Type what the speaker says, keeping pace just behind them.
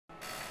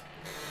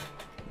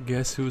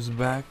Guess who's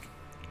back?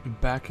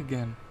 Back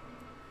again.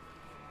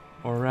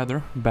 Or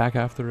rather, back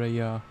after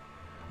a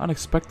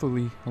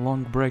unexpectedly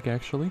long break,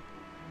 actually.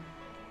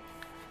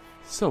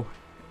 So,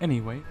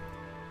 anyway,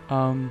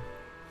 I'll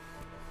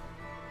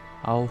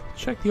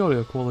check the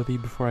audio quality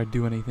before I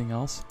do anything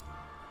else.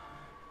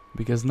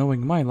 Because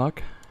knowing my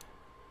luck,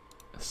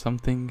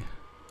 something,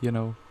 you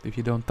know, if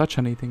you don't touch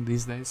anything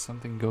these days,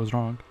 something goes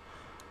wrong.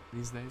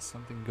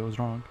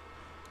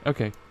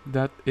 Okay,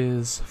 that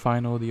is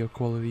fine audio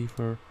quality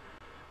for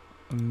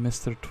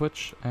Mr.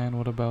 Twitch. And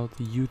what about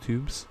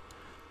YouTube's?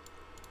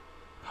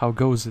 How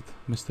goes it,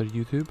 Mr.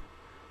 YouTube?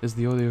 Is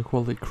the audio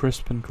quality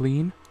crisp and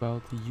clean?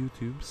 About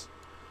YouTube's?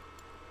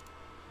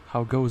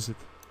 How goes it?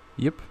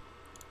 Yep.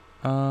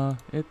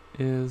 It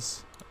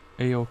is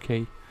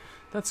a-okay.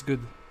 That's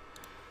good.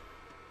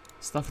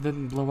 Stuff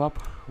didn't blow up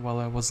while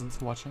I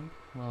wasn't watching,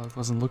 while I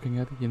wasn't looking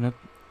at it. You know,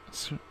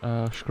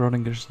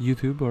 Schrodinger's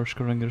YouTube, or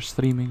Schrodinger's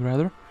streaming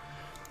rather.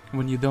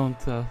 When you don't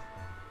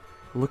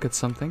look at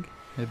something,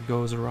 it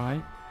goes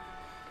awry.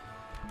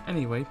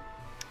 Anyway,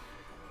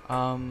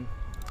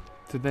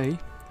 today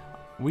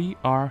we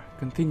are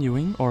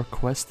continuing our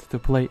quest to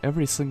play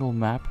every single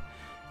map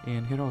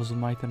in Heroes of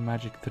Might and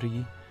Magic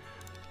 3.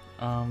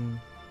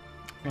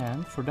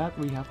 And for that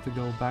we have to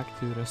go back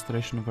to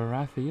Restoration of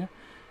Erathia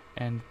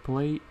and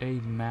play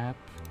a map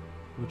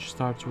which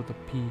starts with a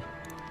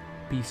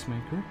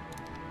Peacemaker.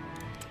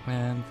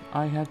 And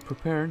I had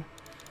prepared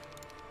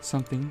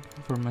something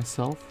for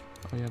myself.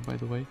 Oh yeah, by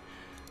the way,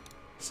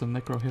 some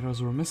Necro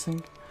heroes were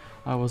missing.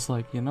 I was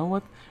like, you know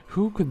what?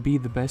 Who could be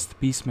the best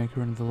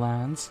Peacemaker in the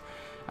lands?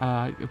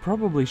 You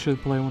probably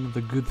should play one of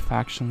the good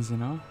factions, you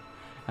know?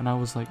 And I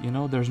was like, you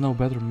know, there's no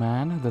better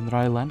man than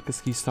Ryland, because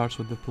he starts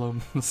with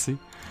diplomacy.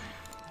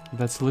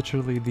 That's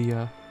literally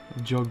the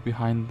joke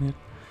behind it.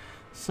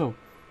 So,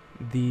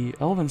 the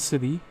Elven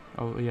City...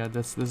 Oh yeah,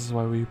 this is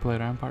why we play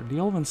Rampart. The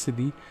Elven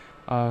City,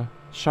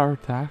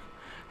 Sharath,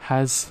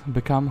 has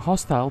become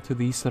hostile to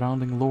the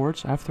surrounding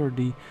lords after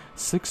the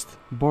 6th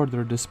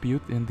border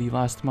dispute in the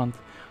last month.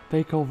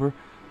 Take over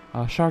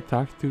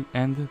Sharath to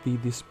end the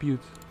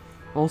dispute.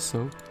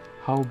 Also,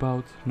 how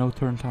about no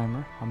turn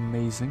timer?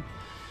 Amazing.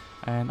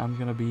 And I'm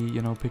gonna be,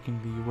 you know, picking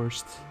the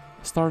worst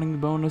starting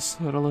bonus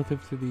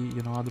relative to the,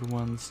 you know, other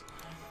ones.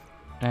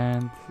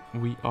 And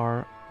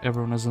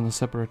everyone is on a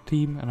separate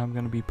team, and I'm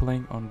gonna be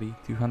playing on the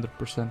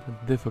 200%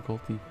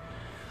 difficulty.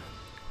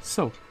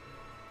 So,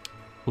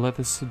 let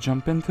us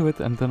jump into it,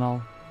 and then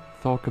I'll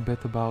talk a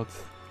bit about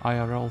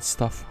IRL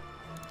stuff.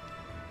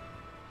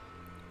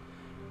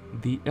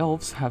 The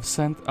elves have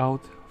sent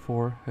out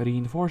for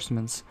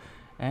reinforcements,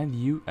 and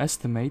you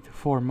estimate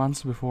 4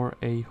 months before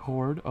a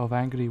horde of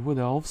angry wood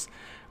elves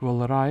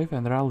will arrive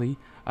and rally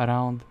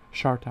around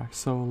Sharath.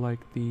 So,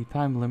 like, the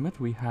time limit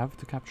we have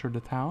to capture the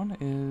town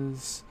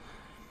is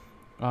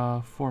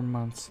 4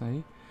 months,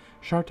 eh?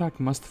 Sharath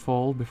must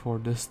fall before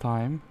this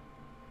time.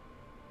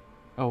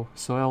 Oh,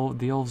 so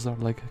the elves are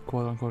like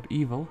quote-unquote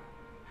evil,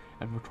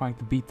 and we're trying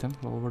to beat them.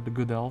 Well, we're the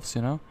good elves,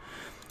 you know?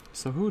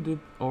 So who did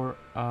our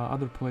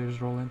other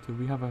players roll into?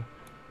 We have a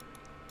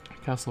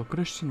Castle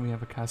Christian, we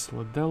have a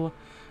Castle Adela,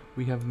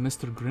 we have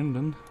Mr.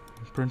 Grindon,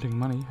 printing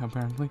money,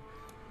 apparently,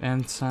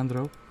 and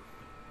Sandro.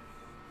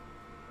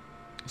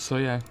 So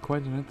yeah,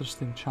 quite an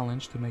interesting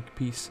challenge to make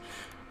peace.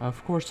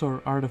 Of course,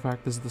 our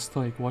artifact is the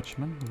Stoic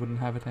Watchman, wouldn't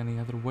have it any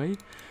other way.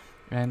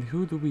 And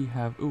who do we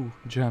have? Ooh,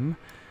 Gem.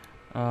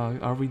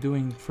 Are we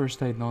doing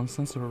first aid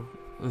nonsense, or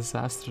is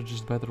Astra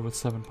just better with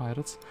 7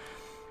 pirates?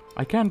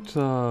 I can't,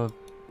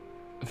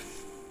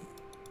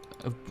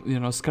 you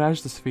know,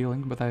 scratch this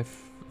feeling, but I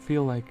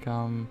feel like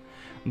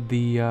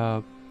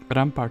the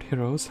Rampart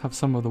heroes have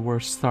some of the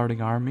worst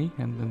starting army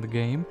in the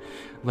game.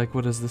 Like,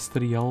 what is this,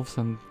 3 elves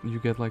and you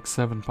get like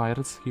 7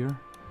 pirates here?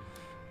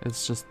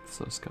 It's just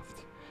so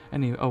scuffed.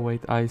 Anyway, oh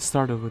wait, I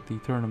started with the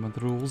tournament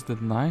rules,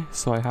 didn't I?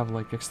 So I have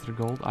like extra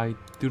gold. I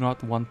do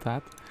not want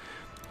that.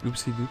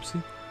 Oopsie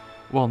doopsie.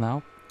 Well,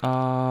 now,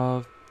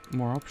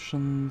 more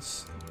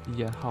options.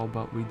 Yeah, how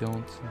about we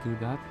don't do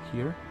that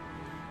here?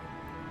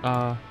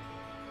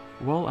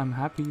 Well, I'm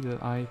happy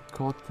that I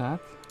caught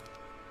that.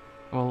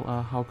 Well,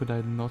 how could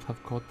I not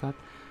have caught that?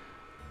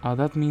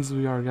 That means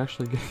we are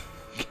actually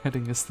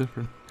getting a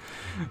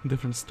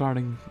different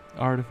starting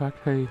artifact.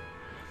 Hey.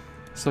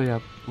 So yeah,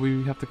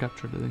 we have to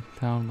capture the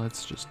town.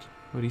 Let's just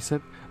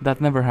reset.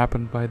 That never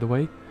happened, by the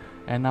way.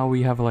 And now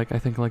we have, like, I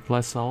think, like,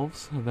 less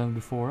elves than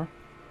before.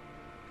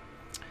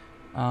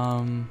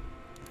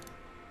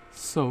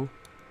 So,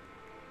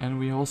 and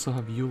we also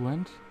have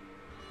Euland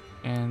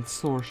and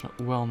Source.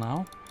 Well,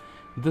 now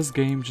this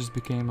game just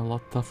became a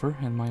lot tougher,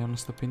 in my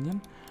honest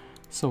opinion.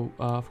 So,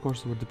 of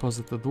course, we'll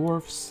deposit the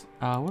dwarfs.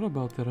 What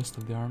about the rest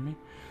of the army?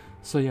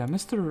 So yeah,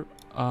 Mr.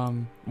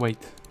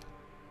 Wait.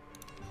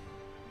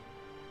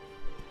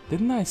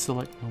 Didn't I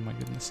select? Oh my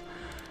goodness.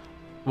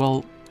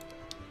 Well,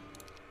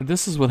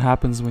 this is what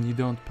happens when you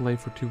don't play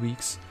for 2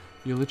 weeks.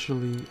 You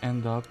literally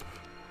end up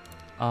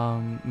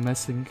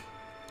messing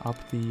up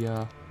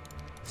the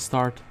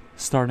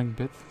starting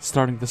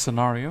the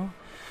scenario.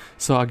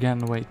 So again,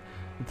 wait.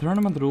 The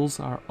tournament rules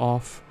are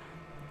off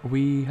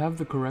we have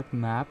the correct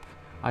map.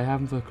 I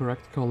have the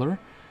correct color.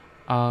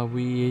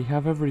 We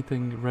have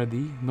everything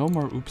ready. No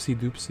more oopsie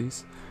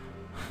doopsies.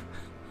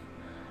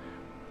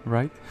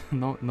 Right?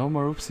 No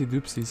more oopsie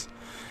doopsies.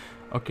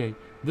 Okay,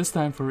 this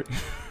time for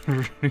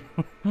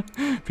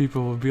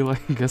people will be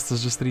like, I guess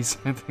there's just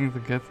resetting to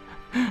get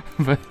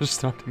better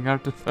starting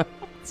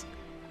artifacts.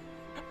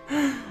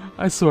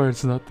 I swear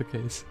it's not the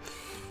case.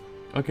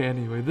 Okay,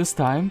 anyway, this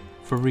time,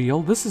 for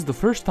real, this is the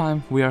first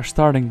time we are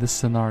starting this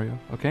scenario,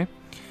 okay?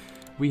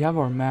 We have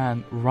our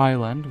man,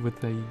 Ryland,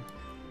 with a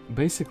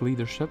basic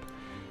leadership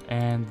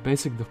and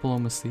basic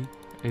diplomacy,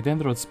 a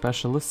dendroid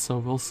specialist, so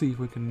we'll see if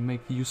we can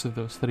make use of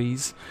those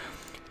threes.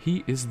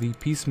 He is the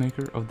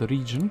Peacemaker of the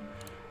region,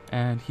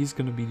 and he's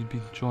gonna be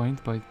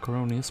joined by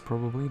Coronius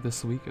probably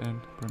this week,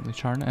 and apparently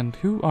Charna. And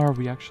who are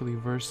we actually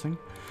versing?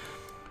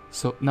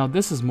 So now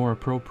this is more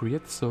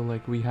appropriate, so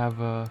like we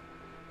have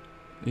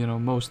you know,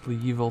 mostly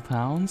evil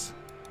towns.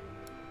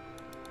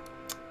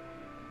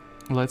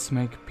 Let's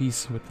make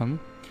peace with them.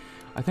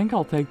 I think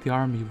I'll take the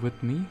army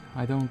with me.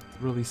 I don't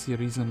really see a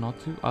reason not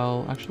to.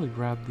 I'll actually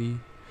grab the...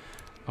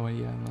 Oh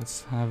yeah,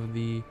 let's have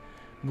the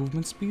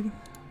movement speed.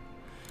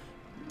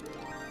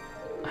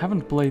 I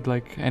haven't played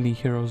like any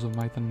Heroes of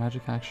Might and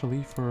Magic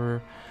actually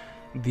for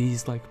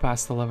these like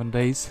past 11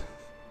 days.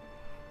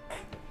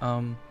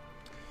 The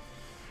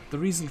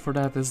reason for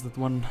that is that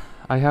when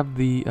I have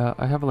the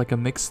I have like a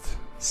mixed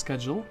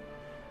schedule.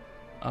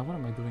 What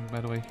am I doing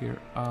by the way here?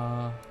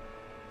 I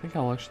think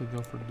I'll actually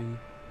go for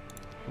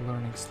the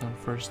Learning Stone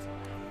first.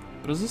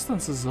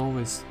 Resistance is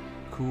always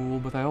cool,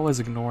 but I always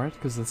ignore it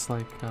because it's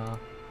like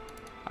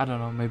I don't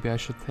know, maybe I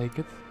should take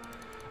it.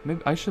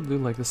 Maybe I should do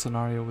like the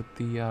scenario with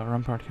the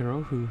Rampart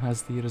hero who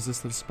has the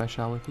resistance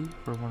speciality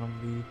for one of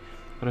the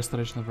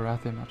Restoration of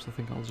Erathia maps. I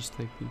think I'll just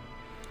take the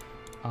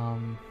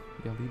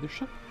yeah,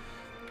 leadership.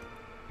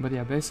 But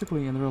yeah,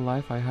 basically in real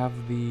life I have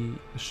the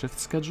shift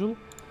schedule.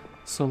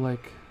 So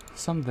like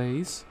some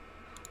days,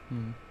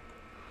 can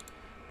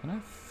I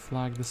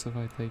flag this if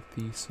I take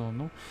the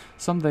sono?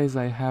 Some days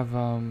I have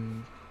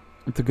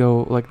to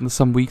go, like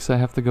some weeks I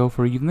have to go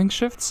for evening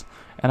shifts,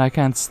 and I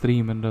can't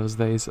stream in those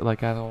days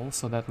like at all.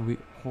 So that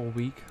whole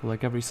week,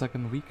 like every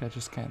second week, I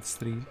just can't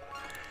stream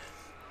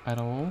at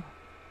all.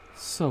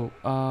 So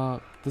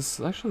this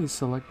actually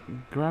select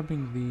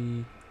grabbing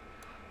the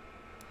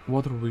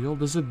water wheel.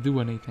 Does it do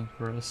anything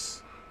for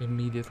us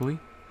immediately?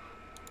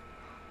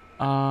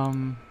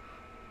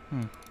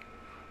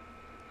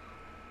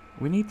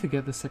 We need to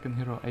get the second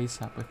hero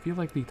ASAP. I feel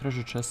like the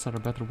treasure chests are a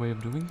better way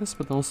of doing this,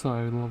 but also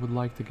I would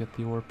like to get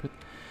the ore pit.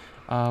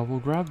 We'll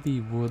grab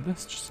the wood,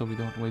 just so we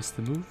don't waste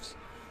the moves.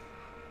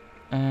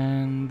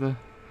 And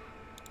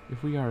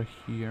if we are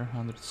here,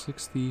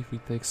 160, if we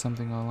take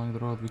something along the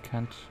road, we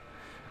can't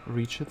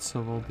reach it,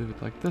 so we'll do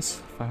it like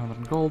this,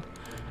 500 gold.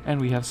 And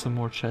we have some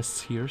more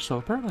chests here, so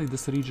apparently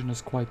this region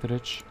is quite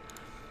rich.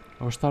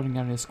 Our starting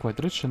area is quite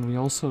rich, and we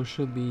also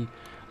should be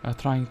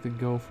trying to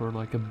go for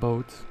like a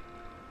boat.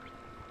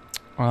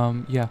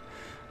 Yeah,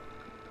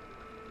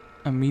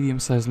 a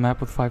medium-sized map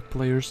with 5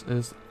 players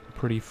is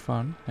pretty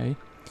fun, hey?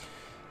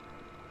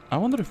 I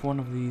wonder if one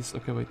of these...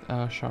 Okay, wait,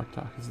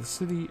 Sharath is the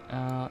city,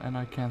 and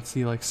I can't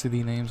see like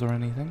city names or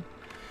anything.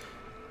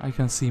 I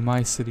can see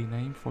my city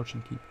name,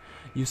 Fortune Keep.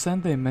 You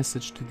send a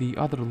message to the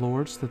other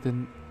lords that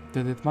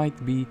it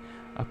might be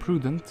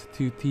prudent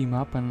to team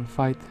up and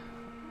fight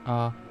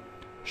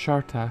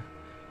Sharath.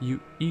 You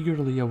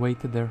eagerly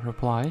awaited their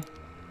reply.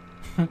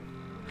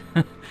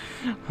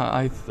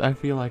 I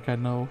feel like I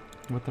know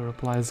what the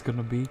reply is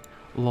gonna be.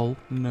 Lol,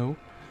 no.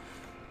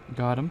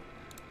 Got him.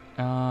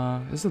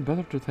 Is it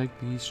better to take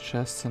these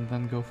chests and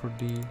then go for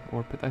the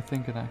ore pit? I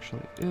think it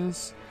actually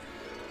is.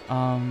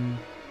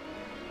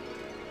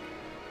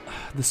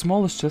 The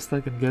smallest chest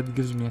I can get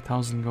gives me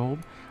 1,000 gold.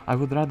 I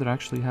would rather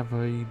actually have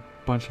a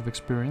bunch of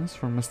experience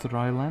from Mr.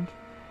 Ryland,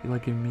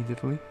 like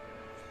immediately.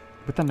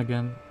 But then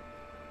again,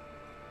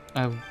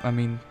 I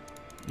mean,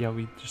 yeah,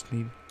 we just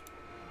need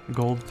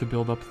gold to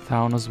build up the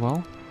town as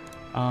well.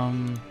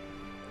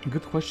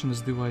 Good question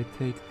is, do I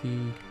take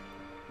the...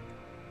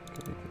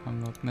 Okay, I'm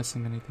not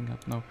messing anything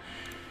up, no.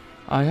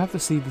 I have to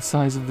see the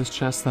size of this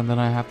chest and then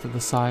I have to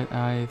decide.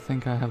 I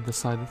think I have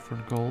decided for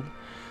gold.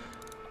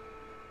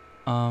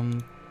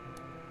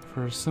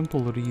 For a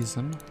simple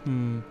reason.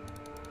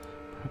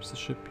 Perhaps the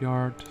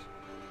shipyard.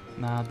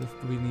 Nah,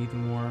 we need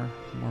more.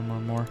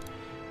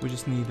 We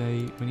just need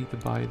we need to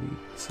buy the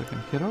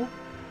second hero.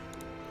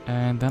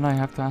 And then I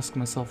have to ask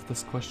myself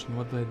this question: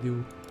 what do I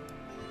do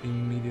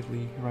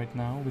immediately right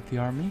now with the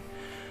army?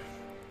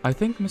 I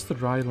think Mr.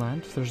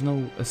 Ryland, there's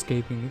no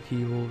escaping it.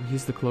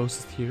 He's the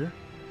closest here.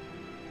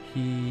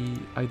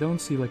 I don't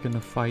see like in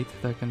a fight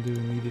that I can do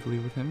immediately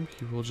with him.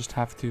 He will just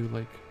have to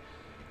like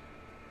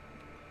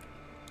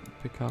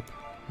pick up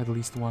at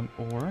least one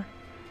ore,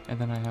 and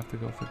then I have to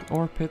go for the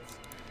ore pit,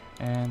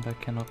 and I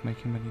cannot make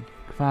him any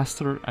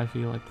faster. I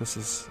feel like this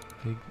is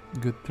a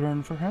good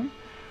turn for him.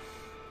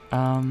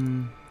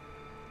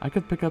 I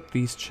could pick up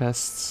these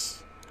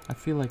chests. I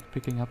feel like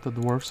picking up the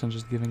dwarfs and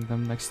just giving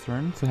them next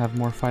turn to have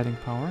more fighting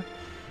power.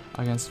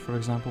 against, for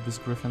example, these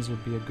griffins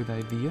would be a good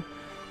idea.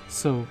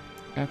 So,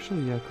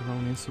 actually, yeah,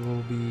 Coronius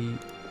will be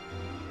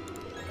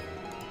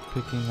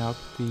picking up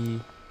the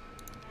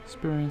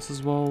experience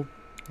as well.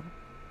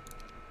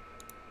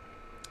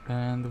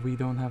 And we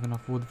don't have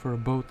enough wood for a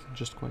boat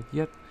just quite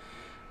yet,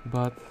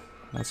 but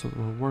that's what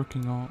we're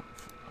working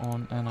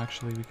on, and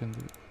actually we can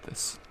do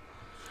this.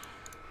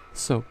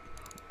 So,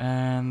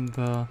 and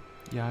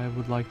yeah, I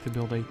would like to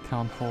build a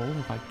town hall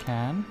if I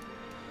can.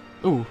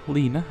 Oh,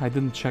 Leena, I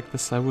didn't check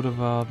this. I would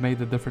have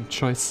made a different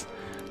choice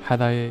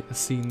had I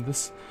seen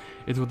this.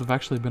 It would have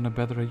actually been a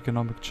better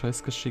economic choice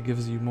because she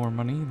gives you more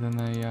money than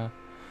a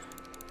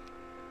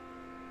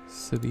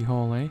city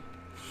hall, eh?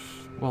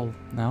 Well,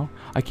 now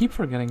I keep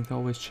forgetting to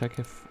always check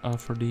if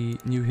for the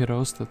new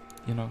heroes that,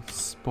 you know,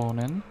 spawn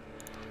in.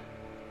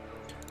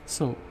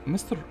 So,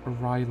 Mr.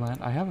 Ryland,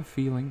 I have a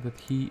feeling that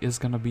he is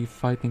gonna be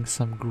fighting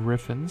some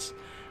griffins,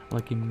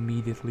 like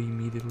immediately,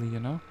 you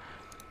know.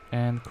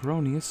 And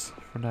Coronius,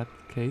 for that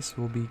case,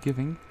 will be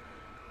giving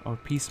our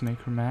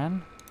Peacemaker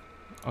man,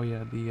 oh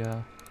yeah,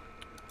 the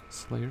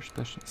Slayer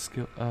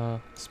skill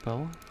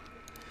spell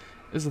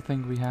is a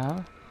thing we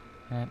have,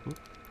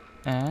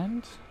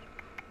 and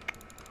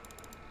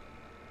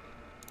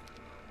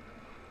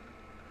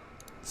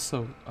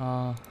so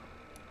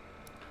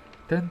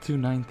 10 to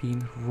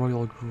 19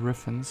 royal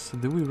griffins.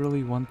 Do we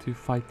really want to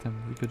fight them?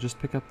 We could just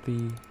pick up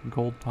the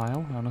gold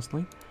pile,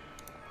 honestly.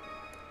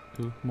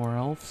 Ooh, more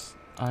elves.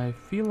 I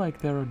feel like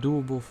they're a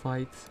doable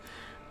fight.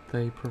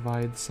 They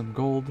provide some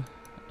gold,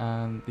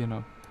 and you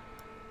know,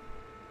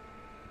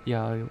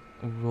 yeah, I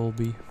will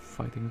be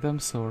fighting them.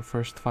 So our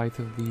first fight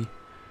of the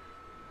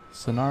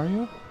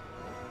scenario,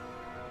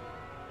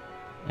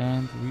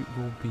 and we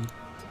will be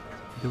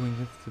doing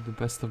it to the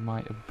best of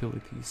my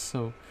abilities.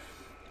 So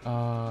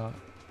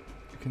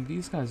can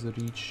these guys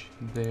reach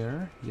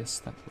there? Yes,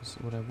 that was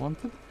what I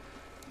wanted.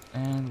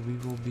 And we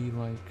will be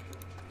like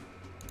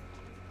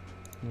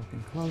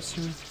walking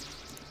closer,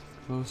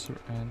 closer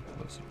and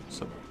closer.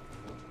 So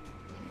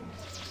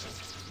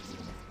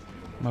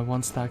my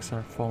 1 stacks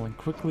are falling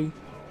quickly,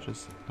 which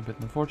is a bit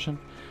unfortunate.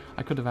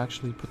 I could have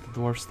actually put the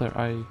dwarfs there.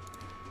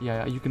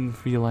 Yeah, you can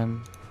feel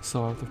I'm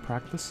so out of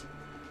practice.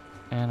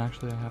 And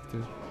actually I have to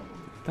do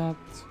that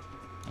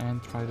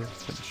and try to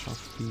finish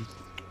off the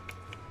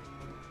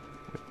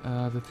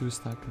 2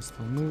 stack can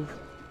still move.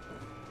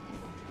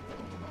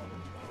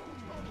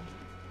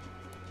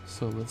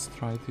 So let's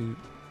try to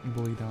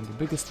bully down the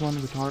biggest one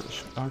with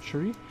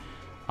archery.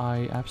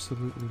 I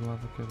absolutely love,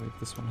 okay wait,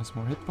 this one has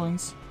more hit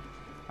points.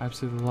 I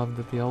absolutely love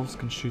that the elves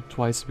can shoot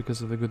twice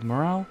because of the good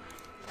morale.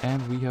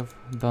 And we have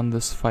done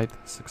this fight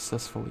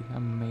successfully.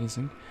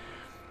 Amazing.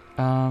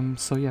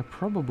 So yeah,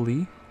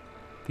 probably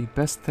the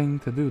best thing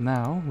to do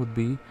now would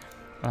be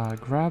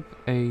grab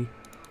a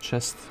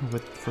chest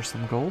for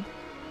some gold.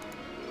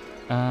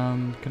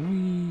 Can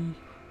we...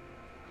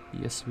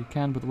 Yes, we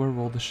can, but where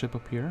will the ship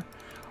appear?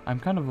 I'm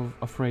kind of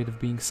afraid of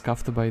being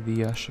scuffed by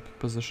the ship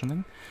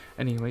positioning.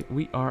 Anyway,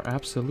 we are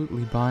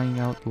absolutely buying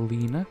out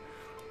Leena.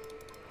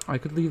 I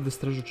could leave this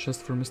treasure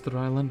chest for Mr.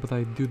 Ryland, but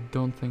I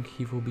don't think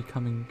he will be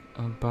coming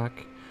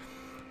back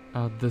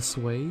this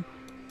way.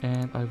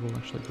 And I will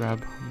actually grab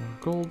more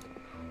gold.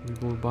 We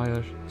will buy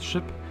a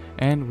ship,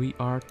 and we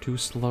are too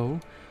slow.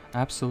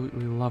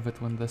 Absolutely love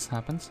it when this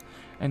happens.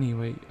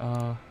 Anyway,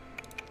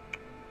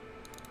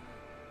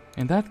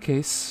 in that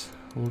case,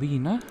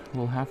 Leena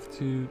will have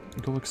to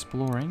go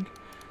exploring.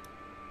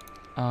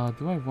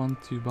 Do I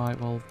want to buy,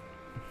 well,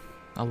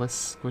 a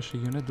less squishy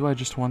unit? Do I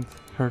just want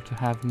her to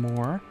have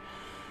more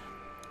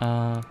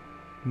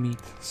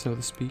meat, so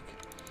to speak?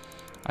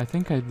 I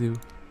think I do.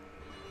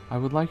 I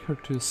would like her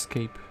to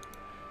escape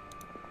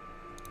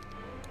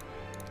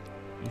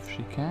if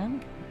she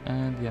can,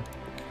 and yeah,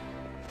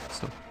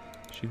 so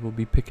she will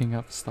be picking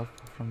up stuff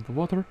from the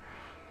water.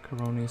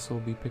 Coronius will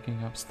be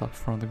picking up stuff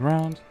from the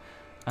ground.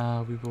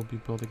 We will be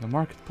building a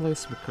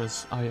marketplace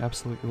because I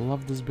absolutely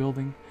love this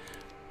building,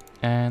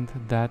 and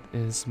that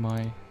is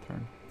my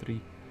turn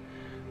 3.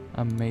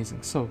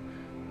 Amazing. So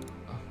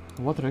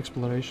water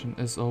exploration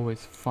is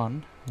always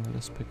fun. Let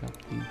us pick up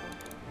the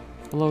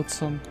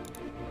flotsam,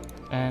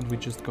 and we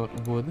just got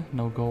wood,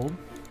 no gold.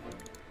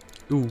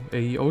 Ooh,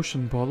 a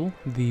ocean bottle,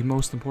 the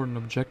most important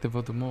objective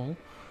of them all.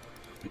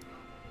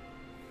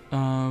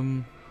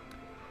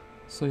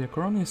 So yeah,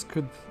 Coronius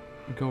could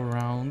go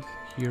around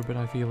here, but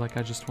I feel like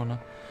I just wanna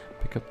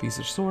pick up these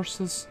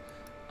resources.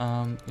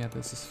 Yeah,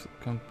 this is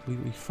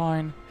completely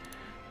fine.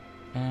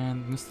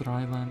 And Mr.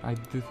 Ryland, I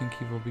do think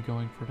he will be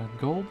going for that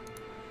gold.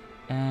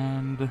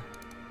 And the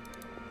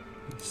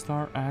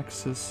star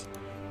axis.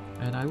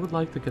 And I would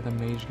like to get a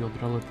mage guild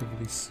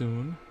relatively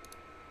soon.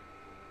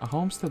 A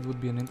homestead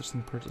would be an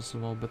interesting purchase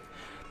as well, but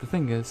the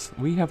thing is,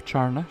 we have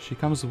Charna. She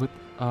comes with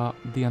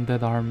the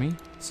undead army,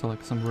 so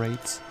like some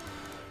raids.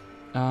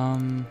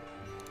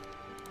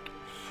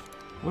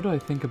 What do I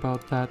think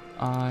about that?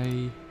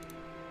 I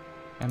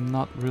am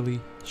not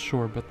really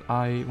sure, but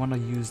I want to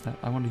use that.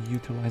 I want to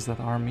utilize that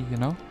army, you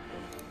know?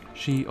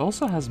 She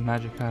also has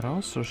magic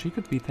arrows, so she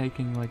could be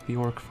taking like the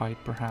orc fight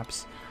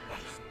perhaps.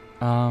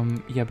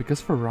 Yeah, because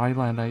for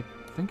Ryland, I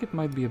think it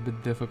might be a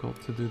bit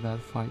difficult to do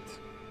that fight.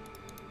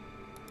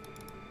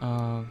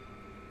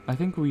 I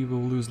think we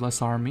will lose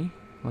less army,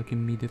 like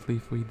immediately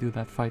if we do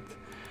that fight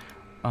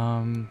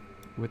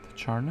with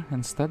Charna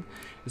instead.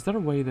 Is there a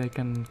way they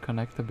can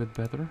connect a bit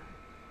better?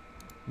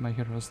 My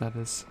heroes, that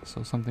is.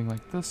 So something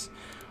like this.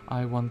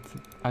 I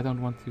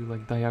don't want to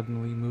like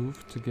diagonally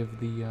move to give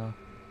the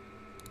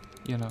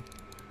you know,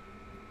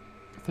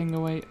 thing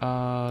away.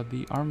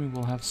 The army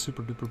will have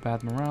super duper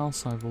bad morale,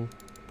 so I will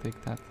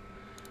take that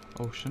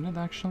Oceanid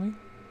actually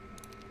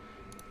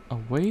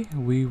away.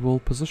 We will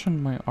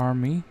position my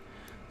army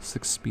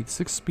 6 speed,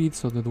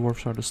 so the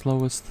dwarves are the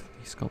slowest,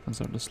 the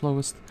skeletons are the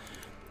slowest,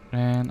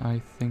 and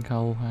I think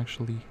I'll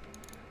actually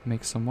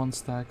make some 1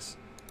 stacks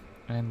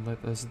and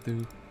let us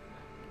do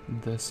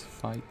this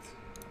fight.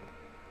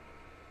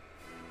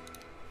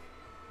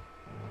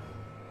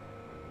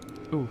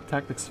 Ooh,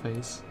 tactics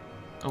phase.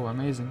 Oh,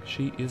 amazing.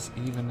 She is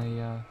even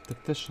a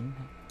tactician.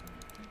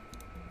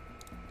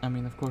 I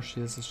mean, of course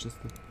she is, it's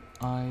just that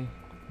I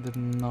did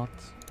not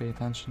pay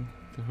attention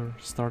to her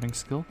starting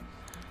skill.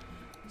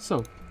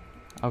 So,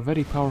 a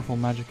very powerful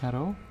magic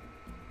arrow.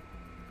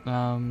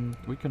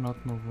 We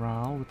cannot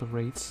morale with the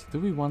rates. Do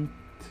we want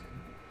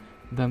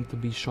them to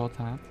be shot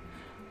at?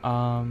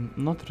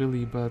 Not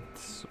really, but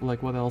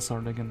like what else are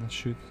they gonna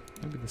shoot?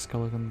 Maybe the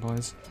skeleton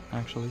boys,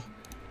 actually.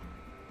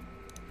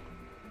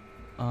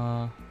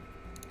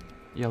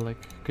 Yeah,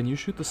 like, can you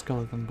shoot the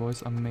skeleton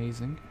boys?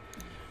 Amazing.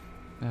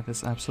 That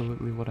is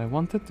absolutely what I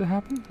wanted to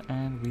happen,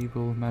 and we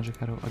will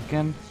magic arrow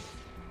again.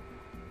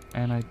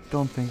 And I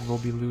don't think we'll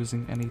be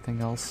losing anything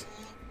else.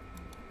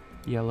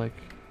 Yeah, like,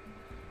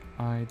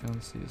 I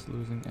don't see us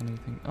losing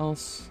anything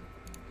else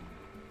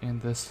in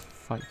this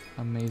fight.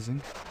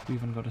 Amazing. We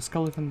even got a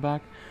skeleton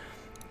back,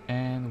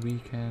 and we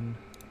can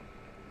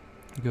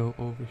go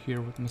over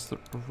here with Mr.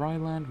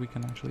 Ryland. We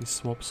can actually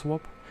swap.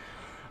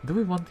 Do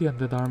we want the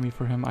undead army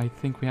for him? I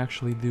think we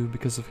actually do,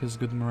 because of his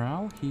good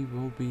morale. He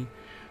will be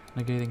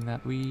negating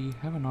that. We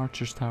have an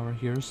archer's tower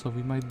here, so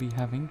we might be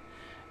having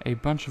a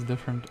bunch of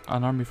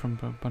an army from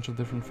a bunch of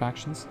different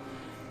factions.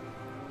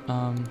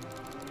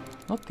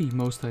 Not the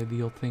most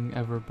ideal thing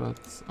ever,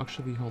 but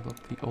actually, hold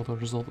up, the auto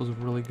result was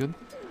really good.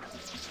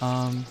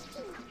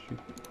 Shoot.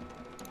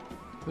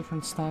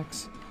 Different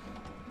stacks.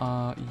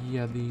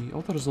 Yeah, the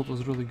auto result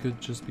was really good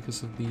just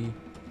because of the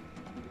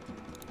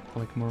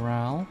like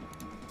morale.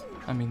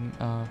 I mean,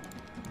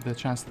 the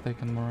chance to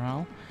take on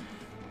morale.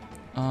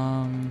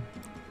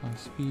 5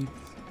 speed,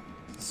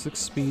 6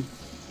 speed.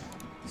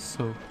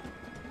 So,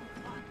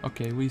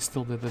 okay, we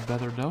still did it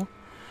better though.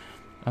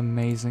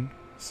 Amazing.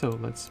 So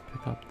let's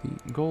pick up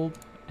the gold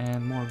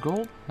and more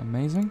gold.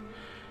 Amazing.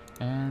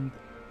 And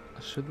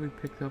should we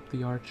pick up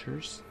the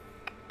archers?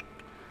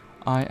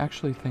 I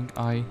actually think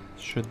I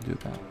should do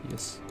that.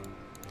 Yes.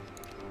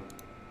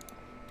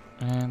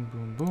 And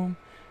boom, boom.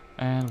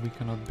 And we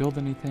cannot build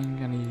anything.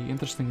 Any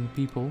interesting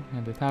people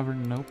in the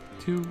tavern? Nope.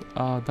 2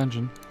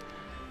 dungeon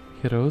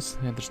heroes,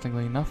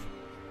 interestingly enough.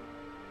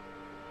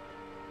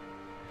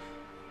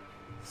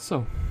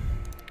 So,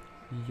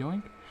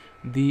 yoink.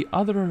 The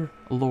other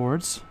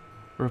lords'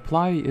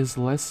 reply is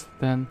less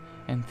than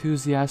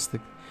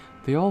enthusiastic.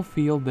 They all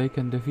feel they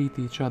can defeat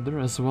each other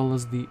as well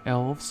as the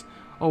elves.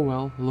 Oh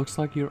well, looks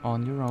like you're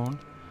on your own.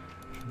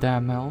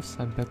 Damn elves,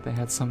 I bet they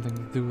had something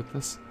to do with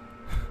this.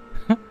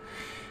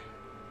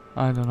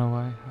 I don't know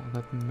why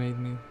that made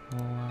me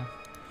laugh.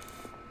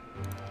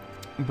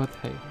 But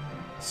hey,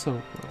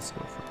 so let's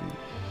go for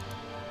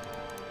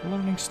the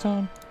learning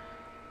stone.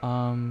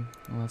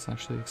 Let's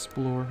actually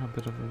explore a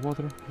bit of the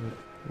water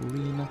with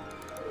Leena.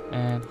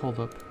 And hold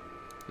up,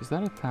 is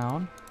that a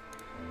town?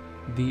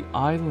 The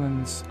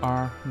islands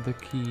are the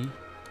key.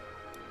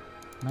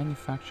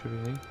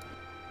 Manufacturing.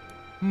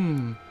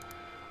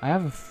 I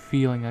have a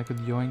feeling I could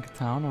yoink a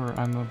town, or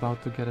I'm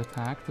about to get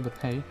attacked, but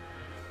hey.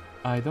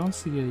 I don't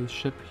see a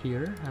ship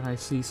here, and I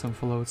see some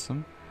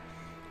flotsam.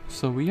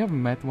 So we have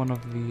met one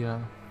of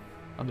the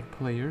other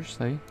players,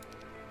 eh?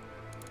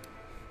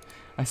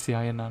 I see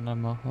Ian and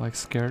I'm like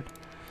scared.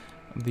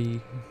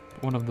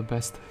 One of the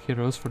best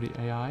heroes for the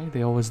AI.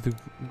 They always do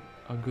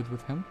good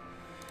with him.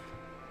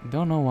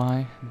 Don't know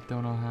why,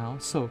 don't know how.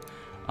 So,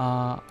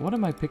 what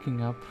am I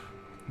picking up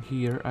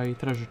here? A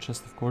treasure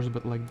chest, of course,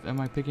 but like, am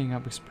I picking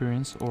up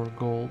experience or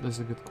gold is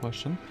a good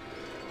question.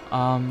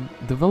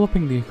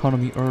 Developing the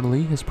economy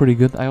early is pretty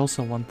good. I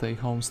also want a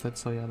homestead,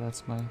 so yeah,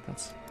 that's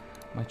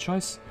my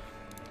choice.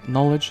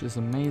 Knowledge is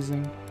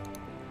amazing,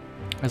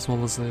 as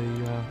well as a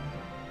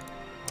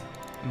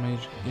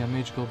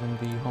mage guild and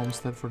the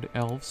homestead for the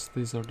elves.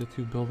 These are the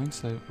 2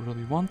 buildings I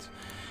really want.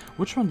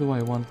 Which one do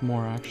I want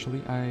more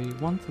actually? I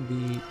want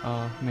the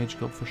mage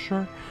guild for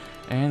sure,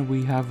 and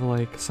we have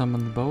like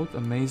summoned boat,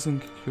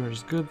 amazing. Cure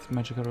is good,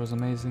 magic arrow is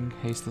amazing,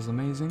 haste is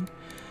amazing.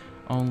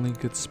 Only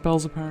good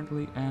spells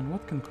apparently. And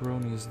what can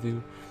Coronius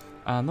do?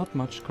 Not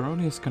much.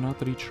 Coronius cannot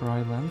reach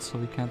Ryland, so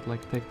we can't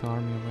like take the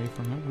army away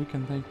from him. We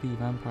can take the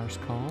Vampire's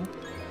Call,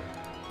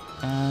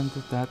 and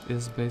that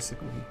is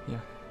basically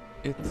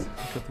it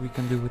that we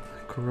can do with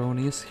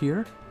Coronius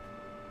here.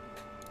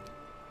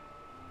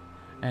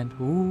 And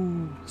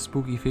ooh,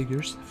 spooky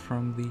figures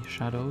from the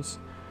shadows.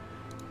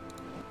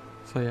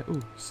 So yeah,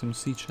 ooh, some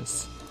sea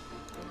chests.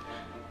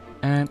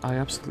 And I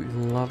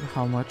absolutely love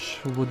how much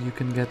wood you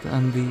can get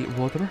on the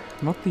water.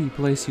 Not the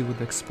place you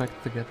would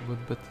expect to get wood,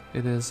 but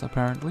it is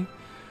apparently.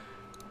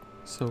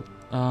 So,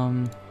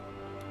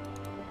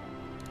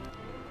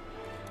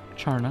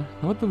 Charna,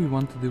 what do we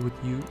want to do with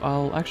you?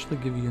 I'll actually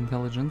give you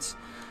intelligence.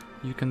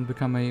 You can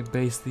become a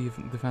base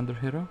defender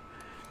hero.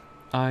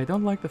 I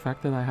don't like the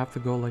fact that I have to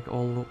go like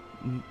all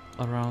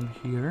around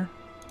here.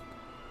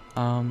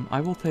 I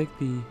will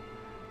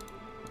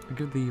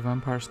give the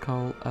Vampire's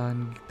Cowl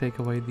and take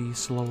away the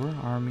slower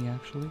army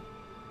actually.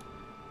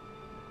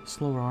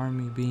 Slower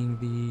army being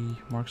the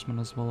marksman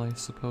as well, I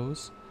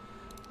suppose.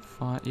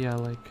 Yeah,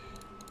 like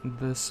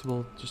this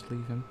will just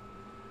leave him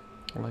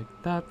like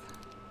that.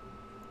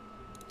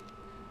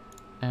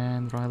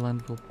 And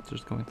Ryland will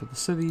just go into the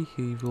city.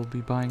 He will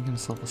be buying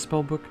himself a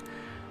spellbook.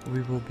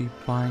 We will be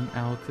buying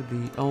out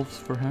the elves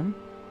for him.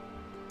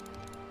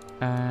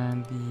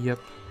 And yep,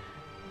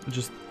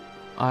 just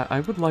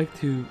I would like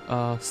to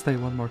stay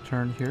one more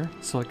turn here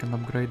so I can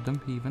upgrade them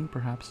even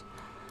perhaps.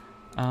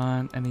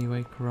 And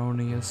anyway,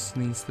 Coronius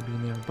needs to be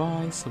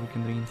nearby so we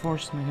can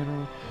reinforce my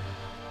hero.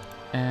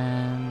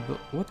 And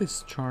what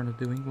is Charna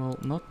doing? Well,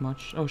 not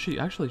much. Oh, she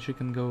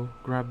can go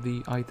grab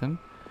the item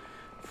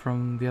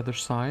from the other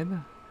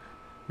side.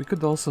 We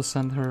could also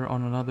send her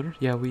on another.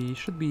 Yeah, we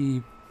should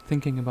be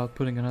thinking about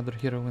putting another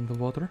hero in the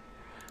water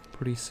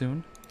pretty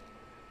soon.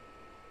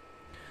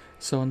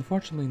 So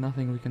unfortunately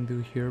nothing we can do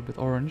here, but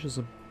Orange is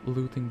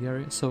looting the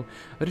area. So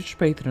rich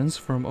patrons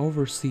from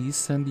overseas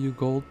send you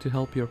gold to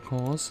help your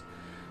cause.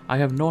 I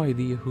have no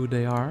idea who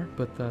they are,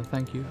 but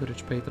thank you,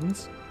 rich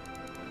patrons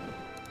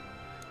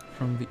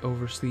from the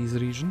overseas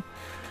region.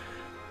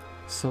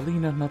 So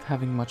Leena not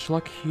having much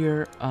luck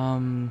here.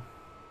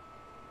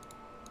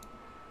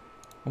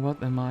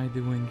 What am I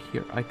doing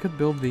here? I could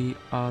build the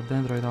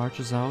dendroid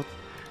arches out,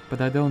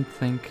 but I don't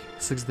think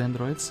 6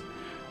 dendroids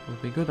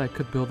would be good. I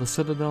could build a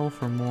citadel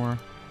for more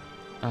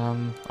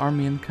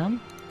army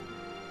income.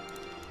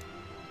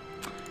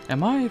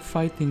 Am I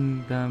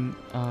fighting them,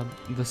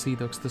 the Sea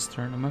Dogs this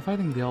turn? Am I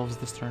fighting the elves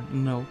this turn?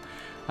 No.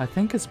 I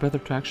think it's better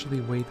to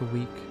actually wait a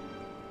week.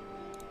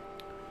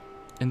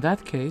 In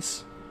that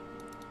case,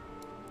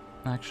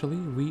 actually,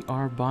 we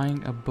are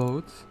buying a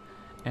boat.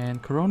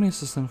 And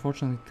Coronius is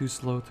unfortunately too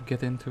slow to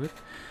get into it.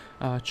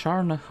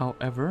 Charna,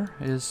 however,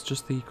 is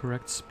just the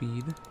correct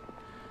speed to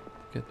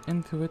get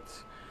into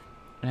it.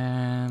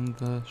 And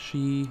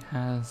she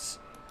has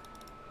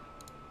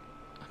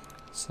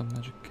some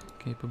magic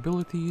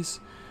capabilities.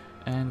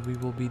 And we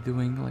will be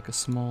doing like a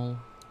small,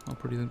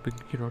 pretty big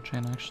hero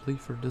chain actually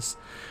for this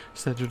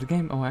stage of the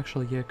game. Oh,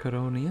 actually, yeah,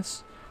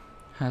 Coronius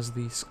has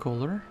the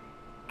Scholar.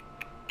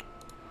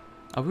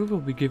 We will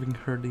be giving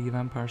her the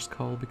Vampire's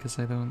Call because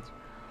I don't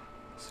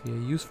see a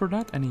use for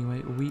that.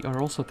 Anyway, we are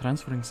also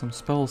transferring some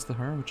spells to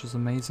her, which is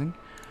amazing.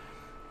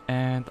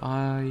 And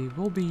I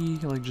will be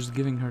like just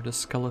giving her the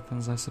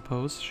skeletons, I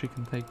suppose. She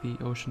can take the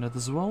Oceanite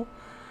as well.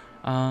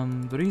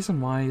 The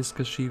reason why is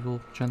because she will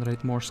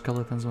generate more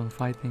skeletons when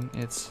fighting.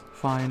 It's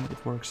fine,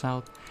 it works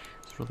out,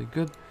 it's really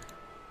good.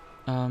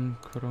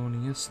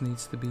 Coronius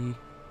needs to be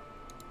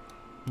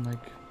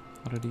like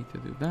ready to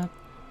do that.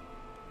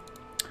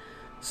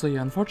 So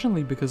yeah,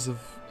 unfortunately because of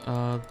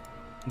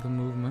the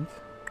movement,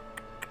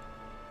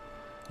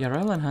 yeah,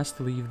 Ryland has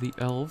to leave the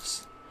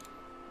elves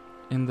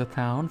in the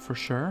town for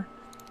sure.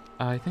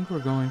 I think we're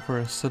going for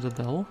a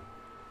citadel,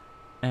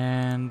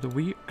 and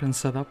we can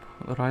set up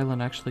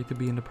Ryland actually to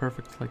be in the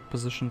perfect like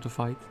position to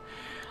fight.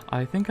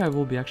 I think I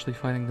will be actually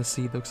fighting the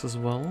Sea Dogs as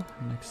well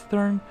next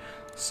turn,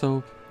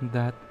 so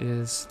that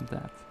is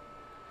that.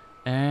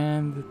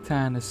 And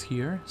Tan is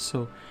here,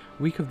 so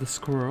Week of the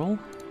Squirrel.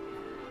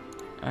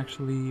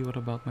 Actually, what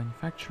about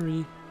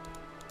manufactory?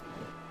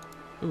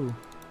 Ooh,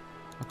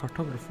 a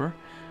cartographer.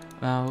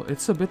 Now,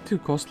 it's a bit too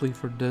costly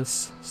for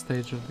this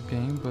stage of the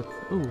game, but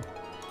ooh,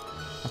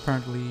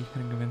 apparently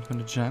getting of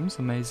infinite gems,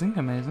 amazing,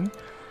 amazing.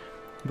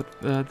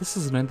 But this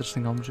is an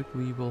interesting object,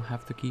 we will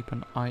have to keep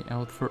an eye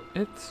out for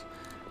it.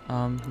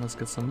 Let's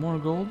get some more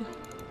gold.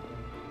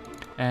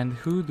 And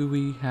who do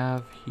we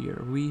have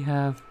here? We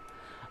have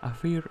a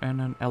Fiur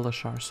and an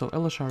Elashar. So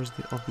Elashar is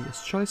the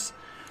obvious choice.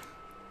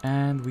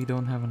 And we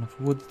don't have enough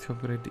wood to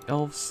upgrade the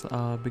elves.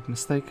 Big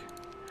mistake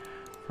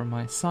from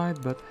my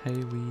side, but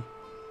hey, we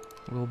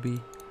will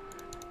be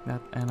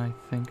that. And I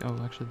think, oh,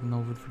 actually no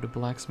wood for the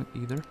blacksmith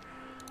either.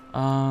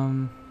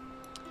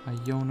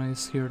 Iona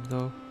is here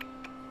though.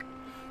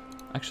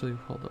 Actually,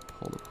 hold up.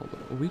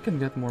 We can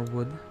get more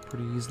wood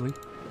pretty easily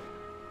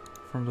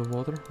from the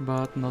water,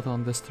 but not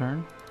on this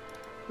turn.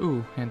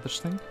 Ooh,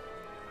 interesting.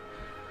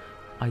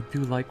 I do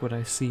like what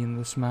I see in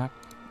this map.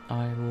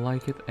 I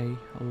like it a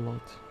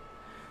lot.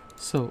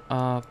 So,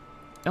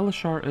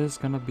 Elashar is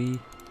gonna be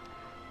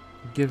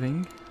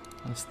giving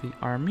us the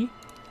army,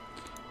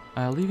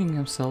 leaving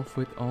himself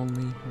with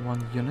only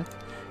 1 unit.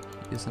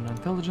 He is an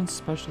intelligence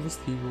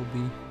specialist, he will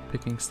be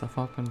picking stuff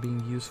up and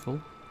being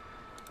useful.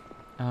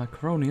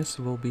 Coronius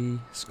will be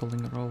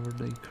sculling over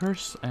the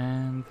curse,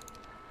 and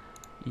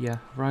yeah,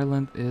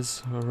 Ryland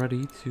is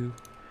ready to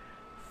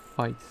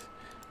fight.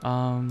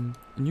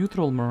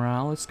 Neutral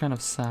morale is kind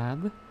of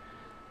sad,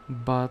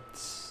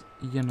 but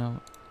you know,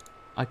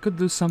 I could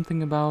do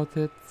something about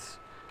it.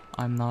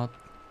 I'm not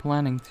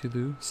planning to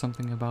do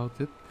something about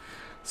it,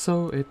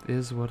 so it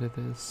is what it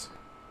is.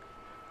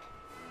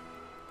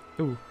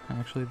 Ooh,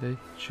 actually they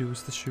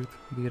choose to shoot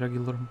the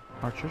regular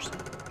archers.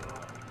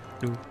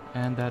 Ooh,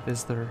 and that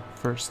is their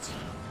first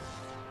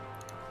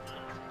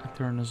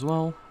turn as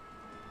well.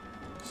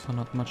 So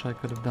not much I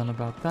could have done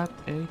about that,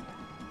 eh?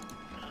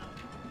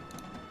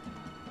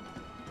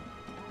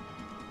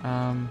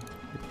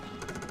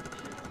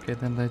 Okay,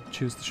 then they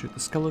choose to shoot the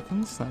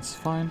skeletons, that's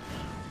fine.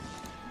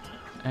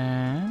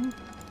 And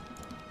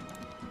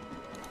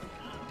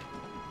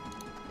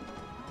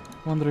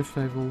wonder if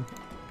I will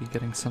be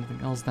getting something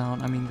else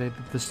down. I mean, they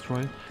did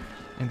destroy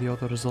in the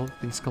auto result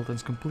the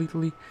skeletons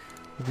completely.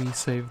 We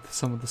saved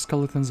some of the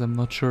skeletons. I'm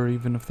not sure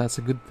even if that's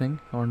a good thing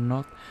or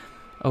not.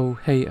 Oh,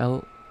 hey,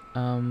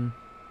 Alkin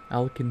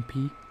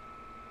P.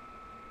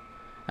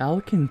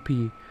 Alkin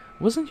P.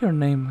 Wasn't your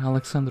name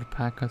Alexander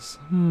Pakas?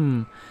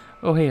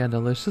 Oh, hey,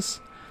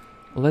 Adelicious.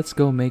 Let's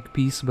go make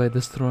peace by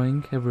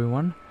destroying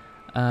everyone.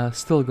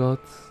 Still got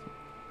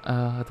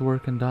at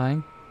work and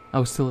dying.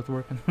 Oh, still at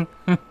work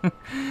and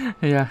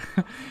yeah,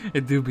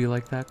 it do be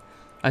like that.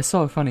 I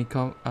saw a funny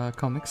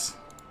comics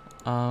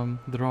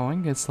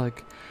drawing. It's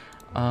like,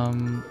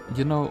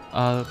 you know,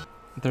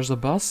 there's a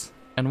bus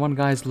and one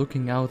guy's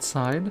looking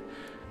outside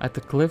at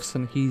the cliffs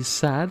and he's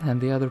sad, and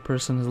the other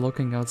person is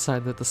looking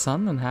outside at the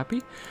sun and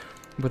happy.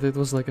 But it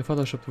was like a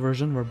photoshopped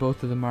version where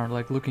both of them are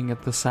like looking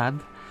at the sad,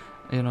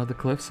 you know, the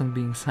cliffs and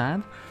being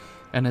sad.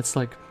 And it's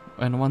like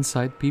on one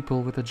side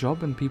people with a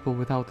job and people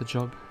without a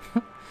job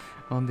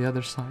on the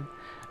other side.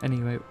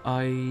 Anyway,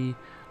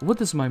 wood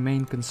is my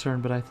main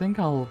concern, but I think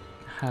I'll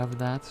have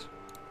that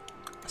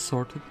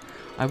sorted.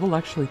 I will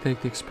actually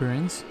take the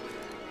experience.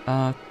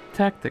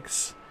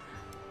 Tactics.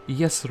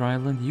 Yes,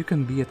 Ryland, you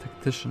can be a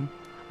tactician.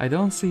 I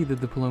don't see the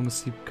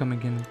diplomacy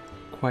coming in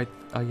quite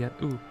yet.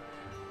 Ooh.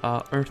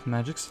 Earth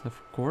magics,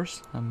 of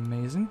course,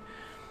 amazing.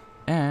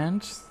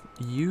 And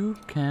you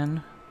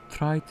can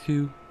try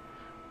to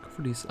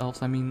cover these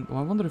elves. I mean,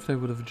 I wonder if they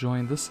would have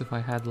joined this if I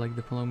had like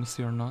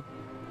diplomacy or not.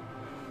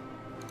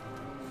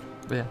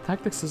 But yeah,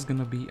 tactics is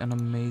gonna be an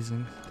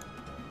amazing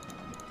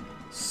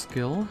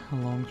skill,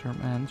 long term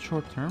and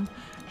short term.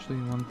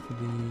 Actually, want to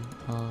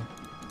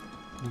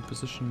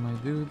reposition my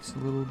dudes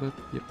a little bit.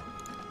 Yep.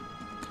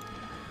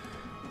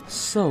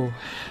 So,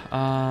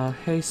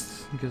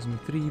 haste gives me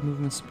 3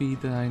 movement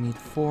speed, I need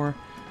 4.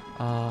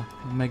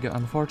 Mega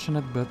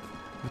unfortunate, but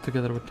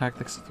together with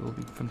tactics it will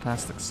be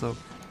fantastic. So,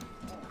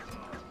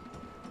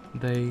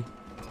 they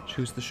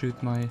choose to shoot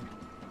my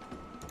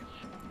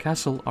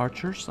castle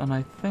archers, and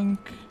I think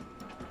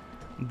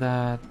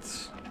that,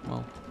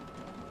 well,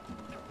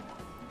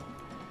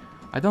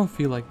 I don't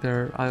feel like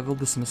they're... I will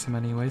dismiss him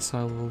anyway, so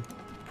I will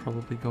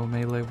probably go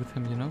melee with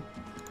him, you know?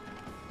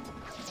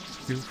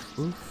 Oof,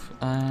 oof,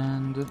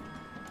 and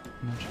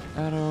magic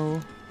arrow,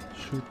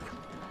 shoot.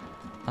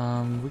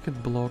 We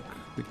could block,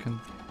 we can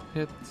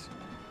hit.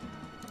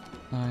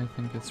 I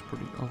think it's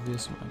pretty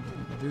obvious what I'm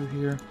gonna do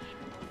here.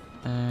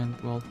 And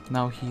well,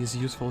 now he is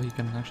useful, he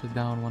can actually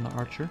down one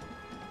archer.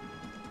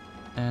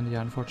 And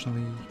yeah,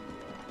 unfortunately,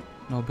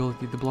 no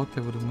ability to block.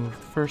 They would have moved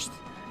first,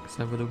 because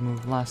I would have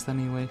moved last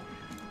anyway.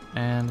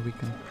 And we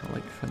can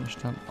like finish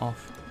them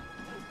off.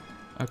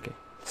 Okay,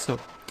 so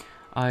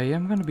I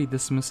am gonna be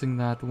dismissing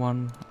that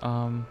one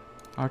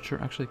archer.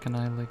 Actually, can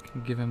I like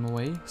give him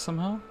away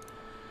somehow?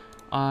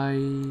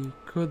 I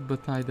could,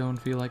 but I don't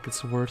feel like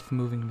it's worth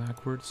moving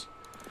backwards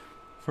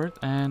for it.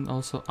 And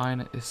also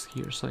Aina is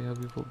here, so yeah,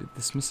 we will be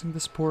dismissing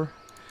this poor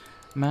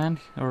man,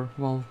 or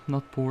well,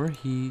 not poor,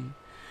 he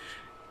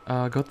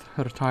got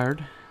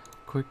retired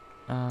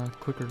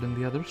quicker than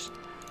the others.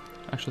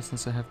 Actually,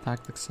 since I have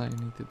tactics, I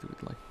need to do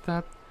it like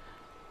that.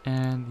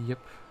 And yep,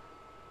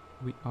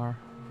 we are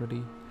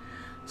ready.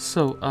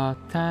 So,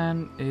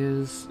 Tan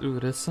is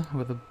Urissa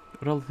with a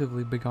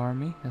relatively big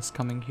army is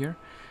coming here.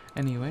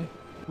 Anyway,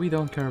 we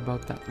don't care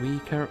about that. We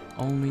care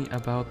only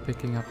about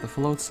picking up the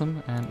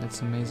flotsam, and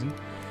it's amazing.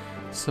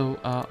 So,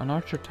 an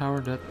archer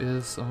tower that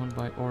is owned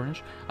by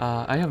Orange.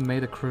 I have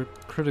made a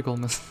critical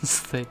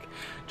mistake.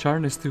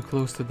 Charna is too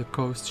close to the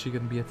coast, she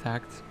can be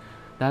attacked.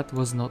 That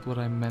was not what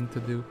I meant to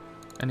do.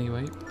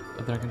 Anyway,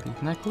 a Dragon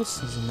Teeth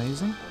necklace is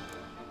amazing.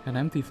 An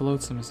empty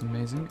flotsam is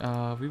amazing.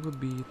 We would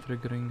be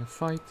triggering a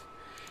fight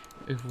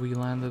if we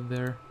landed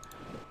there.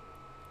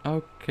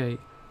 Okay.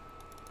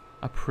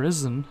 A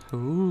prison?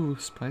 Ooh,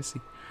 spicy.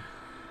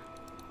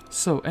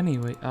 So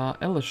anyway,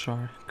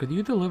 Elashar, could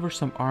you deliver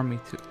some army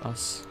to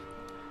us?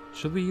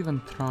 Should we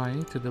even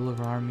try to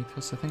deliver army to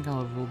us? I think I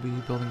will be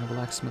building a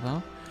blacksmith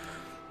now.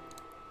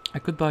 I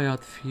could buy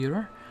out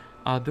Fiur.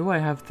 Do I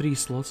have 3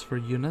 slots for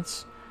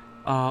units?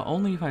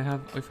 Only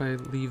if I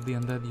leave the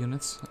undead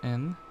units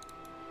in.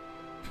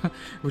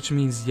 Which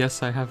means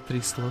yes, I have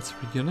 3 slots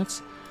for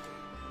units.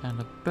 And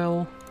a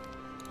bell.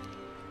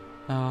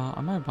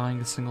 Am I buying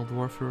a single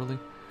dwarf really?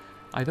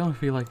 I don't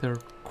feel like they're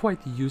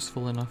quite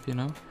useful enough, you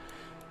know?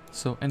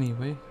 So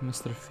anyway,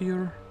 Mr.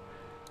 Fiur,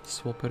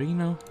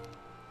 Swapperino,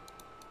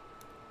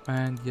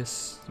 and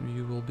yes,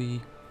 you will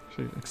be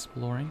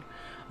exploring.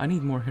 I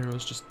need more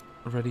heroes just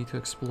ready to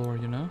explore,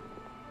 you know?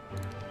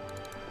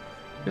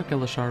 I feel like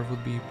Elashar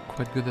would be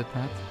quite good at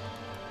that,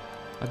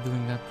 at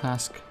doing that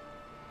task.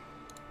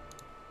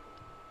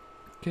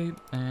 Okay,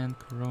 and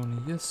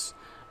Coronius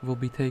will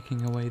be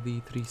taking away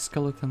the 3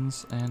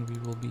 skeletons, and we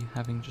will be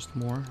having just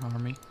more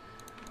army.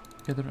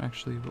 Together,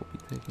 actually, we'll be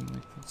taking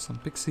like some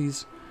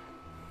pixies.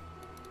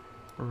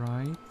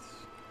 Right.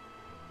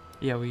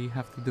 Yeah, we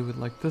have to do it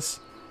like this.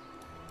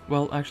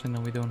 Well, actually,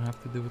 no, we don't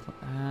have to do it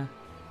like...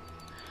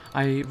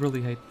 I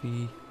really hate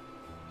the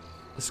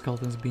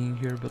skeletons being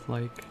here, but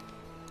like...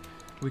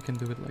 we can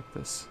do it like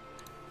this.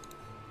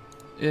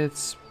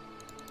 It's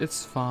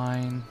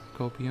fine,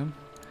 Copium.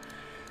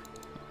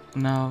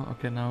 Now,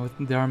 okay, now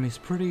the army is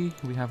pretty.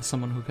 We have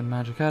someone who can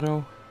magic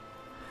arrow.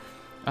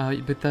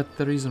 But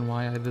the reason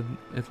why I did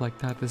it like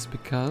that is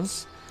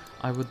because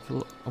I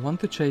want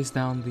to chase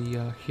down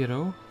the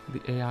hero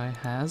the AI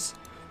has,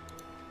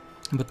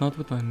 but not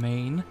with my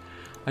main.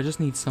 I just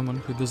need someone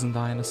who doesn't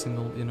die in a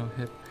single, you know,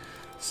 hit.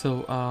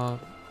 So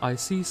I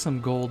see some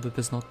gold that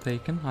is not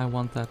taken. I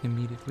want that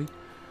immediately.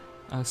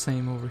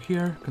 Same over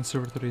here.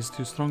 Conservatory is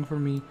too strong for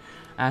me.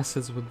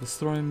 Acids would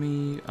destroy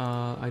me.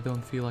 I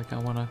don't feel like I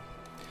wanna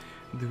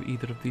do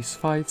either of these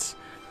fights.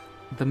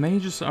 The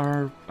mages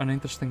are an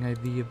interesting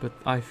idea, but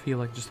I feel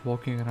like just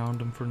walking around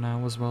them for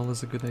now as well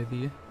is a good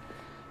idea.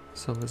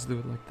 So let's do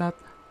it like that.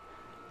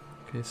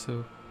 Okay,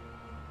 so...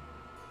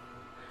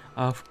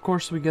 of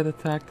course we get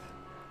attacked.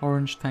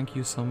 Orange, thank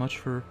you so much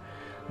for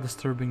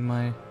disturbing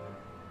my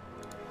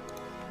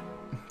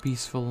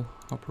peaceful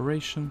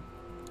operation.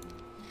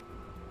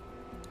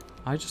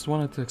 I just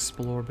wanted to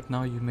explore, but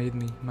now you made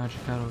me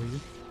magic arrow you.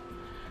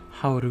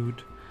 How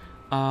rude.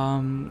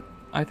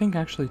 I think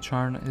actually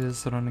Charna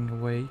is running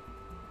away.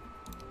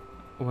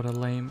 What a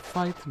lame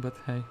fight, but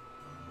hey.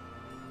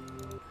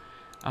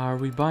 Are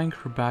we buying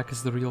her back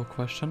is the real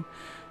question.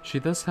 She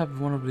does have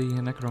one of the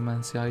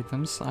necromancy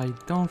items. I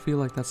don't feel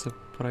like that's a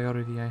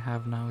priority I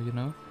have now, you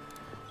know?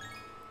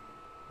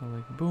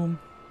 Like, boom.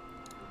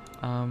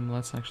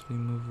 Let's actually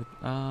move it.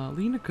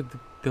 Leena could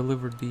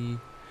deliver the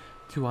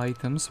 2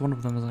 items. One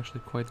of them is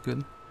actually quite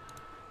good.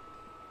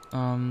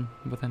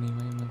 But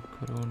anyway,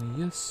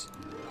 Coronius.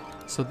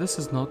 So this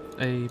is not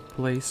a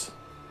place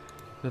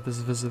that is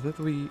visited.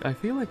 I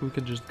feel like we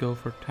could just go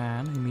for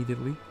Tan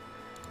immediately.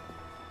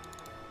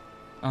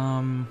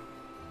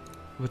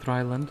 With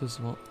Ryland as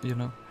well, you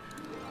know.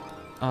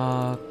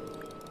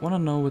 Wanna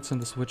know what's in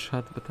this witch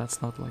hut, but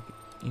that's not like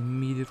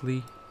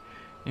immediately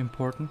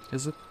important,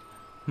 is it?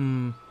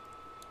 I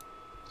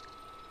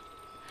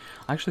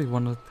actually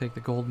want to take the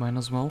gold mine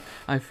as well.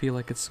 I feel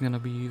like it's gonna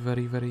be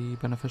very, very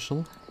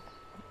beneficial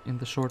in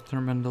the short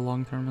term and the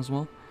long term as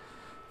well.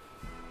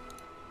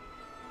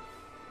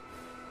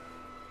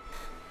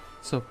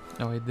 So,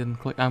 oh, I didn't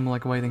click. I'm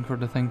like waiting for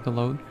the thing to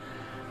load.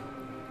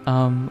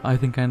 I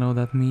think I know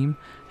that meme.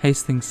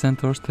 Hasting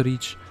centaurs to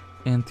reach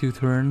in 2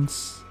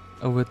 turns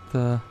with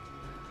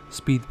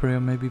speed prayer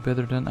maybe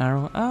better than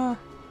arrow.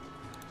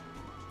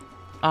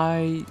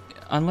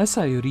 Unless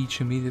I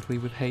reach immediately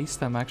with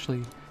haste, I'm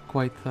actually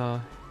quite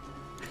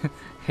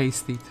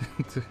hasty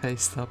to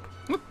haste up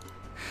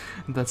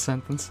that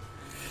sentence.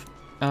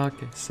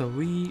 Okay, so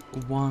we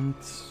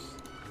want...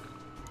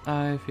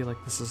 I feel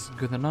like this is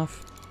good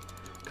enough.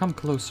 Come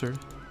closer.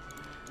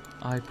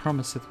 I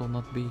promise it will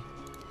not be...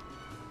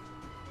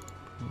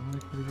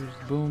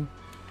 Boom.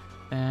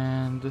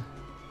 And...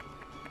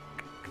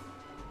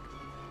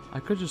 I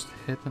could just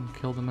hit and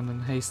kill them and then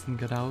haste and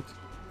get out.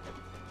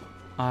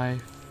 I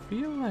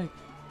feel like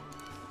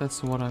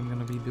that's what I'm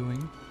gonna be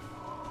doing.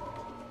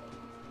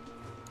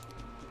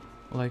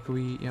 Like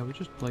we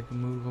just like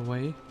move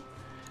away.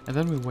 And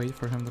then we wait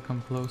for him to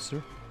come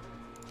closer.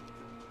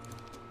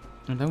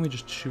 And then we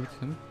just shoot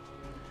him.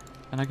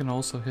 And I can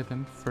also hit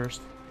him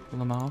first.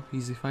 Lamau,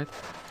 easy fight.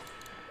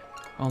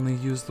 Only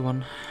used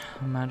 1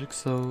 magic,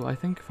 so I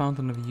think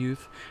Fountain of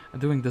Youth,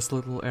 doing this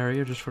little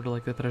area just for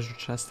the treasure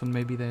chest and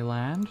maybe they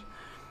land,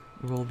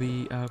 will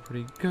be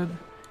pretty good.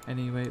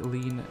 Anyway,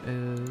 Leena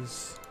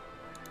is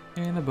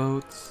in a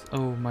boat.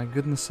 Oh my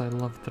goodness, I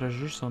love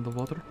treasures on the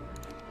water.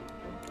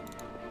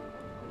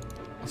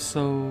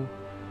 So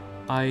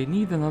I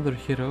need another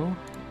hero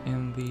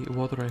in the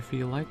water, I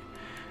feel like.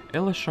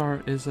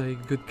 Elashar is a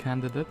good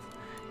candidate.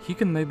 He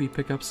can maybe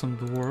pick up some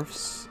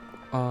dwarfs.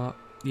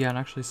 Yeah, and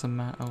actually some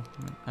mana. Oh,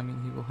 I mean,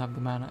 he will have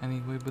the mana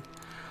anyway, but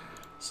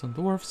some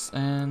dwarfs,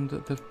 and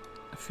the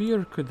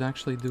Fiur could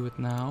actually do it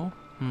now.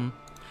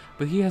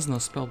 But he has no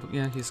spell, but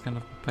yeah, he's kind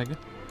of a peg.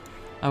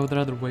 I would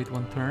rather wait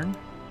 1 turn,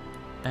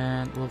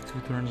 and, well,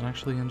 2 turns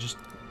actually, and just,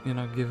 you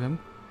know, give him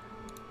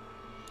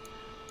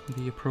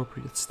the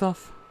appropriate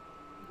stuff.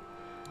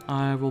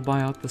 I will buy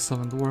out the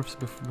 7 dwarfs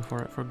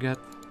before I forget.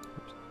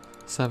 Oops.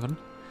 7.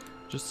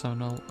 Just so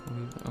no,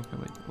 okay,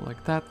 wait,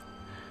 like that.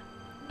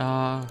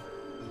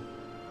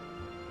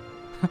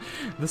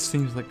 This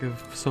seems like a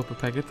super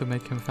peggy to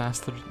make him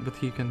faster, but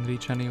he can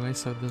reach anyway,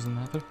 so it doesn't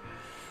matter.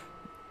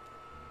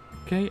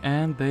 Okay,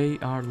 and they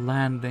are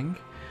landing.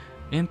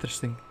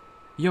 Interesting.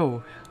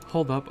 Yo,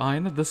 hold up,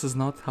 Aina, this is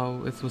not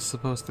how it was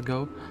supposed to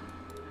go.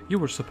 You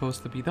were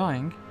supposed to be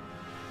dying.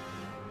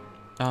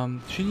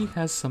 She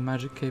has some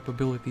magic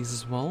capabilities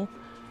as well,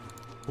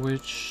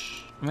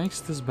 which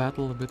makes this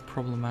battle a bit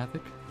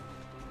problematic.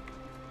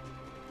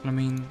 I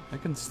mean, I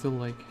can still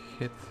like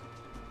hit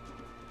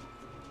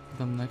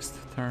them next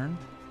turn.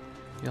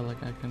 Yeah,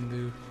 like I can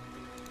do.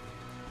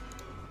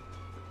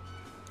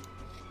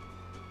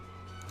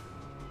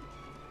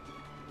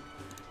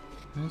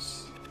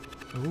 Yes.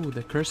 Ooh,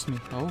 they cursed me.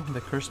 Oh, they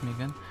cursed me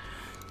again.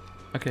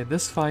 Okay,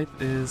 this fight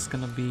is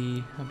gonna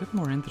be a bit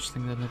more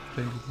interesting than it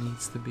maybe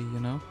needs to be, you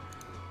know?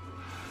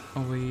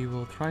 We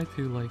will try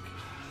to, like,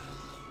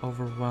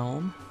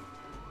 overwhelm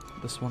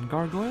this one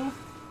gargoyle.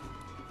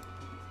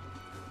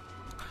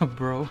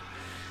 Bro,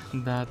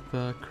 that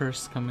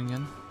curse coming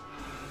in.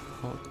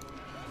 Oh,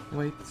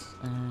 wait,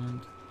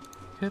 and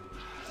hit.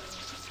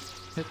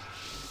 Hit.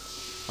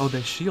 Oh,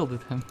 they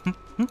shielded him.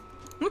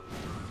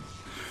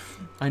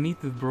 I need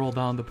to brawl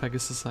down the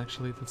Pegasus,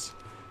 actually. That's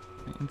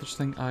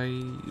interesting.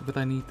 But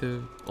I need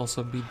to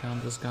also beat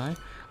down this guy.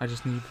 I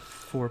just need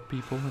 4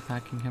 people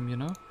attacking him, you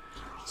know?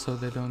 So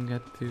they don't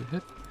get to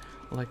hit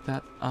like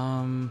that.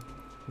 1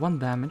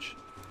 damage.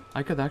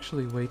 I could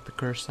actually wait the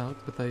curse out,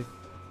 but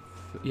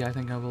yeah, I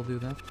think I will do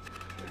that.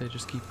 They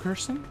just keep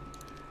cursing.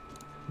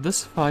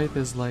 This fight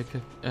is like,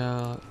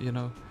 you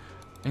know,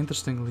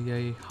 interestingly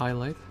a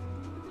highlight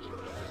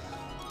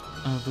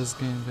of this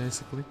game,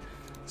 basically.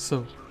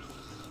 So,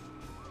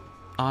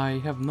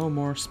 I have no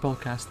more spell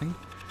casting,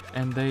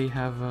 and they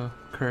have a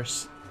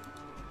curse.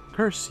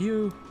 Curse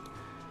you!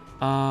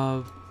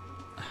 I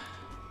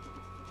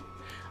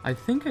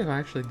think I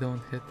actually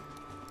don't hit.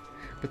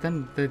 But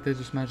then they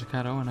just magic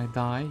arrow and I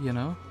die, you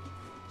know?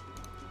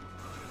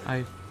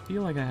 I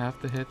feel like I have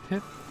to hit.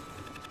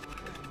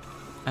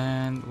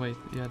 And wait,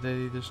 yeah,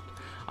 they just...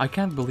 I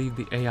can't believe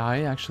the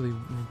AI actually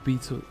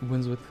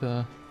wins with...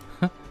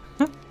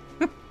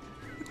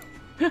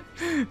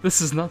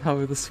 This is not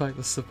how this fight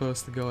was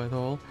supposed to go at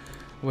all.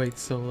 Wait,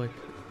 so like...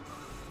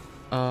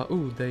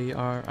 ooh, they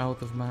are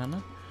out of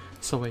mana.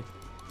 So wait.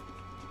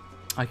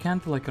 I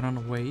can't like run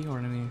away or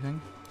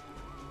anything.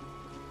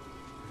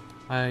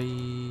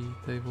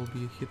 They will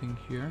be hitting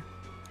here.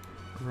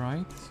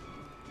 Right.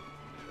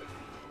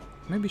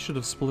 Maybe should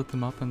have split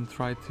them up and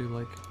tried to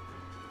like...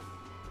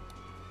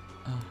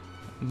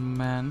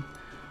 man.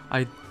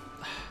 I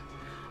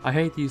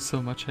hate you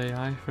so much,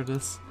 AI, for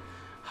this.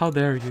 How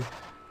dare you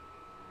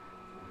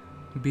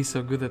be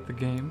so good at the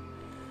game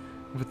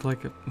with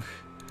like a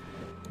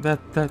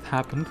that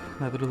happened.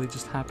 That really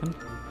just happened.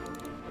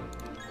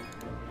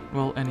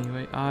 Well,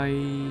 anyway,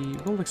 I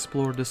will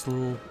explore this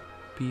little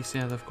piece.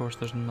 Yeah, of course,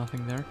 there's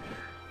nothing there.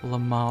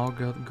 Lamau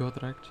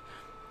Godrecht.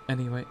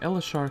 Anyway,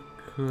 Elashar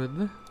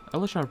could.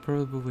 Elashar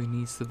probably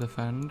needs to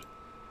defend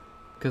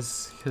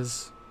because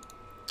his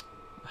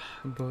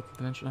both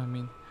adventure. I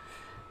mean,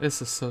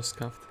 this is so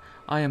scuffed.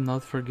 I am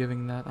not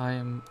forgiving that. I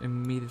am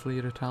immediately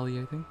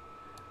retaliating.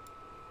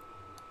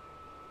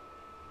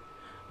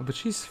 But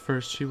she's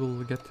first. She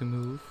will get to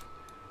move.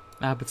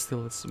 Ah, but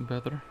still, it's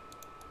better.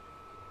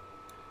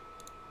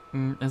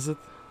 Is it?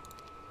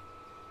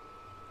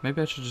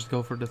 Maybe I should just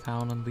go for the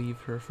town and leave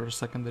her for a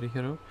secondary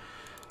hero.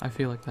 I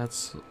feel like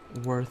that's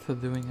worth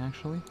doing,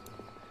 actually.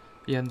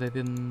 Yeah, and they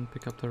didn't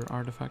pick up their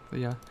artifact.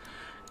 Yeah,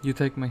 you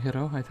take my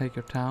hero, I take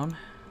your town.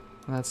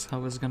 That's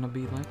how it's gonna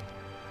be like.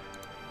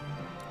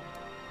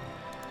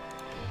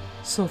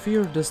 So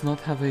Fiur does not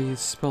have a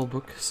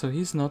spellbook, so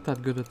he's not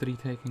that good at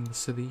retaking the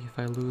city if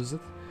I lose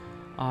it.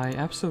 I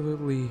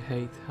absolutely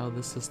hate how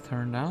this has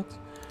turned out.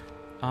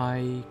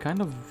 I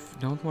kind of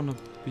don't want to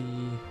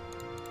be...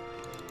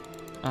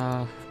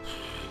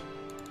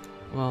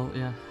 well,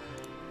 yeah.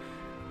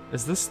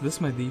 Is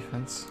this my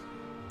defense?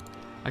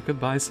 I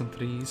could buy some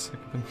trees. I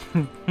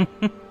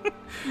could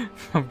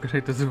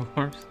upgrade the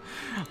dwarves.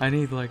 I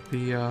need like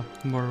the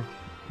more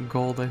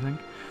gold, I think.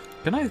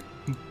 Can I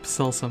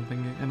sell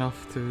something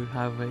enough to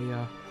have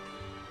a...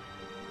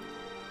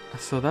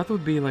 So that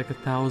would be like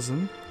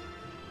 1,000.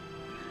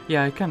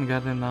 Yeah, I can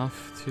get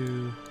enough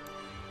to...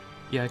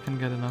 Yeah, I can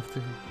get enough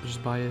to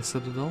just buy a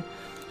citadel.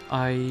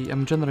 I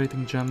am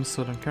generating gems,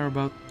 so I don't care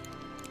about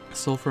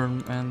sulfur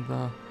and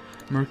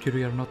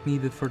mercury are not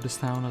needed for this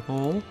town at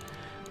all.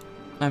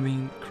 I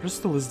mean,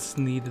 crystal is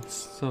needed,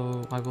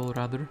 so I will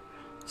rather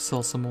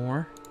sell some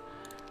more.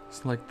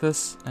 It's like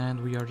this,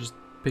 and we are just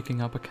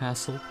picking up a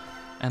castle,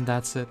 and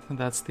that's it.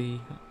 That's the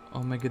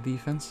Omega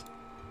defense.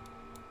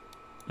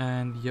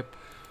 And yep,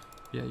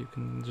 yeah, you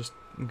can just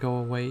go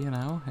away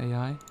now,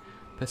 AI.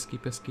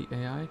 Pesky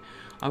AI.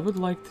 I would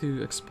like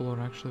to explore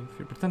actually.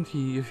 Pretend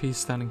if he's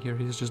standing here,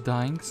 he's just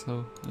dying,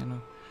 so, you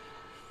know.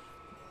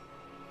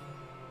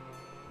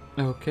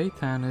 Okay,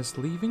 Tan is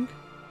leaving.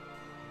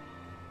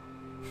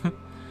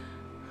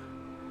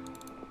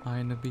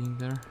 Aina being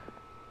there.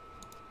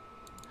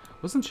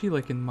 Wasn't she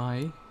like in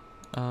my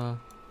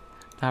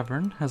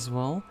tavern as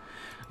well?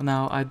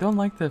 Now, I don't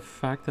like the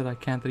fact that I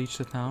can't reach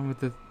the town.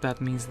 With it,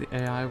 that means the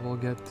AI will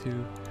get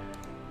to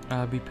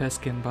be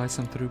pesky and buy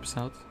some troops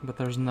out, but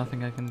there's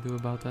nothing I can do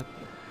about that.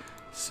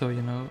 So,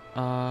 you know,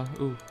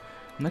 ooh,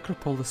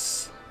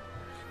 Necropolis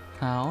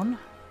town.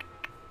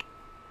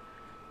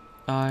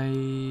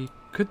 I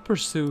could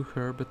pursue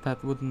her, but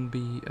that wouldn't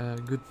be a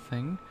good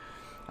thing.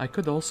 I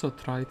could also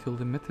try to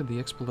limit the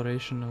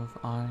exploration of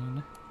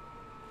Ain,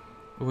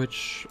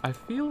 which I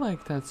feel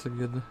like that's a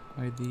good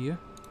idea.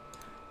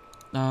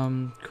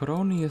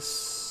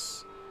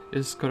 Coronius...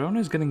 Is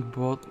Coronius getting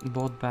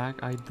bought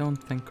back? I don't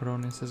think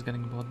Coronius is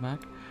getting bought back.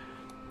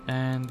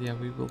 And yeah,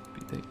 we will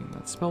be taking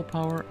that spell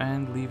power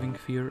and leaving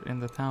Fiur in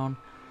the town.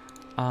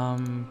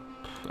 And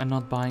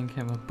not buying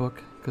him a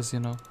book, because, you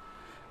know,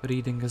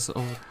 reading is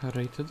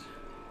overrated.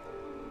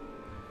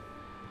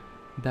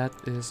 That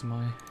is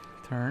my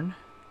turn.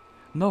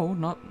 No,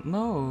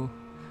 no.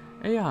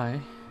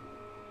 AI.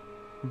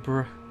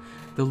 Bruh.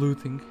 The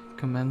looting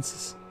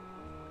commences.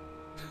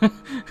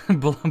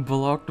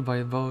 Blocked by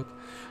a boat.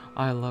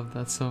 I love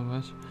that so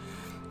much.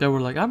 They were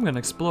like, I'm gonna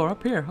explore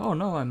up here. Oh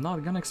no, I'm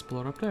not gonna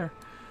explore up there.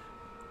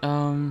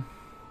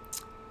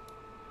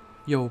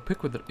 Yo,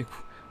 pick with the...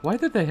 Why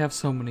did they have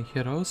so many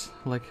heroes?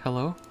 Like,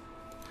 hello?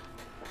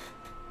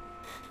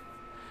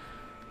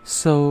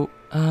 So,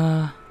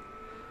 oh,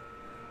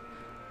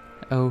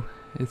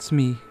 it's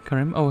me,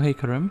 Karim. Oh, hey,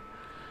 Karim.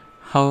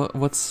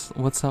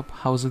 What's up?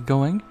 How's it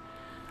going?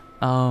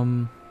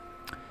 You,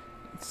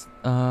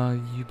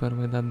 by the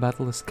way, that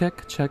battle is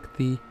kick. Check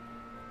the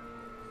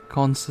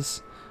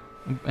consensus.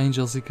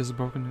 Angel Zeke is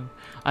broken.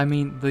 I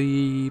mean,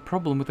 the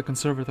problem with the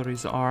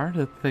conservatories are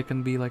that they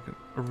can be like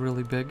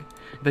really big.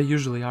 They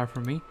usually are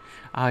for me.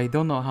 I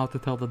don't know how to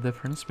tell the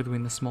difference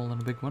between the small and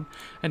the big one.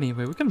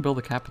 Anyway, we can build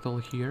a capital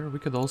here. We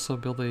could also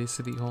build a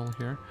city hall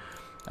here.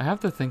 I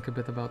have to think a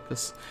bit about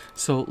this.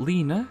 So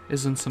Leena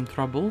is in some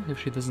trouble if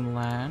she doesn't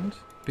land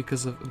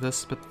because of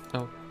this, but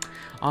oh,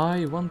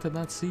 I wanted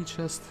that sea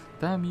chest.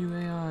 Damn you,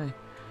 AI.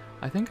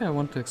 I think I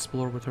want to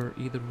explore with her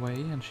either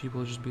way, and she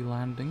will just be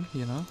landing,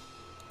 you know?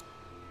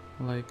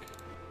 Like,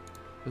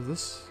 is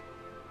this?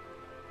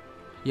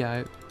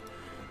 Yeah,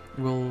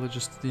 we'll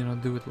just, you know,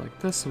 do it like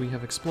this. We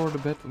have explored a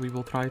bit. We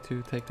will try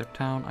to take their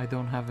town. I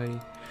don't have a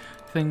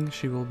thing.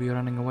 She will be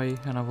running away,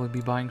 and I will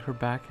be buying her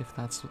back if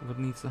that's what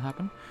needs to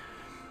happen.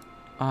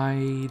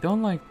 I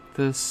don't like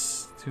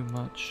this too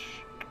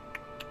much.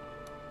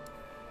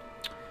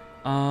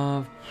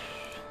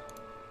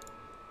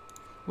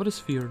 What is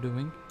Fiur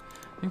doing?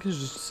 I think he's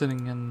just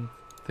sitting and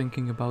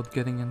thinking about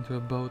getting into a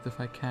boat if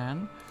I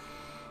can.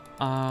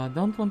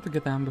 Don't want to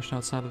get ambushed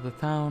outside of the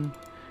town.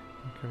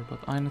 Don't care about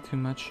Aina too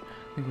much.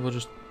 I think we'll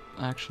just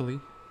actually...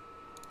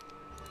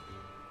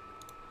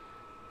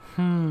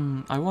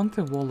 I want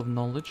a wall of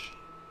knowledge,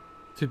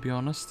 to be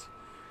honest.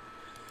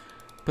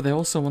 But I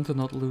also want to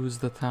not lose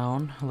the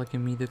town, like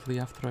immediately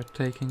after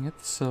taking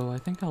it. So I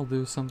think I'll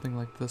do something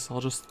like this.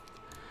 I'll just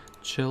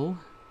chill,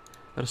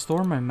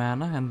 restore my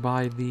mana, and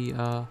buy the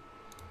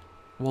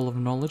wall of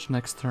knowledge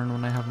next turn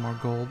when I have more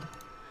gold.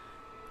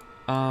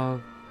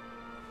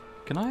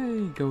 Can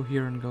I go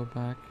here and go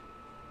back?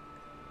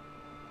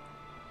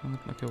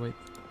 Okay, wait.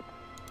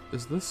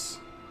 Is this?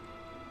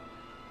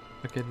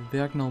 Okay, the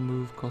diagonal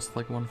move costs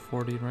like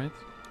 140, right?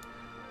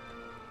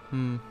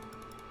 Do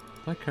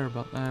I care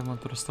about... I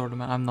want to restore the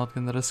mana. I'm not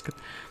gonna risk it.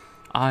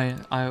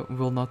 I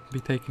will not be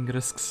taking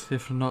risks,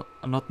 if not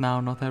now,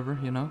 not ever,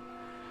 you know?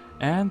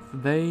 And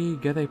they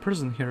get a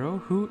prison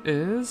hero who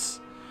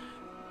is...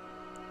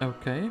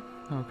 Okay,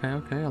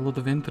 a lot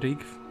of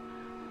intrigue.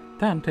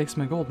 Dan takes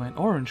my gold mine.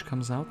 Orange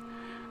comes out.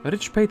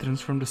 Rich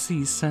patrons from the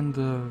seas send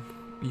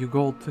you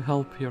gold to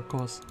help your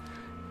cause.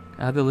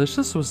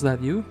 Delicious, was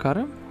that you,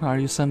 Karim? Are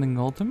you sending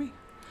gold to me?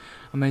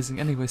 Amazing.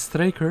 Anyway,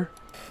 Straker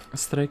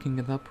striking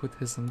it up with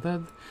his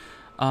undead.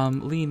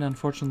 Leena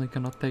unfortunately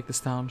cannot take this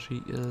town.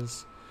 She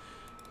is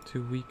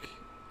too weak.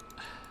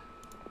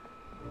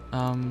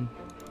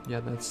 Yeah,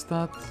 that's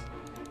that.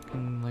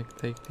 Can like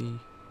take the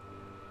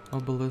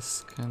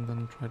obelisk and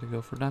then try to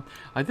go for that.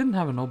 I didn't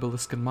have an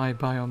obelisk in my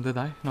biome, did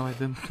I? No, I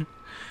didn't.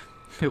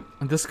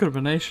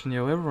 Discrimination,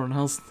 yo. Everyone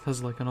else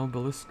has like an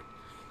obelisk.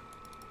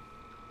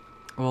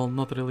 Well,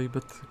 not really,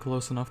 but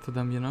close enough to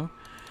them, you know.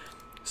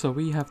 So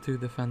we have to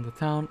defend the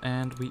town,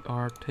 and we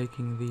are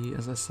taking the,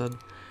 as I said,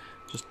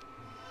 just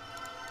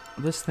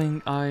this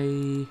thing.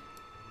 4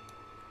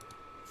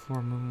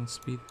 movement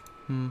speed.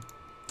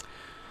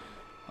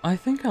 I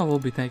think I will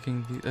be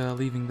taking the,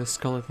 leaving the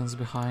skeletons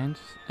behind,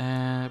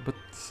 but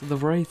the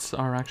wraiths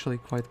are actually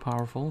quite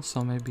powerful,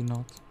 so maybe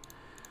not.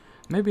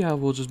 Maybe I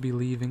will just be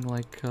leaving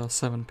like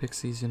 7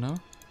 pixies, you know?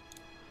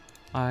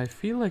 I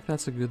feel like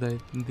that's a good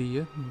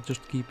idea,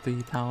 just keep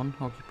the town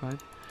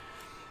occupied.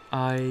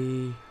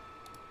 I'm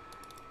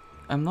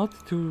not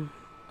too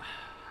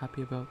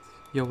happy about...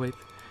 Yo, wait,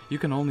 you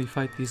can only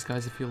fight these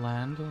guys if you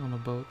land on a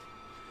boat.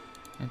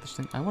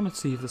 Interesting. I want to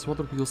see if this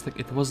water wheel stick,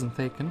 it wasn't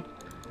taken.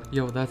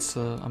 Yo, that's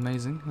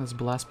amazing. That's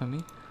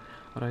blasphemy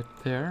right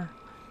there.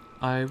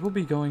 I will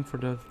be going for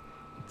the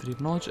 3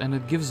 of knowledge, and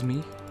it gives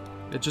me...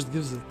 It just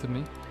gives it to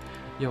me.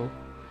 Yo,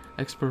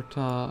 expert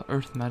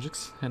earth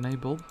magics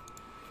enabled.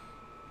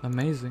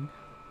 Amazing.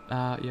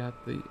 Yeah,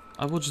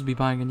 I will just be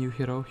buying a new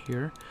hero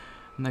here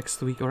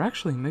next week, or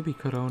actually maybe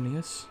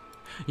Coronius.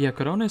 Yeah,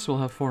 Coronius will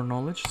have 4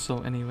 knowledge. So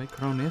anyway,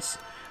 Coronius,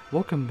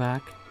 welcome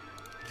back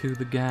to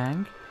the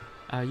gang.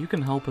 You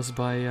can help us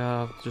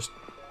by just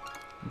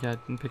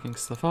picking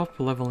stuff up,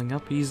 leveling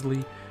up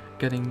easily,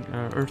 getting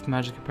earth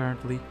magic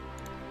apparently.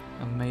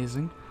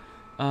 Amazing.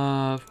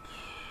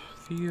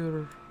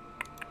 Fiur.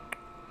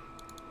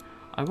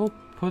 I will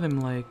put him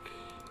like.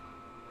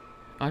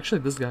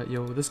 Actually, this guy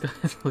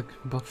is like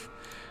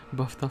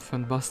buffed up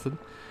and busted.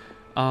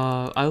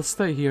 I'll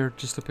stay here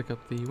just to pick up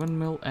the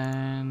windmill,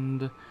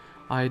 and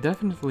I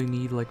definitely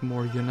need like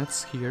more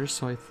units here,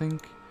 so I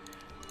think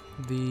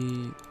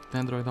the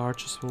Dendroid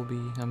archers will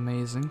be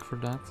amazing for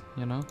that,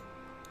 you know?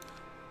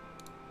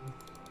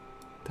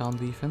 Town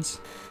defense.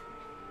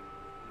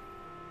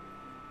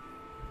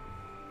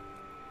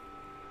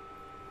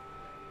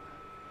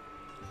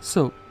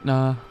 So,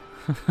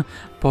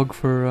 Pog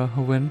for a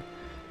win.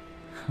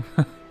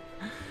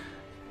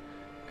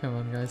 Come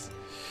on, guys.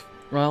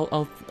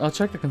 Well, I'll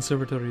check the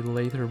conservatory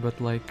later, but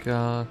like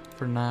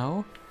for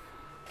now,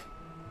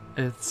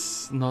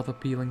 it's not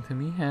appealing to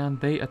me. And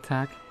they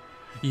attack.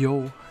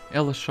 Yo,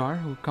 Elashar,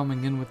 who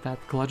coming in with that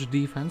clutch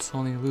defense,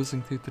 only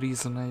losing 2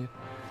 trees and a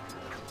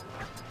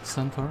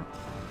centaur.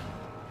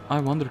 I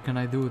wonder, can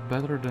I do it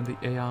better than the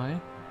AI?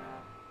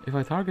 If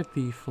I target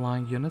the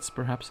flying units,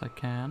 perhaps I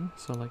can.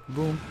 So like,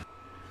 boom,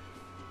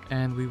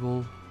 and we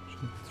will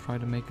try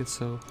to make it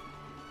so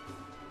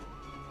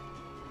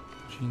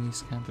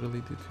genies can't really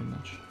do too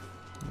much.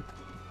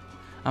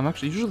 I'm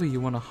actually, usually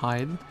you want to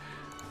hide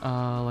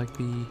like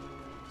the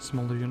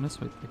smaller units,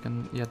 but they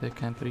can, yeah, they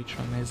can't reach.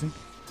 Amazing.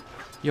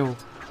 Yo,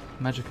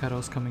 magic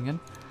arrows coming in.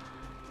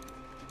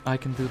 I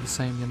can do the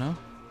same, you know.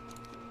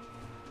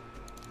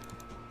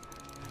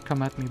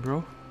 Come at me,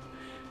 bro.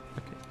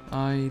 Okay,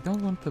 I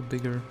don't want the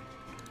bigger.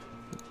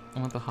 I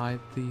want to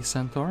hide the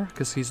centaur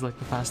because he's like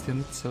the fast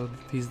unit, so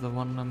he's the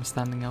one I'm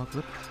standing out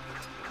with.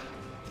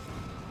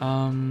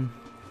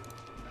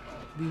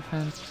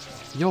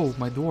 Defense. Yo,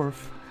 my dwarf.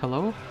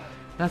 Hello?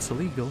 That's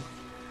illegal.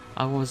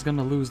 I was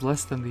gonna lose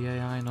less than the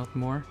AI, not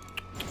more.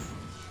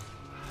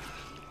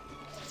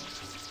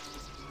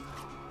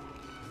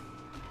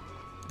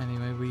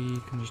 Anyway, we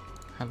can just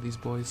have these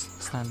boys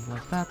stand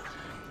like that.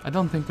 I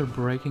don't think they're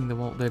breaking the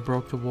wall. They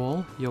broke the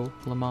wall. Yo,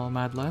 Lamal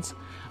mad lads.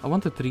 I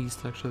want the trees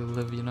to actually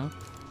live, you know?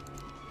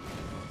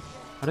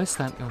 Are they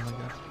stand? Oh my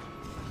god.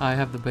 I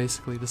have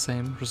basically the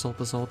same result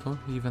as Auto,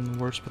 even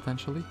worse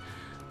potentially.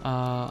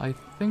 I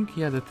think,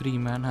 yeah, the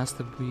 3-man has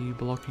to be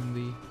blocking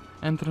the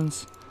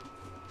entrance.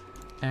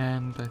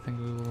 And I think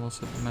we will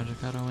also do magic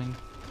arrowing.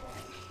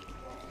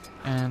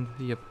 And,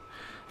 yep.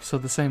 So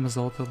the same as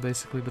Auto,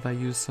 basically, but I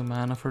used some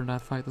mana for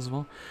that fight as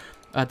well.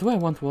 Do I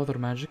want water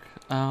magic?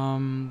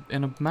 In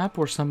a map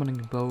where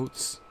summoning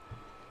boats,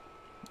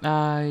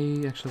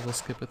 I actually will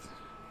skip it.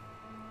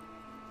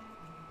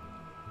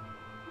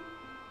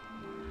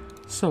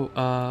 So,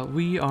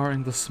 we are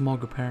in the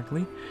smog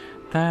apparently.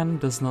 Tan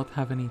does not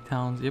have any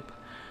towns, yep.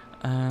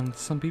 And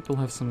some people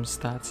have some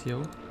stats,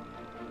 yo.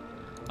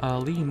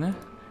 Leena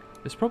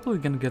is probably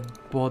gonna get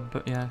bought,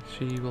 but yeah,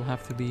 she will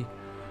have to be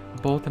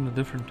bought in a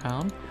different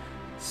town.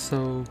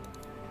 So,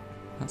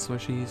 that's why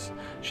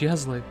she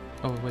has like,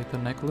 oh wait, the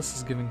necklace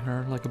is giving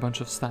her like a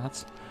bunch of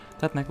stats.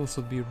 That necklace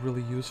would be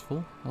really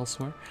useful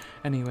elsewhere.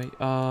 Anyway,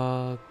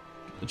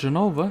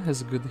 Genova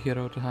is a good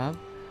hero to have.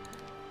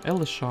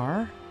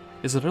 Elashar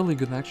is a really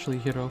good actually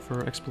hero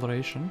for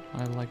exploration.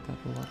 I like that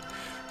a lot.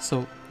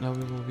 So now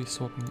we will be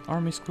swapping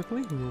armies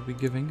quickly. We will be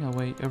giving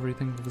away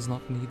everything that is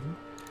not needed.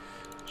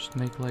 Just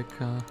make like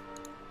okay,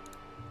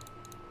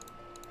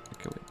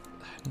 wait,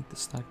 I need to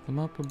stack them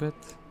up a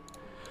bit.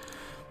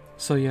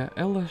 So yeah,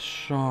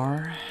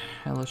 Elashar,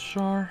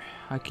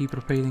 I keep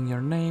repeating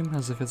your name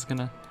as if it's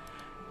gonna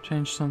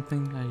change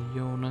something.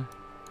 Iona.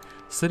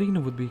 Serena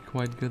would be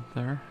quite good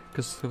there,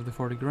 because of the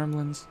 40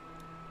 gremlins.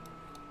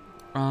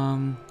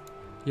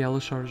 Yeah,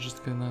 Elashar is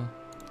just gonna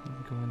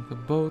go in the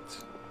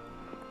boat.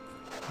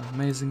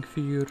 Amazing.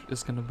 Fiur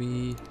is gonna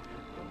be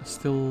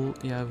still,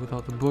 yeah,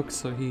 without the book,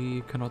 so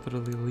he cannot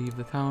really leave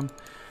the town.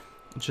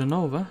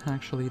 Genova,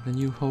 actually the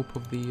new hope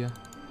of the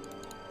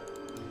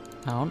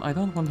town. I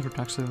don't want her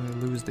to actually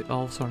lose the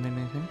elves or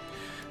anything.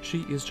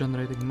 She is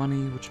generating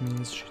money, which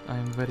means I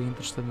am very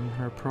interested in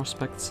her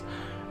prospects.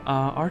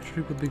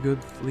 Archery would be good,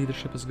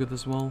 leadership is good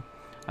as well.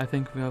 I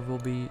think we will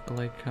be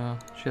like,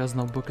 she has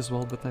no book as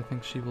well, but I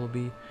think she will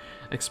be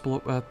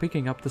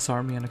picking up this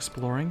army and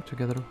exploring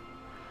together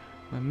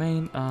with my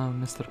main,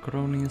 Mr.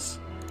 Coronius.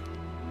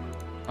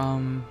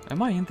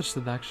 Am I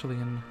interested actually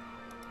in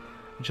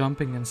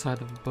jumping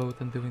inside of a boat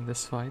and doing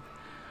this fight?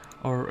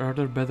 Or are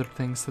there better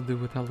things to do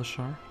with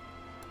Elashar?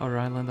 Or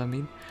Ryland, I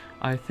mean.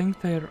 I think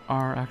there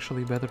are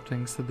actually better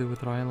things to do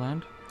with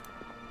Ryland.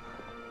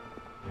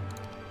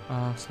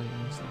 So yeah,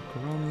 Mr.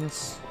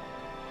 Coronius.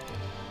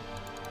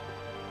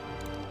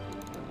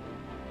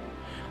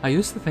 I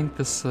used to think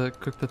this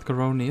cook that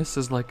Coronius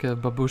is like a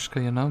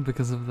babushka, you know,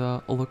 because of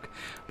the look,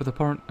 but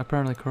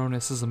apparently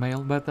Coronius is a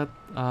male. But that,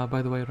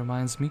 by the way,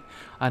 reminds me,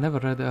 I never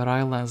read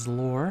Ryland's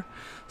lore.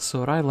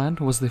 So Ryland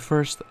was the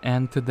first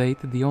and to date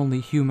the only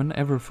human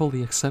ever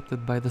fully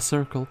accepted by the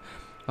circle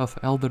of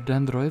elder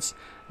dendroids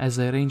as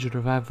a ranger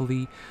of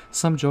Avali.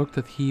 Some joke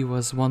that he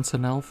was once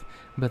an elf,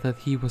 but that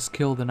he was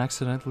killed and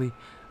accidentally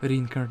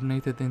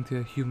reincarnated into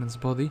a human's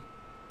body.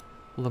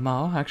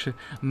 Lamau, actually,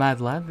 mad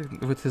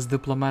lad with his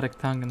diplomatic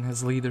tongue and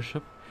his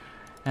leadership,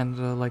 and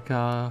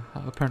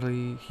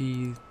apparently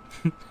he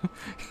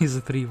he's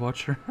a tree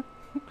watcher.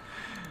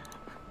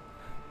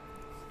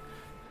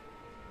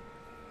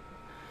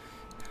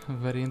 A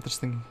very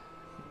interesting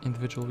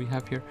individual we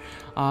have here.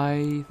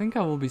 I think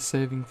I will be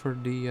saving for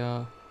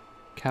the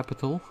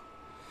capital.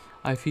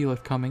 I feel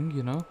it coming,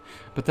 you know.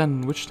 But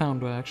then, which town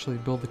do I actually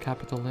build the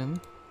capital in?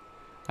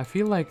 I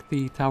feel like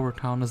the tower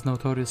town is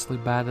notoriously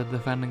bad at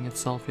defending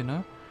itself, you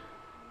know?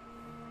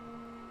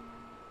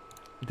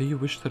 Do you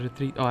wish to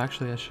retreat? Oh,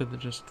 actually, I should have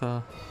just,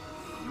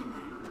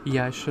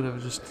 yeah, I should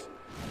have just...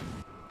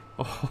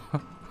 Oh.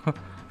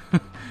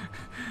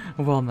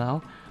 Well,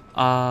 now.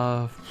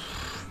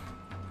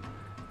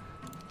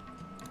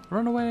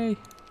 Run away!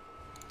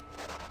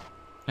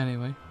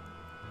 Anyway.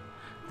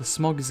 The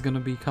smog is gonna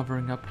be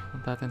covering up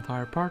that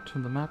entire part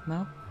of the map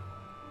now.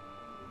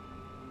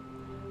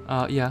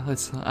 Yeah,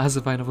 it's as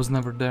if I was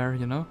never there,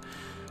 you know.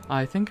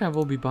 I think I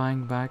will be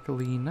buying back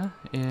Leena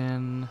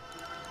in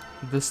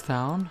this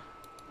town.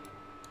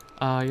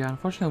 Yeah,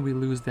 unfortunately we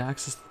lose the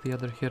access to the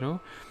other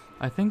hero.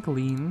 I think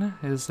Leena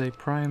is a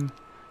prime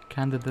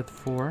candidate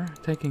for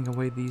taking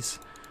away these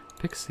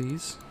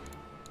pixies,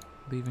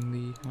 leaving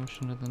the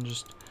ocean and then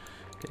just...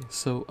 Okay,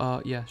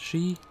 so yeah,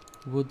 she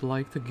would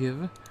like to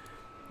give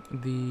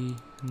the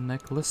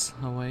necklace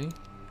away.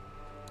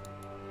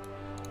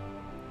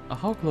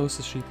 How close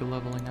is she to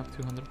leveling up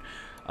 200?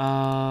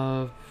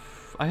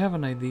 I have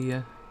an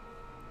idea.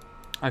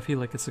 I feel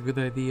like it's a good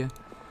idea,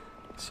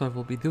 so I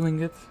will be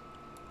doing it.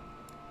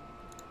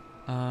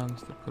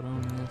 Mr.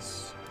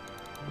 Coronius.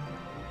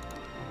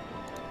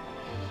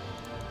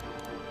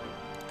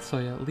 So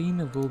yeah,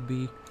 Leena will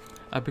be...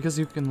 because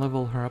you can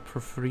level her up for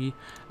free,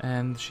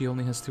 and she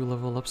only has 2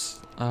 level ups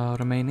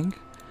remaining.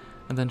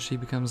 And then she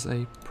becomes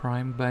a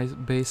prime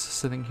base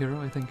sitting hero,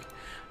 I think,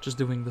 just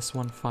doing this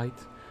one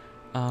fight.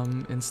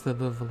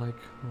 Instead of like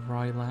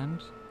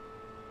Ryland.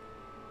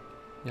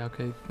 Yeah,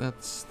 okay,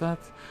 that's that.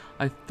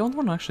 I don't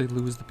want to actually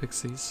lose the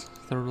pixies.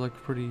 They're like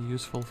pretty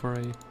useful for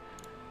a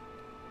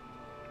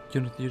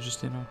unit you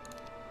just, you know,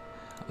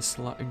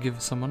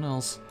 give someone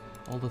else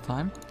all the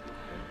time.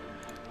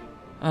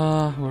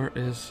 Where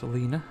is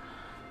Leena?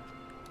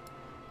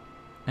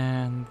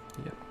 And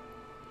yeah,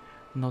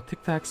 no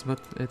tic tacs, but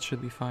it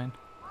should be fine.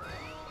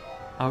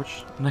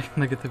 Ouch,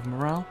 negative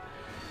morale.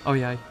 Oh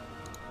yeah.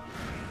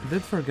 I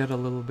did forget a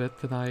little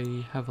bit that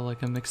I have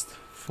like a mixed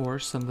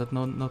force and that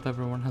not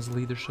everyone has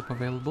leadership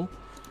available.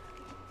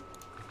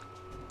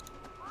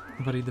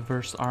 Very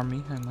diverse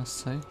army, I must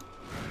say.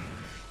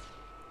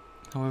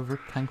 However,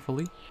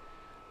 thankfully,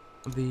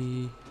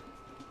 the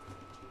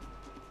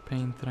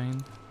pain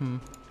train.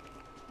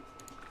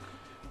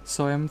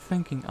 So I'm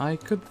thinking I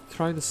could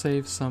try to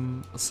save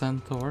some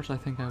centaurs. I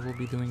think I will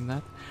be doing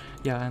that.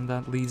 Yeah, and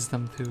that leads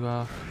them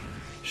to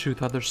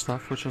shoot other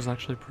stuff, which was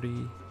actually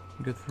pretty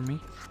good for me.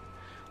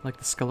 Like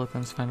the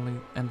skeletons finally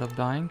end up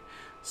dying.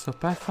 So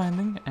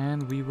pathfinding,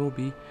 and we will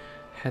be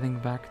heading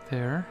back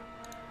there.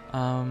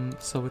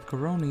 So with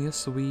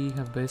Coronius, we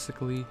have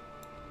basically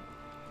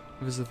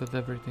visited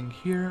everything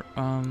here.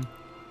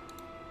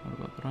 What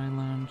about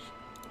Ryland?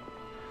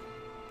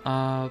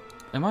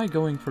 Am I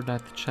going for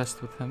that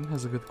chest with him?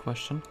 Is a good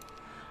question.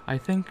 I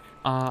think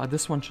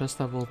this one chest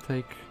I will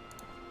take.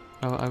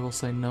 I will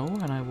say no,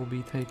 and I will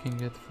be taking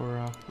it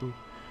for. Ooh,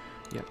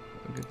 yeah.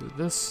 I'm gonna do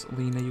this.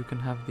 Leena, you can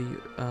have the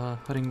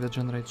ring that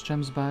generates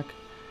gems back.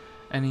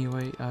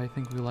 Anyway, I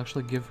think we'll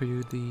actually give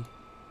you the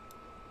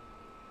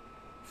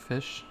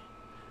fish.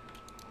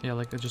 Yeah,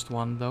 like just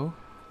one though.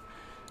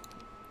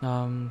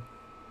 And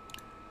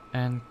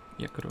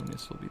yeah,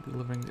 Coronius will be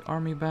delivering the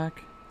army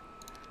back.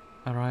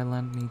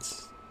 Ryland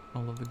needs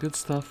all of the good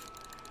stuff,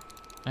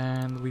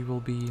 and we will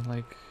be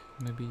like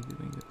maybe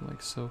doing it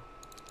like so.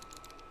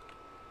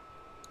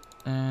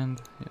 And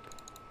yep,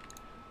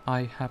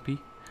 I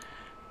happy.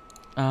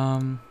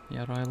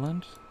 Yeah,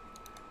 Ryland.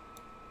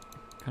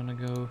 Gonna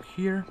go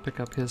here, pick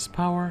up his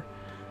power,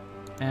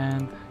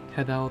 and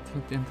head out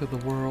into the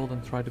world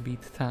and try to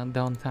beat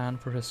down Tan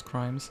for his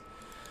crimes.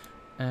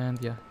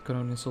 And yeah,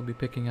 Coronius will be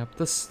picking up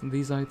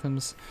these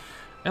items.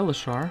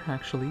 Elashar,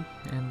 actually,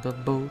 in the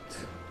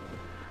boat.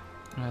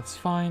 That's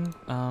fine.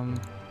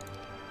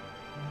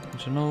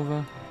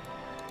 Genova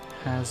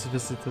has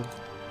visited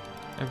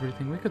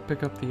everything. We could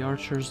pick up the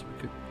archers.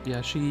 We could,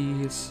 yeah,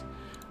 she is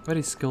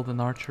very skilled in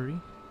archery.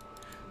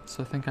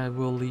 So I think I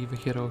will leave a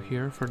hero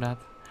here for that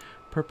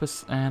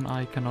purpose, and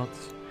I cannot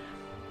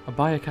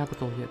buy a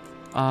capital yet.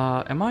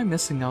 Am I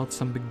missing out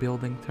some big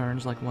building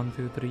turns like 1,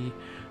 2, 3,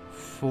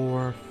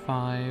 4,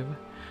 5?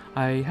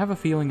 I have a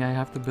feeling I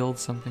have to build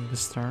something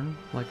this turn.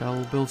 Like,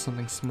 I'll build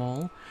something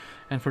small.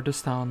 And for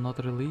this town,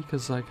 not really,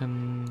 because I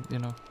can, you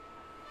know...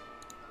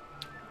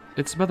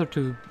 It's better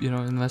to, you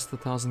know, invest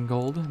 1,000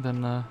 gold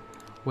than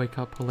wake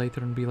up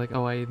later and be like,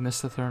 oh, I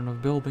missed a turn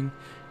of building,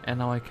 and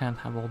now I can't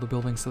have all the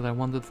buildings that I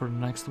wanted for the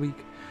next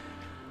week.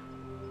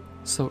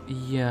 So,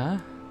 yeah.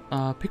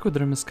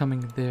 Picodrim is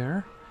coming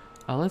there.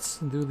 Let's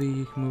do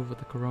the move with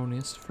the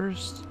Coronius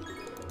first.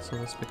 So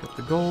let's pick up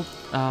the gold.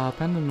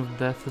 Pendant of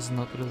Death is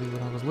not really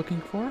what I was looking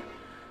for.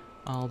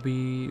 I'll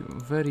be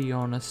very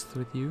honest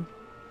with you.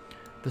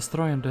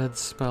 Destroy Undead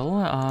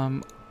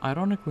spell,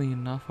 ironically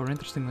enough, or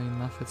interestingly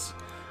enough, it's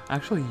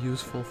actually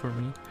useful for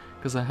me,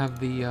 because I have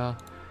the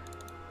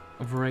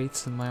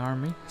Wraiths in my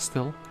army,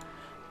 still.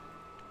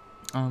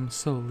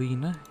 So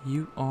Leena,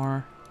 you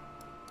are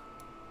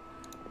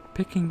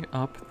picking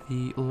up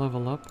the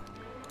level up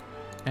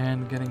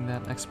and getting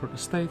that expert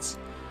estates,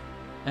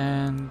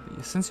 and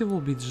since you will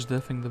be just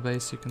defing the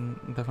base, you can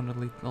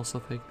definitely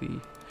also take the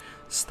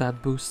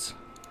stat boosts.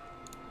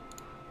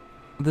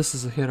 This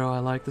is a hero I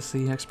like to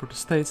see. Expert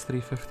estates,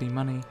 350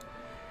 money.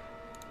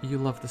 You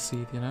love to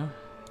see it, you know.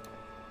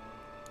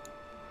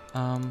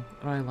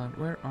 Ryland,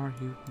 where are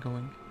you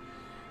going?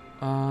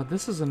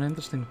 This is an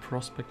interesting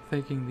prospect,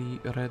 taking the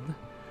red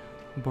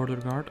border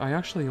guard. I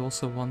actually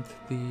also want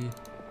the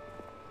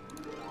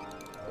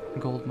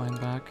gold mine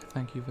back,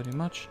 thank you very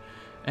much.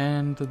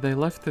 And they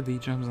left the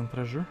gems and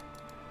treasure.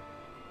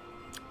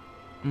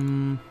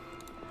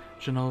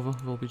 Genova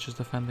will be just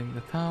defending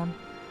the town.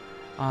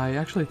 I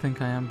actually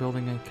think I am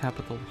building a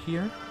capital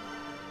here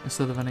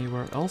instead of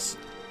anywhere else.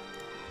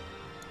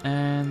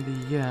 And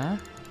yeah,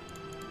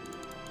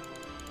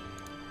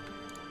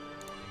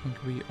 I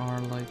think we are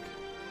like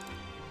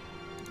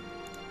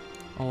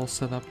all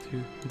set up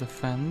to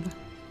defend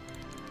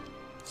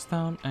this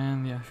town.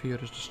 And yeah,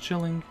 Fiur is just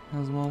chilling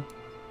as well.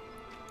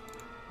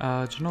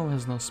 Genova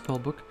has no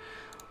spellbook.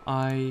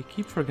 I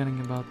keep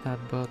forgetting about that,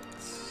 but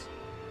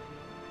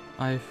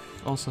I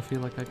also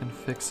feel like I can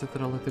fix it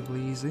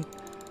relatively easy.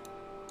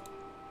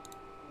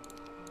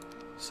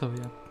 So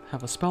yeah,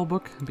 have a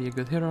spellbook, be a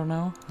good hero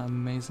now,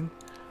 amazing.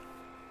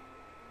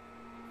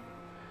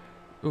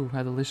 Ooh,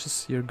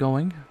 Adelicious, you're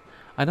going.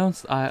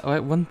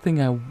 One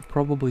thing I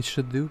probably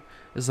should do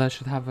is I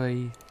should have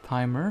a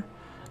timer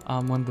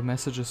when the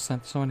message is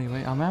sent. So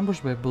anyway, I'm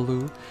ambushed by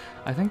Blue.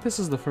 I think this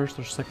is the first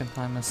or second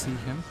time I see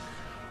him.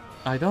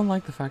 I don't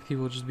like the fact he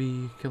will just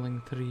be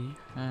killing 3,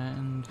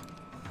 and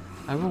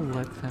I will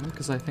let him,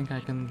 because I think I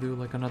can do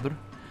like another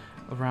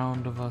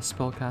round of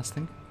spell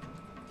casting.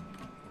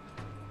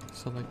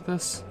 So like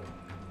this,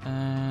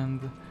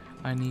 and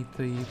I need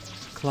the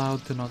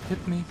cloud to not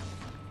hit me.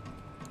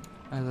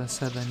 As I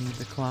said, I need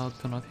the cloud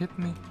to not hit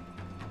me.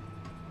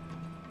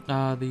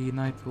 The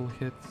knight will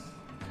hit.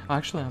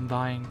 Actually, I'm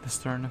dying this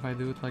turn if I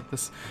do it like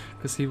this,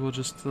 because he will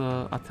just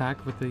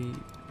attack with the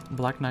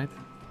Black Knight.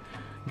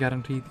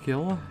 Guaranteed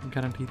kill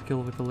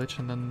with the Lich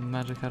and then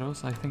magic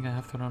arrows. I think I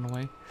have to run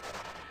away.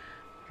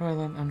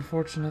 Ryland,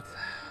 unfortunate.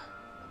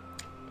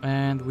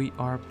 And we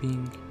are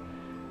being...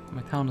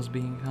 My town is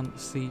being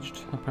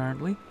sieged,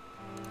 apparently.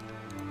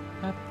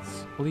 That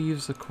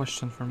leaves a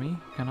question for me.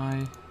 Can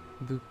I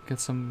get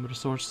some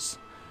resources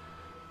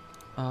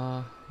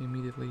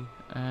immediately?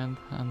 And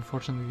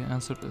unfortunately the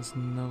answer is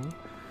no.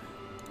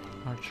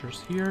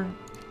 Archers here.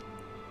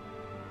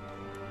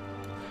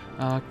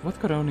 What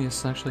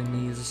Coronius actually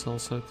needs is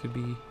also to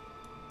be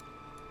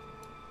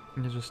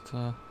just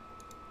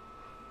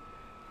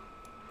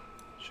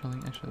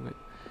chilling. Actually, wait.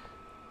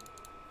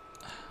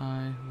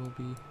 I will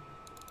be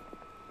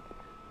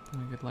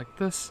doing it like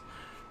this.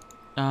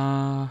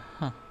 I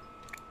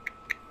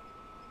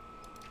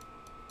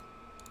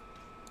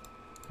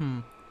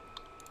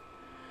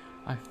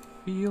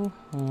feel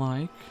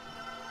like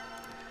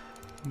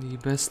the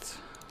best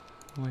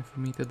way for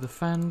me to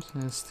defend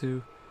is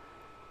to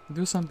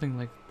do something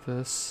like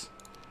this.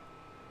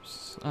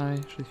 I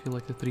actually feel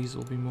like the trees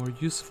will be more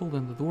useful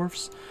than the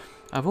dwarfs.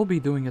 I will be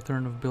doing a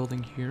turn of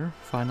building here,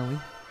 finally.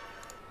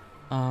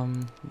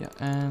 Yeah,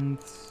 and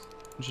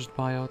just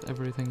buy out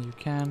everything you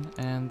can,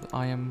 and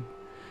I am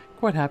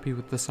quite happy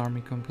with this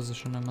army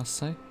composition, I must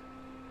say.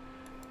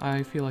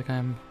 I feel like I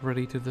am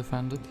ready to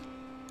defend it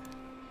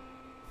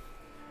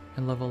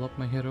and level up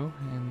my hero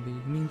in the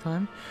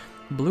meantime.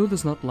 Blue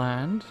does not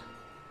land.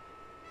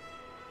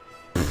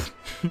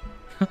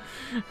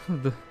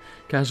 The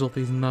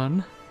casualties,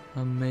 none.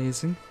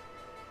 Amazing.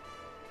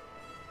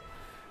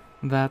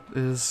 That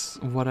is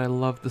what I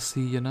love to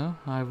see, you know.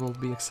 I will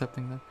be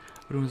accepting that.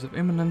 Runes of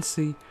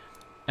Imminency.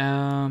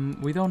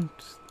 We don't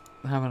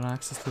have an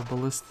access to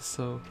ballista,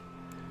 so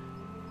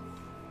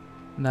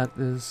that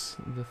is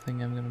the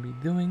thing I'm gonna be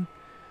doing.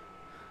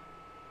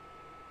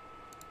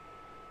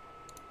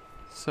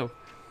 So,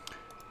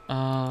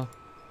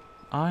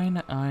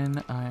 Ein.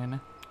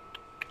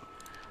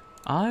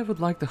 I would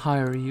like to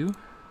hire you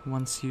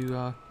once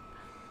you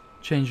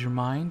change your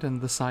mind and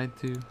decide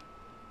to,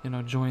 you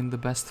know, join the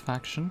best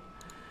faction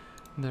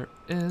there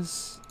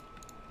is.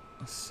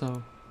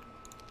 So,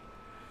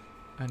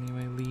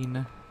 anyway,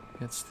 Leena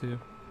gets to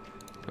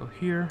go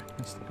here,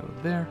 has to go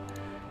there.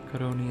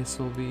 Coronius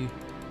will be...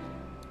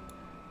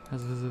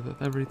 has visited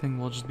everything,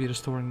 we'll just be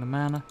restoring the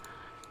mana.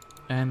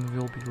 And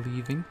we'll be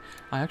leaving.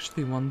 I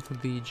actually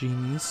want the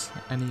genies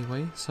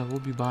anyway, so we'll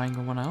be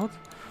buying one out.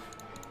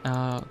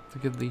 To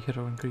give the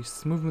hero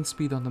increased movement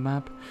speed on the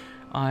map.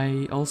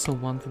 I also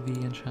want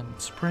the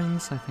Enchanted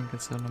Springs, I think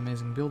it's an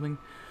amazing building.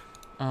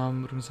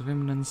 Rooms of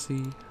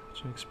Imminency,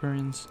 which I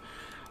experience.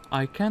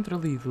 I can't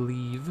really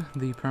leave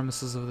the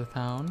premises of the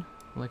town,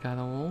 like at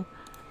all.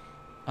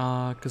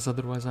 Because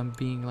otherwise I'm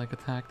being like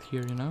attacked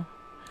here, you know.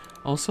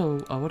 Also,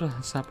 what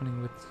is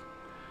happening with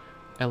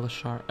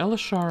Elashar?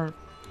 Elashar,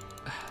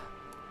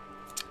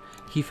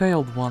 he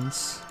failed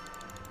once.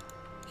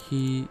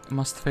 He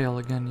must fail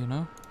again, you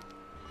know.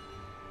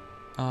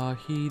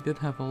 He did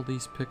have all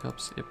these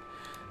pickups. Yep.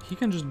 He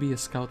can just be a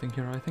scouting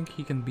hero. I think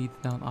he can beat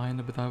down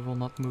Aina, but I will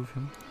not move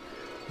him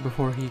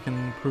before he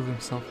can prove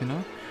himself, you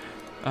know.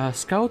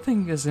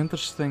 Scouting is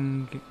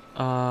interesting,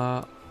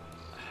 but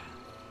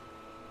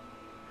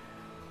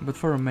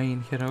for a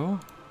main hero,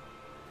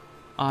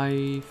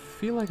 I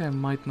feel like I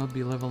might not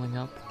be leveling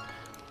up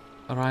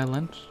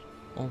Ryland.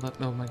 All that.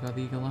 Oh my god,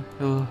 Eagle Eye.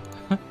 Ugh.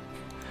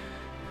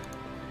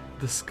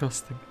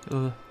 Disgusting.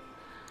 Ugh.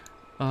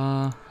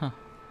 Huh.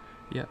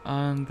 Yeah,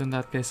 and in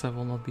that case I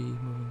will not be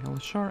moving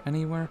Elashar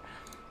anywhere.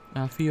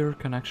 Fiur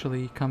can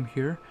actually come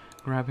here,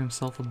 grab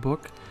himself a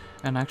book,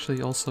 and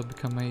actually also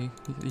become a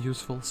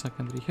useful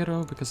secondary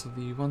hero because of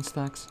the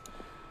 1-stacks.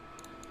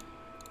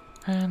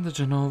 And the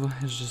Genova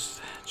is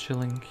just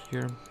chilling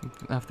here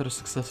after a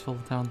successful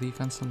town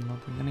defense and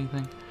not doing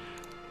anything.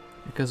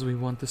 Because we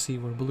want to see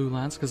where blue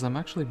lands, because I'm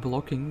actually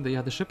blocking,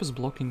 the ship is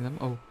blocking them,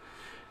 oh.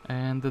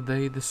 And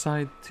they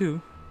decide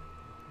to...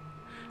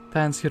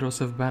 Tan's heroes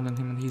have abandoned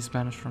him and he's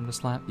banished from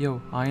this land. Yo,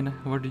 Aina,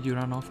 where did you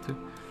run off to?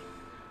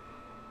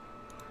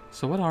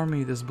 So what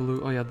army does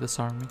blue... Oh yeah, this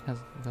army has...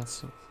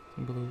 That's what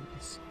blue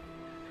is.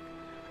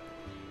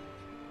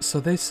 So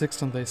day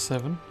 6 and day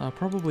 7.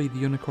 Probably the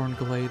Unicorn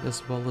Glade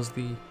as well as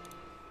the...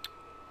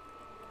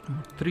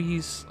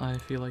 trees. I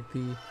feel like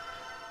the...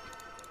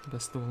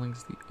 best of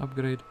links, the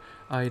upgrade.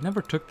 I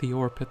never took the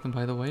ore pit,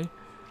 by the way.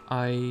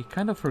 I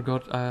kind of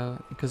forgot,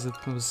 because it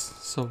was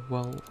so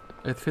well...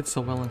 It fits so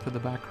well into the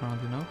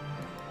background, you know?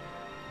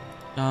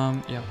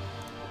 Yeah.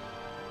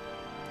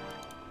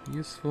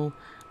 Useful.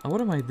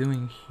 What am I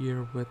doing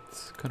here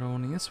with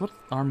Coronius? What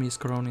army is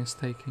Coronius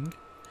taking?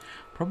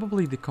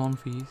 Probably the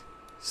Confi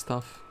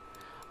stuff.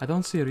 I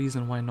don't see a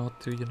reason why not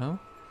to, you know?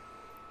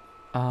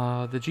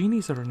 The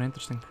genies are an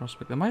interesting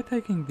prospect. Am I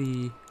taking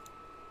the...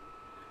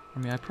 I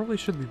mean, I probably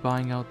should be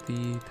buying out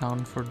the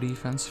town for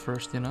defense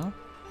first, you know?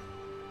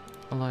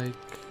 Like...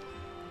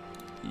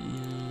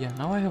 Yeah,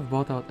 now I have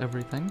bought out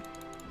everything.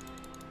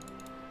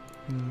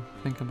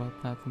 Think about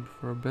that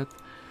for a bit.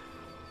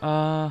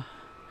 I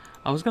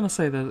was gonna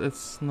say that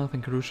it's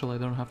nothing crucial, I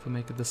don't have to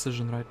make a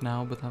decision right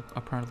now, but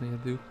apparently I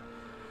do.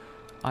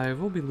 I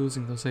will be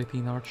losing those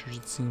 18 archers,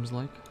 it seems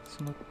like.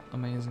 It's not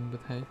amazing, but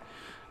hey.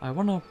 I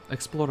wanna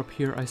explore up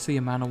here, I see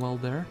a mana well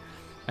there,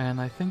 and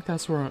I think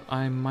that's where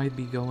I might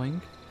be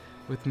going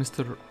with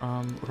Mr.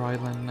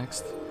 Ryland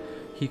next.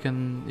 He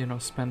can, you know,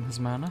 spend his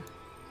mana.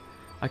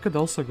 I could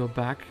also go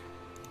back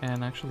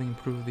and actually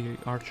improve the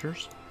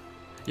archers.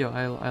 Yeah,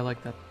 I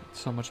like that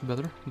so much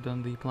better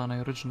than the plan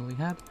I originally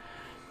had.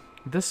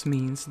 This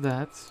means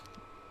that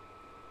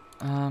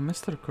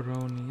Mr.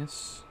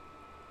 Coronius...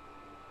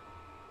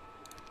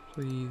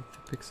 Actually,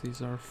 the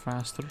pixies are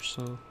faster,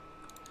 so...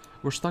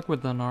 We're stuck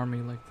with an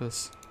army like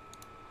this.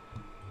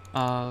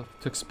 To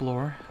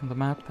explore the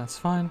map, that's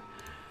fine.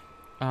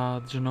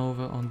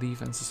 Genova on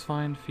defense is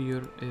fine.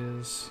 Fiur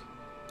is...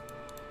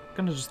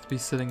 gonna just be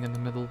sitting in the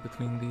middle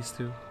between these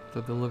two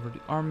to deliver the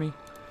army.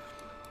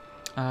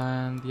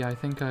 And yeah, I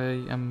think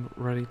I am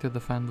ready to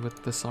defend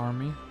with this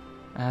army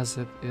as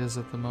it is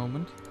at the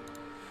moment.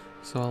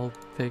 So I'll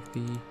take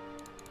the...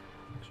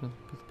 Actually,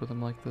 put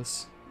them like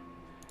this.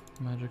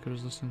 Magic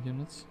resistant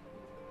units.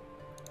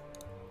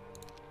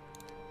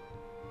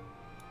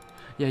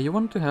 Yeah, you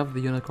want to have the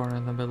unicorn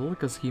in the middle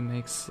because he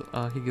makes...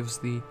 he gives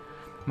the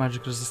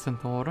magic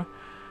resistant aura.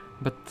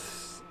 But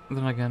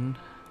then again,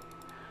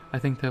 I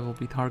think they will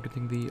be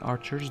targeting the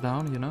archers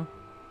down, you know?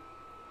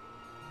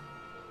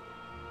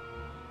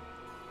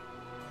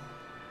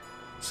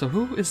 So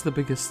who is the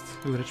biggest,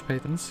 rich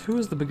patrons, who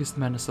is the biggest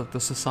menace of the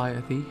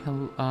society?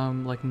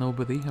 Like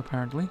nobody,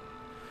 apparently.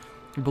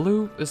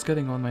 Blue is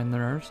getting on my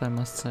nerves, I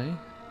must say.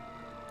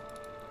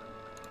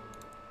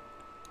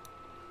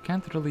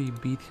 Can't really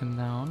beat him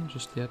down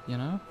just yet, you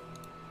know?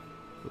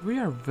 But we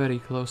are very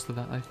close to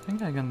that. I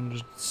think I can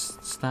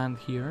just stand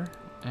here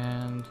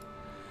and...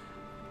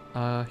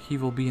 he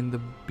will be in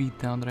the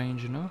beatdown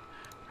range, you know?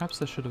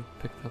 Perhaps I should have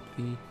picked up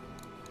the...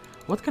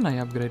 What can I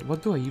upgrade?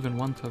 What do I even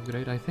want to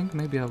upgrade? I think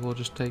maybe I will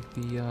just take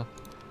the...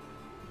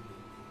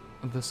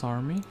 this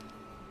army.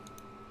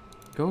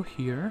 Go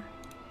here.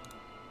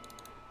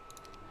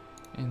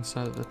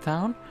 Inside of the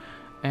town.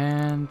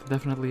 And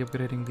definitely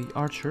upgrading the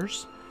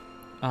archers.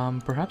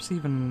 Perhaps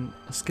even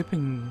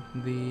skipping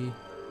the...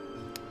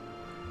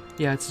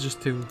 Yeah, it's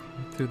just two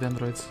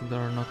dendroids that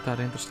are not that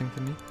interesting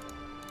to me.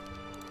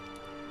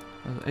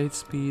 8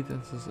 speed,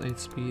 this is 8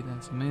 speed,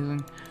 that's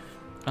amazing.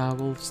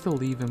 We'll still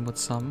leave him with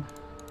some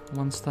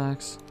 1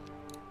 stacks.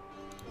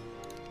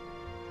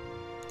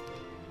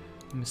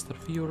 Mr.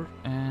 Fiur,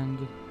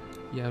 and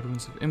yeah,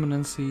 runes of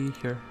imminency.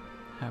 Here,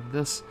 have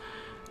this.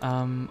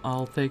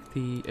 I'll take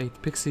the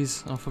 8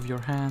 pixies off of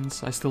your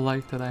hands. I still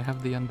like that I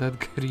have the undead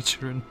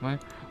creature in my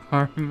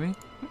army.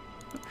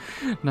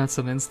 That's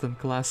an instant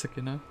classic,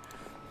 you know.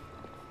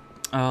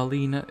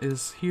 Leena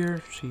is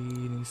here. She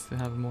needs to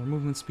have more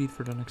movement speed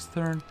for the next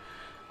turn.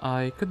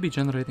 I could be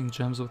generating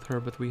gems with her,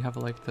 but we have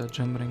like the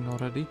gem ring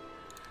already.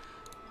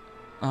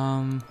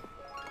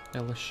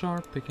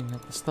 Elashar picking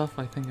up the stuff.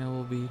 I think I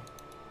will be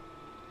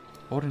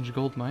orange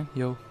gold mine.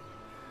 Yo,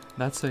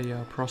 that's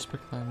a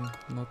prospect I'm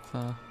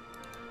not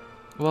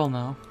well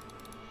now.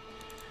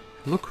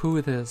 Look who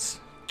it is.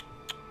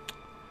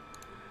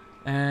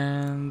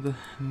 And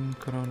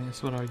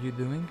Coronius, what are you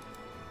doing?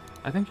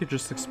 I think you're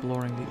just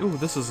exploring the... Ooh,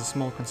 this is a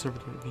small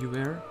conservative view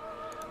air.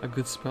 A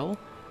good spell.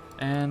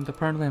 And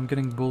apparently I'm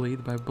getting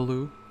bullied by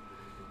blue.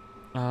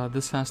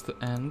 This has to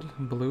end,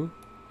 blue.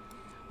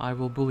 I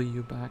will bully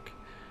you back.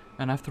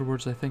 And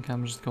afterwards I think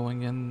I'm just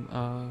going in,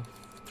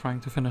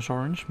 trying to finish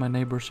orange. My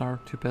neighbors are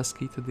too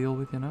pesky to deal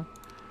with, you know.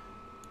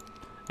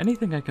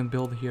 Anything I can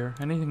build here,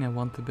 anything I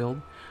want to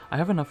build. I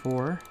have enough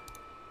ore.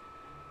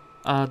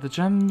 The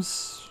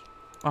gems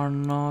are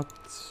not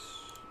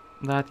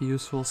that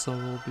useful, so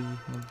we'll be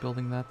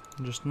building that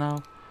just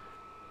now.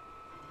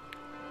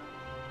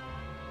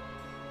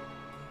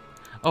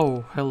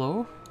 Oh,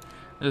 hello?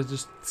 It's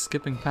just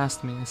skipping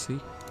past me, I see.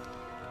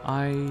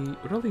 I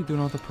really do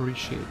not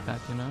appreciate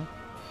that, you know?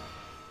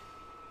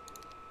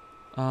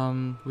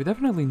 We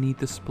definitely need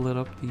to split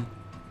up the,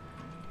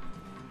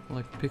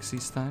 like, pixie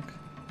stack.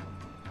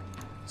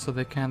 So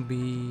they can't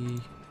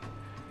be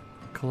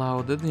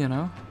clouded, you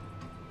know?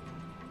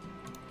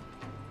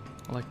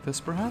 Like this,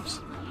 perhaps?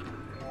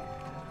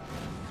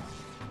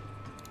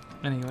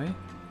 Anyway.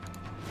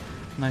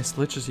 Nice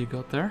liches you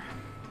got there.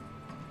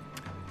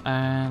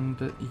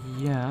 And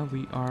yeah,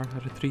 we are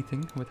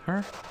retreating with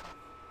her.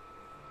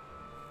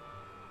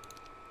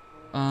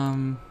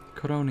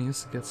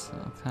 Coronius gets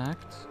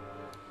attacked.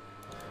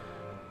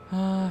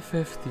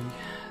 50,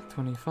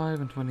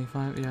 25 and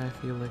 25. Yeah, I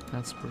feel like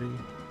that's pretty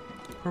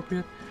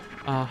appropriate.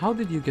 How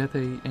did you get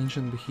a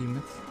ancient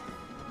behemoth?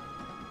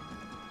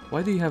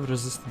 Why do you have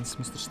resistance,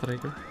 Mr.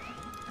 Striker?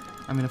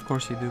 I mean, of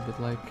course you do, but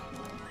like,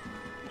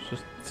 it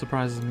just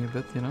surprises me a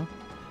bit, you know?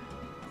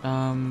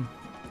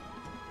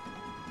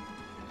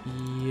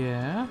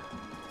 Yeah.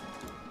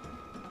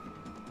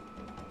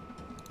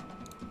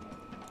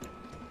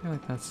 I feel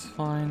like that's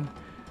fine.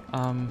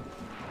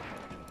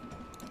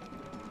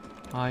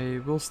 I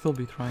will still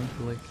be trying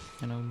to, like,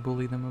 you know,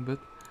 bully them a bit.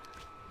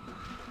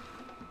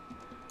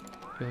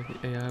 I feel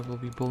like the AI will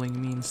be bullying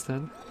me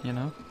instead, you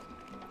know?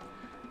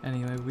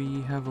 Anyway,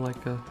 we have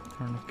like a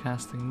turn of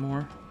casting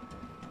more.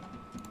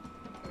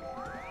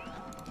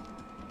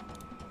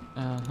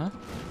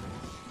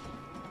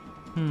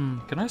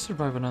 Can I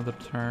survive another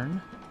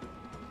turn?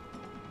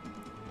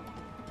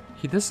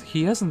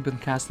 He hasn't been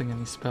casting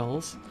any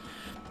spells.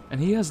 And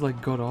he has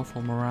like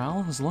god-awful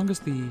morale, as long as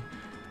the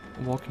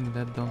Walking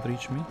Dead don't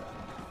reach me.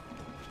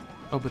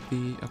 Oh, but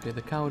okay,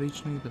 the cow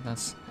reached me, but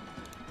that's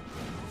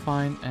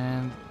fine,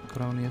 and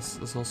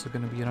Coronius is also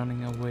gonna be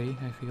running away,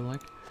 I feel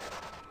like.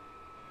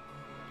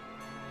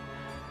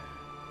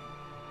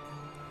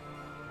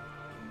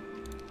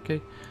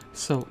 Okay,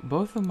 so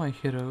both of my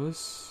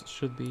heroes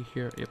should be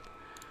here, yep.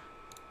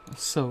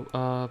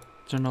 So,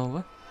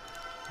 Genova,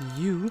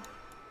 you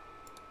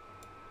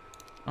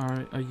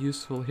are a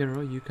useful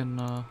hero. You can,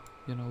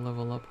 you know,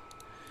 level up.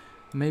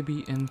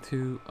 Maybe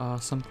into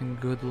something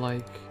good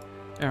like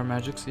air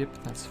magics.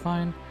 Yep, that's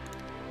fine.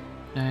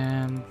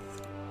 And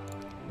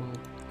we'll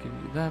give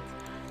you that.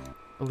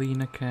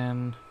 Leena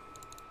can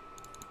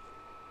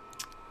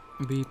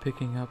be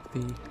picking up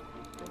the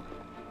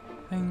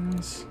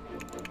things.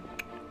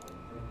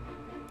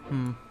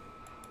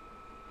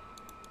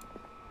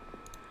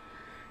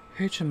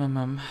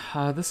 HMMM.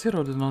 This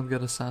hero did not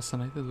get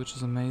assassinated, which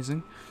is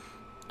amazing.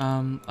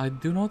 I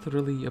do not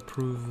really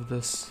approve of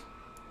this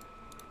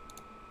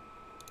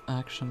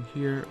action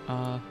here.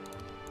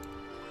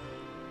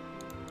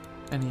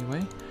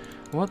 Anyway,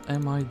 what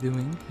am I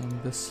doing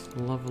in this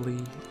lovely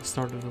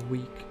start of the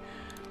week?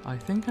 I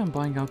think I'm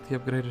buying out the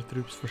upgraded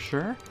troops for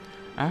sure.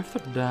 After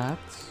that,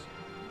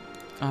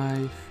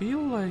 I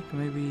feel like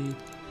maybe...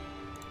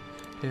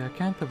 Okay, I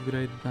can't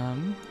upgrade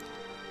them.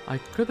 I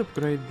could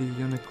upgrade the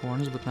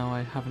unicorns, but now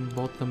I haven't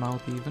bought them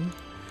out even.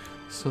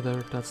 So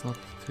that's not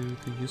too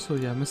useful.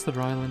 Yeah, Mr.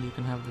 Ryland, you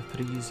can have the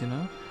 3s, you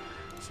know?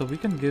 So we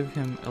can give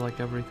him, like,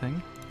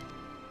 everything.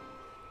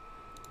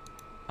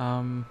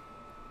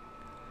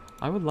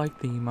 I would like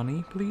the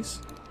money,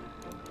 please.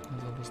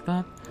 As well as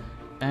that.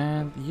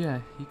 And yeah,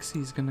 Ixie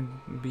is gonna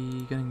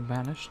be getting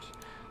banished.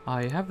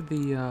 I have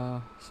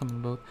the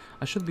summon boat.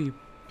 I should be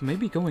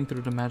maybe going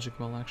through the magic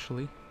well,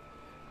 actually.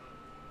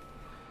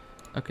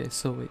 Okay,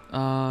 so wait.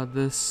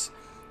 This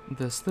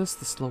the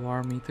slow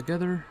army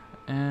together,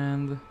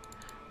 and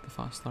the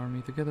fast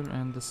army together,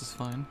 and this is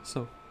fine.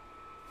 So,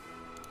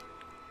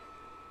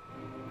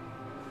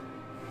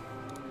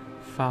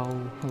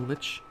 foul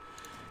lich,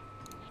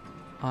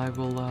 I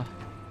will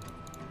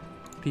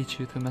teach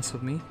you to mess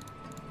with me.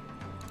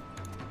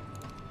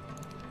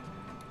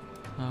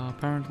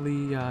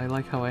 Apparently, I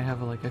like how I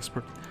have like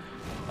expert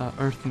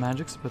earth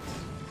magics, but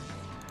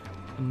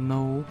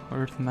no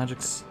earth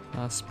magics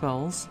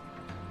spells.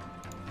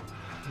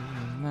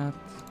 Doing that.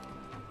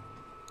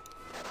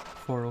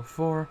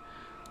 404.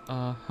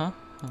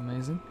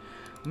 Amazing.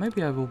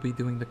 Maybe I will be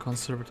doing the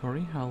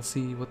conservatory. I'll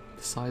see what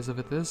the size of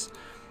it is.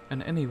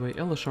 And anyway,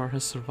 Elashar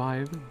has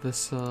survived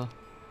this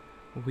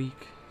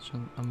week. Which is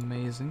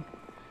amazing.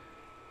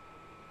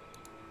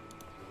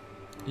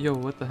 Yo,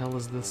 what the hell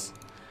is this?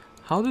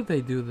 How did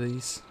they do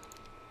these?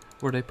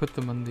 Where they put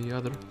them on the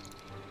other?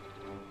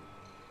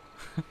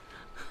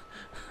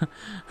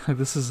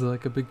 This is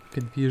like a big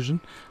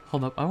confusion.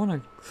 Hold up, I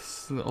want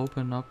to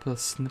open up a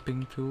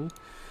snipping tool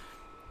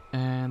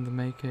and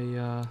make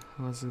a,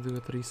 let's do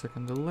a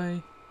 3-second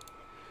delay.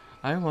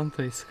 I want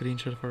a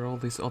screenshot for all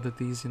these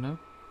oddities, you know?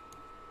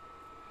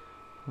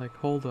 Like,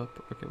 hold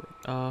up, okay,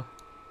 wait,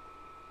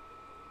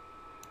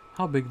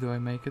 how big do I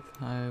make it?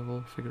 I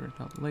will figure it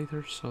out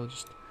later, so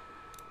just,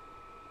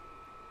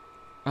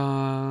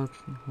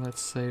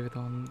 let's save it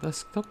on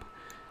desktop,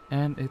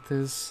 and it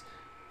is,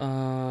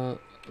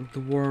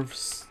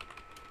 dwarves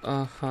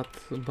hut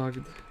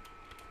bugged.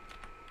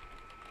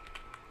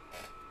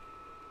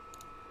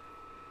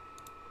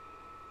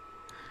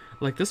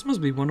 Like, this must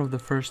be one of the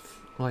first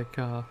like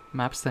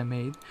maps I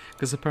made,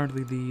 because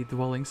apparently the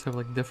dwellings have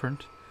like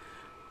different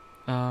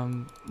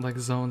like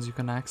zones you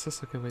can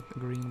access. Okay, wait,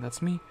 green,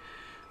 that's me.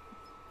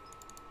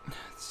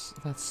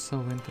 That's so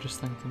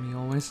interesting to me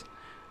always.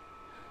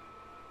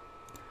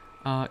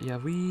 Yeah,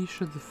 we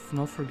should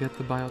not forget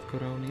to buy out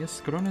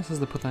Coronius. Coronius has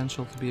the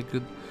potential to be a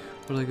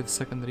really good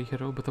secondary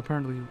hero, but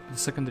apparently the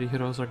secondary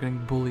heroes are getting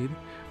bullied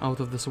out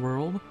of this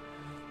world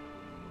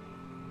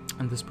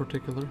in this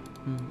particular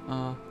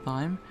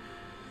time.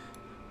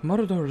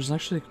 Mordor is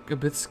actually a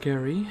bit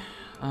scary.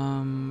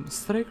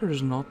 Straker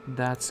is not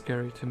that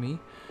scary to me.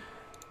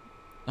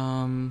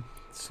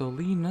 So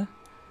Leena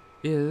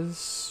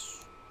is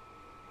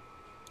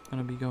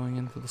gonna be going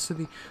into the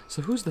city.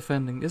 So who's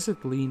defending? Is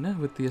it Leena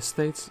with the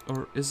estates,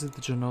 or is it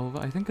Genova?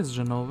 I think it's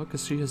Genova,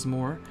 because she has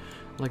more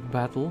like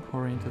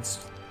battle-oriented,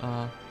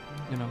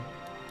 you know,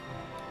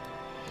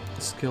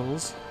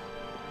 skills.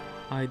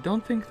 I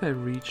don't think they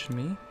reach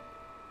me.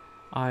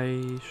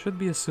 I should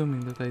be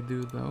assuming that I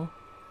do, though.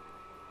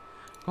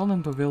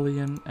 Golden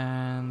Pavilion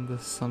and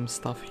some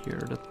stuff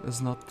here that is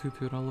not too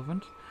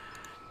relevant.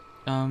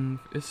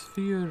 Is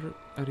Fiur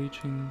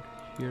reaching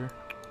here?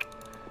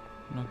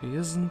 No, he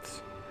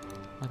isn't.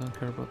 I don't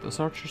care about those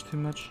archers too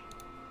much.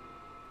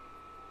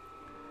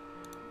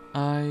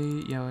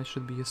 Yeah, I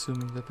should be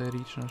assuming that I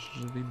reach, and I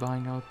should be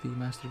buying out the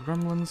Master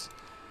Gremlins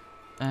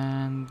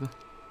and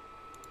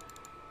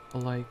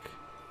like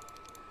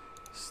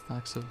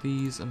stacks of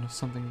these and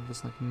something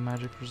that's like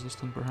magic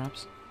resistant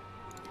perhaps.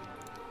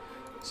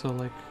 So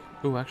like,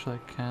 oh, actually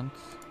I can't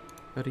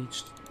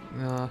reach.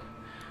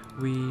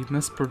 We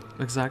missed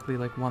exactly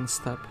like one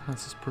step.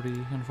 This is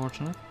pretty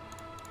unfortunate.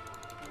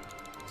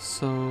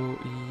 So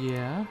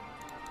yeah.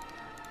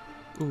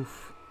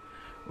 Oof.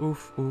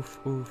 Oof, oof,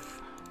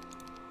 oof.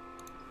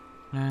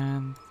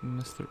 And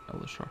Mr.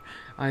 Elashar.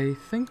 I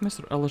think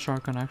Mr.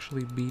 Elashar can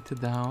actually beat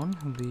down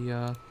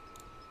the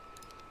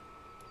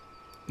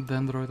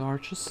Dendroid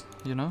arches,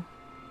 you know?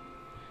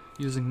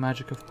 Using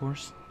magic, of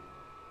course.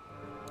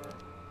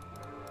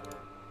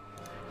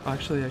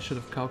 Actually, I should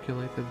have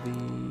calculated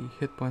the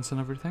hit points and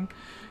everything.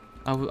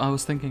 I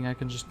was thinking I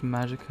can just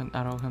magic and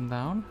arrow him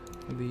down.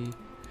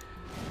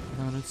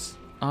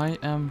 I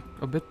am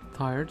a bit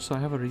tired, so I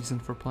have a reason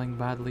for playing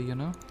badly, you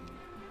know?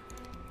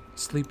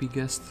 Sleepy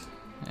guest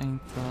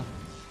ain't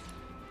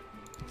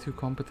too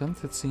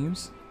competent, it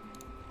seems.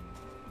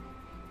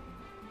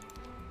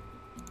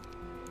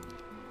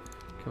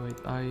 Okay,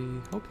 wait, I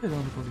hope they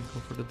don't really go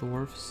for the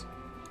dwarves.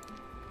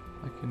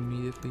 Like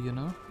immediately, you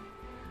know?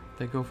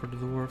 They go for the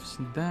dwarves.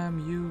 Damn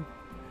you,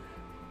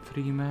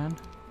 3-man.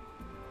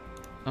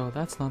 Oh,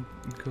 that's not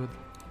good.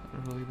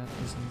 Really, that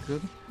isn't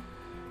good.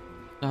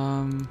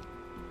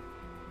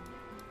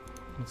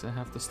 Means I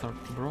have to start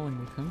brawling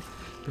with him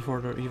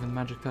before they're even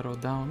magic arrow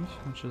down,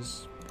 which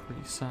is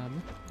pretty sad.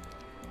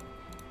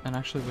 And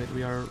actually, wait,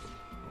 we are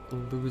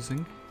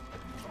losing.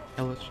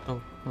 Oh,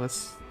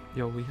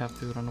 we have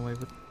to run away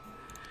with.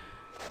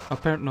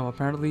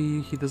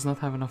 Apparently he does not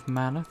have enough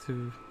mana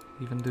to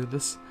even do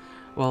this.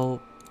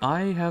 Well,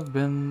 I have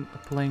been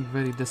playing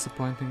very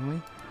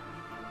disappointingly.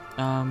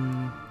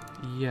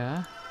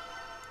 Yeah.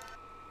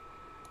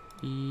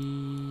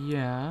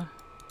 Yeah.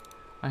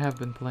 I have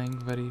been playing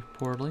very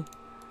poorly.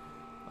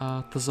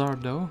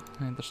 Tazardo,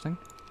 interesting.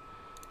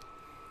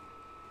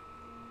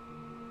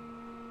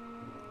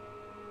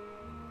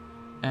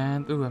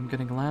 And, ooh, I'm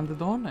getting landed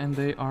on, and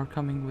they are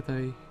coming with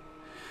a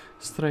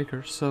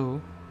striker,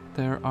 so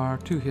there are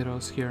 2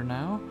 heroes here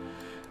now.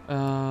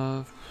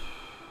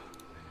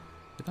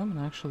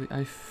 Actually,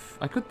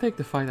 I could take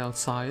the fight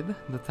outside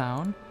the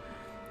town.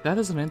 That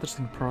is an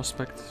interesting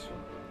prospect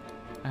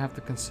I have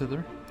to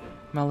consider.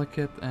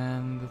 Malekith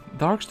and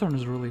Darkstorm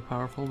is really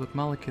powerful, but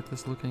Malekith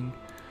is looking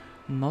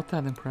not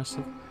that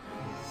impressive.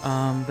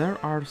 There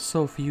are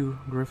so few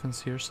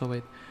griffins here, so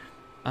wait.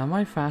 Am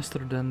I faster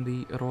than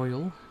the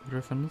royal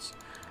griffins?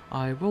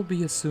 I will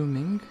be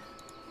assuming...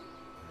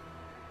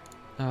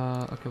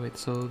 okay, wait,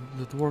 so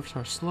the dwarves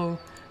are slow,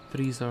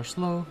 trees are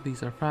slow,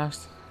 these are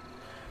fast.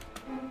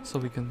 So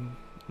we can,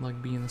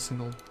 like, be in a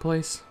single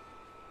place.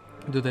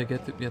 Do they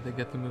get to... yeah, they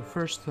get to move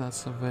first,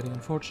 that's very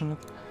unfortunate.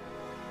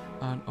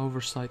 An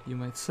oversight, you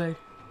might say.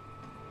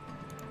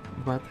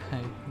 But,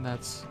 hey,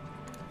 that's...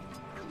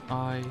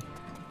 I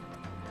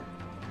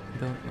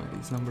don't know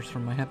these numbers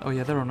from my head. Oh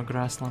yeah, they're on a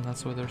grassland,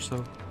 that's why they're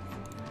so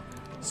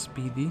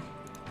speedy.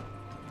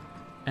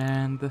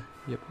 And,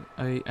 yep,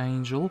 a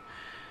angel.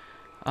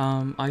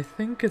 I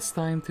think it's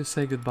time to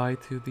say goodbye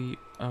to the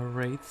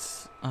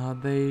wraiths.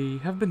 They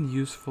have been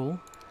useful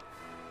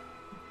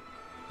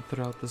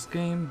throughout this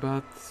game,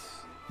 but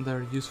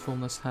their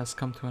usefulness has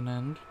come to an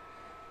end.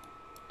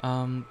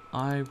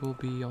 I will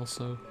be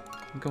also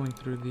going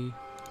through the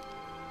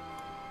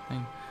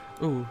thing.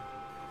 Ooh,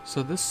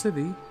 so this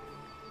city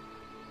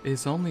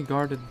is only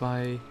guarded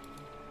by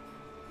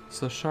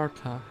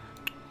Sharta.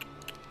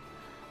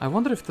 I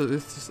wonder if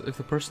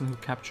the person who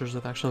captures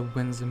it actually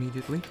wins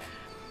immediately.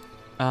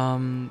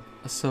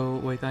 So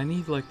wait, I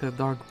need like the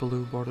dark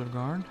blue border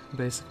guard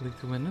basically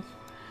to win it.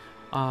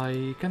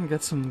 I can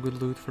get some good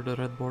loot for the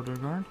red border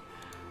guard.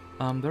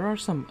 There are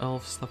some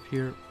elf stuff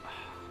here.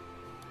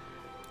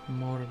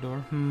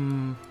 Mordor,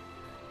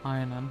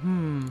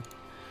 Iron,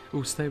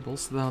 ooh,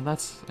 stables, now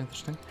that's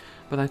interesting.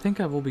 But I think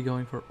I will be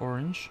going for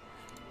orange,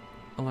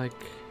 like,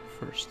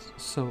 first.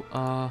 So,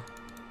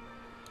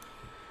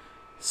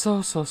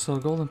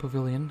 Golden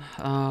Pavilion.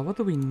 What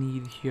do we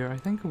need here? I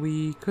think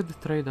we could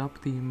trade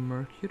up the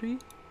Mercury,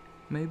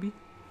 maybe?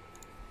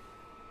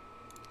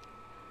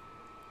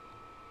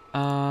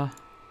 Yeah,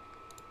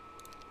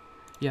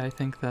 I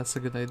think that's a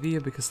good idea,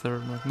 because they're,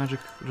 like,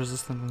 magic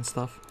resistant and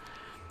stuff.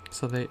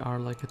 So they are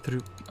like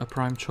a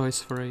prime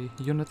choice for a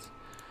unit.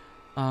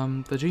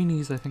 The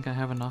genies, I think I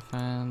have enough,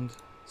 and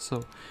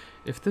so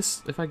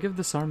if I give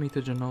this army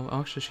to Genova,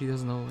 actually she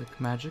doesn't know like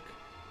magic,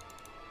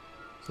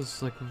 so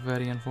it's like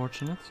very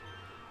unfortunate.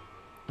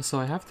 So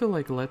I have to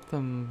like let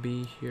them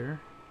be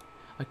here.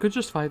 I could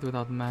just fight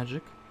without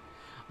magic.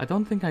 I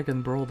don't think I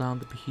can brawl down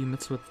the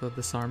behemoths with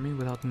this army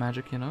without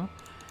magic, you know.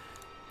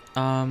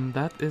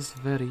 That is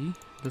very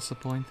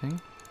disappointing.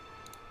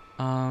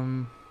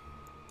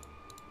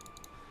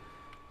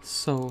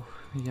 So,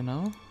 you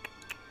know,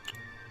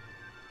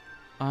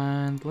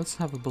 and let's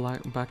have a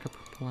backup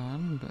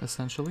plan,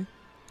 essentially.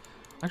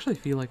 I actually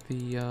feel like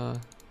the,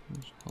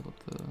 hold up,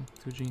 the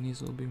two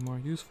genies will be more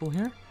useful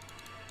here.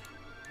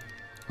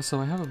 So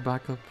I have a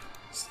backup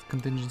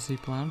contingency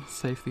plan,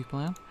 safety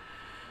plan.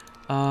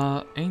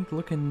 Ain't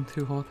looking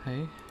too hot,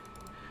 hey.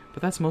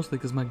 But that's mostly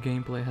because my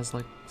gameplay has,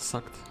 like,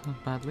 sucked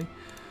badly.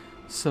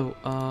 So,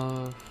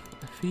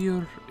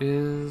 Fiur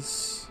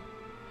is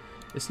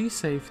he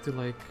safe to,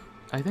 like...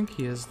 I think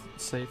he is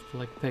safe to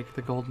like take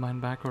the gold mine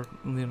back, or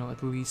you know, at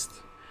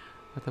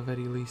the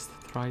very least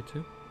try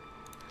to.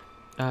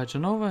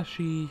 Genova,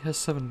 she has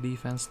 7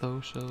 defense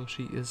though, so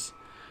she is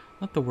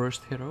not the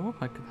worst hero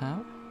I could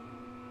have.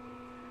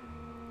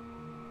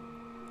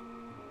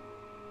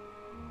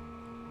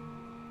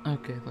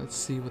 Okay, let's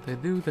see what they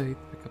do. They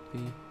pick up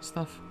the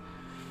stuff.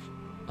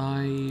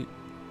 I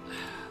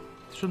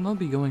should not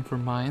be going for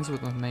mines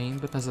with my main,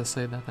 but as I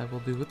say that, I will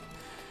do it.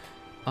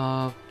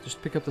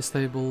 Just pick up the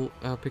stable,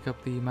 pick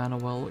up the mana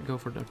well, go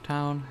for their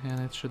town,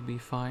 and it should be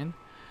fine.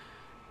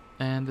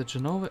 And the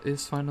Genova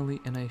is finally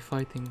in a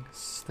fighting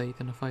state,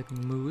 in a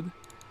fighting mood.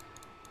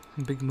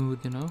 Big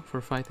mood, you know,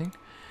 for fighting.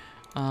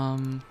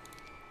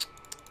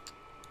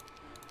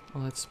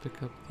 Let's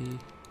pick up the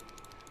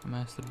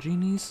Master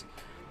Genies,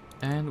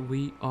 and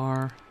we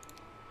are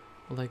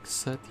like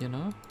set, you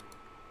know.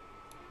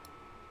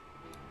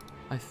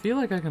 I feel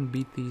like I can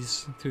beat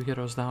these two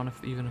heroes down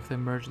even if they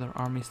merge their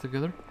armies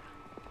together.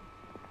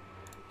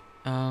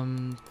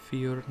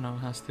 Fiur now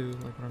has to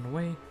like run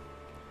away,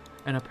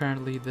 and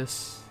apparently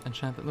this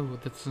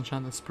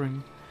enchanted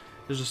spring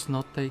is just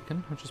not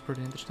taken, which is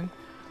pretty interesting.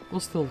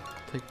 We'll still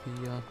take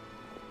the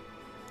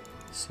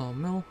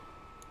sawmill.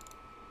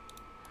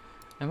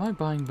 Am I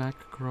buying back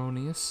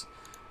Coronius?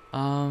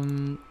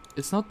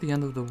 It's not the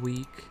end of the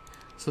week,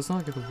 so it's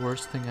not like the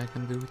worst thing I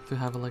can do to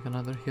have like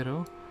another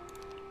hero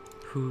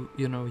who,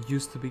 you know,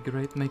 used to be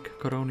great, make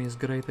Coronius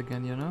great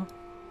again, you know?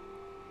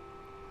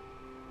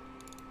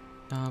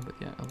 But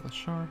yeah,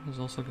 Elashar is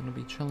also gonna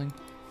be chilling.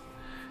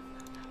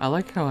 I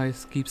like how I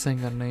keep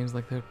saying their names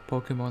like they're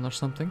Pokemon or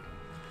something.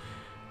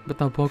 But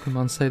now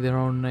Pokemon say their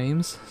own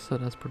names, so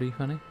that's pretty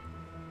funny.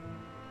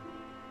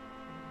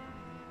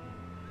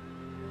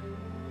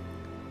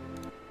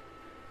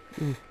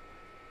 Ooh.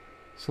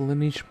 So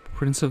Lineage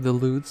Prince of the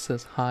Lewd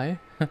says hi.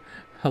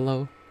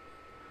 Hello.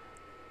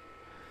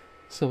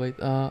 So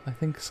wait, I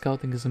think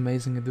scouting is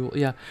amazing in duel.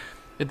 Yeah,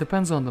 it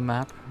depends on the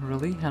map,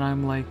 really. And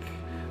I'm like,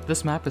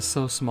 this map is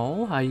so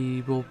small,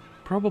 I will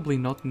probably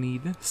not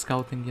need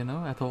scouting, you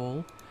know, at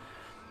all.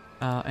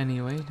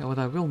 Anyway, what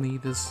I will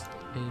need is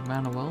a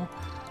manual.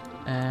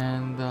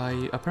 And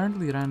I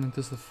apparently ran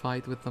into the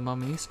fight with the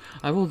mummies.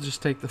 I will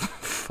just take the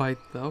fight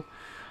though.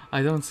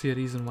 I don't see a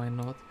reason why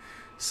not.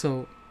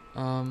 So,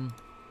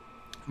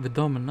 with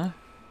Domina,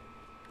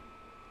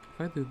 if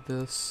I do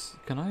this,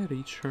 can I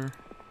reach her?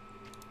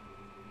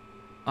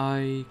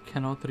 I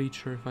cannot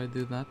reach her if I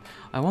do that.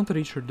 I want to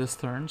reach her this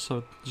turn,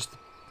 so just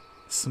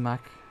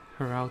smack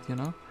her out, you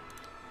know?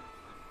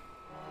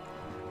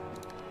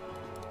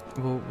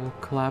 We'll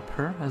clap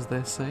her, as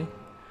they say.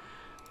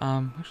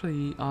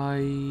 Actually,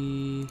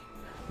 I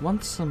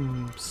want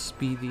some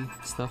speedy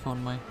stuff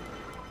on my...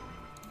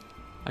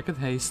 I could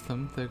haste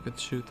them, they could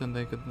shoot and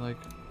they could, like...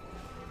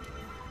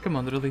 Come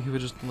on, really, we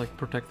just, like,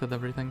 protected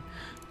everything.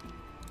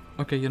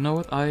 Okay, you know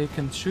what, I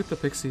can shoot the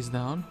pixies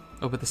down.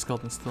 Oh, but the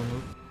skeletons still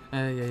move.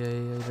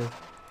 Yeah,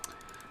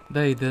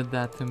 they did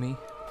that to me.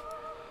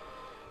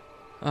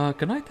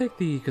 Can I take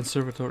the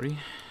conservatory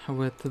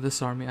with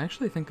this army? I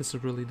actually think it's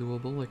really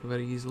doable, like,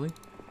 very easily.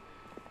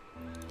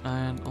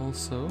 And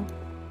also...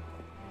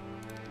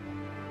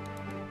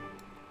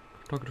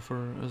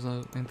 Photographer is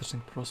an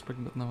interesting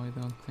prospect, but no, I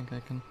don't think I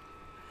can.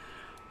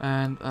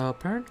 And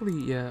apparently,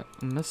 yeah,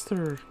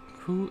 Mr.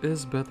 Who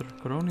is better,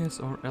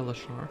 Coronius or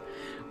Elashar?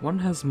 One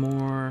has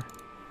more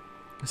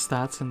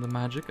stats in the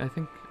magic. I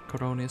think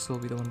Coronius will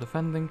be the one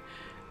defending,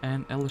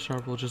 and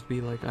Elashar will just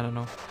be like, I don't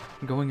know,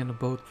 going in a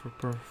boat,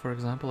 for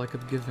example. I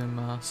could give him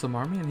some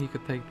army and he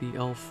could take the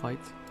elf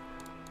fight.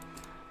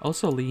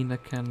 Also, Leena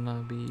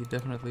can be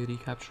definitely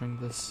recapturing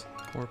this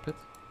ore pit.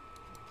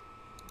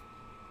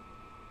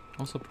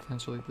 Also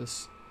potentially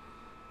this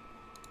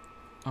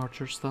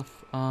archer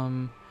stuff.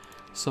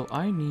 So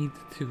I need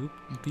to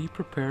be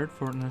prepared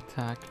for an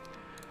attack.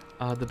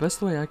 The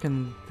best way I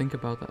can think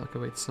about that. Okay,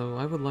 wait. So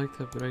I would like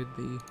to upgrade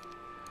the,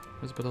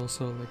 but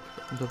also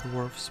like the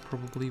dwarfs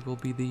probably will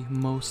be the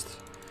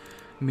most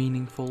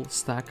meaningful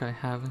stack I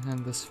have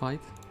in this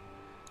fight.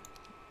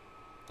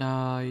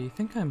 I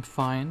think I'm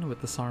fine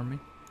with this army,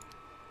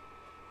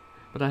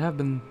 but I have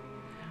been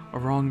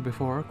wrong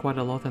before quite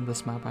a lot in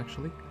this map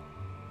actually.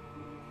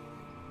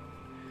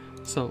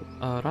 So,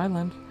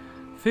 Ryland,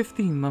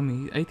 18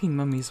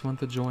 mummies want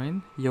to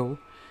join. Yo,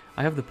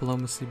 I have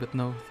diplomacy, but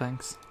no,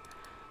 thanks.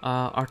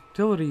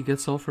 Artillery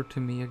gets offered to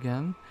me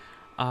again.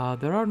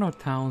 There are no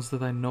towns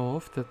that I know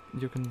of that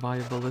you can buy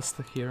a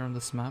ballista here on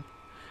this map.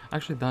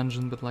 Actually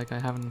dungeon, but like I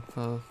haven't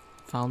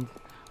found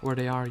where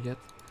they are yet.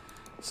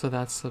 So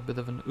that's a bit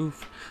of an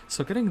oof.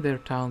 So getting their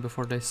town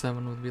before day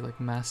 7 would be like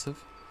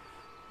massive.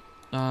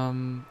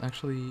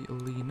 Actually,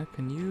 Leena,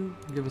 can you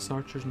give us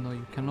archers? No,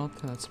 you cannot.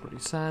 That's pretty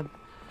sad.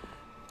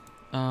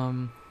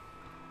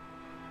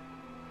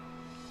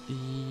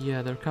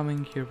 Yeah, they're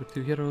coming here with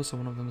 2 heroes, so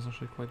one of them is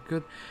actually quite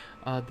good.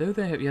 Do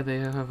they have, yeah, they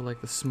have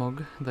like the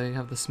smog, they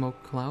have the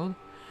smoke cloud.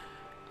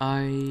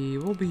 I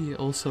will be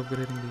also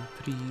upgrading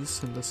the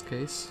trees in this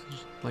case,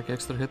 like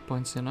extra hit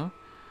points, you know.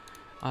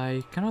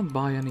 I cannot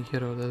buy any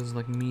hero that is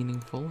like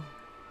meaningful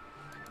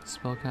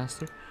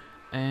spellcaster.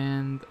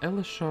 And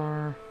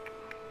Elashar,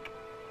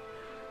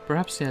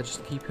 perhaps, yeah,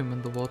 just keep him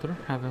in the water,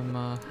 have him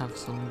have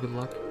some good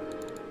luck.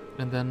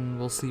 And then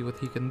we'll see what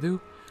he can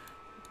do.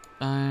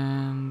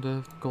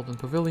 And Golden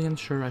Pavilion,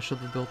 sure, I should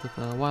have built it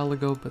a while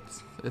ago, but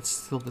it's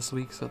still this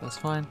week, so that's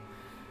fine.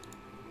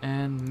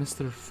 And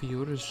Mr.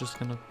 Fiur is just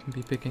gonna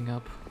be picking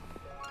up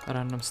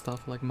random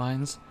stuff like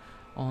mines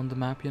on the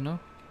map, you know?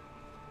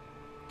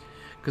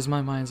 Because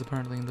my mines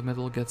apparently in the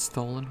middle get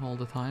stolen all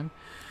the time.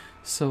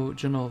 So,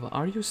 Genova,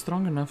 are you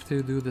strong enough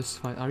to do this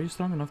fight? Are you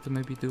strong enough to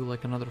maybe do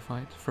like another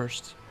fight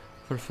first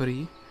for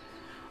free?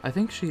 I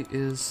think she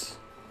is...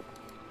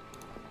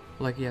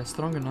 Like, yeah,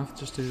 strong enough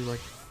just to,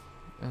 like,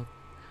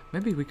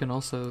 maybe we can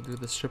also do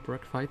the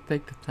shipwreck fight,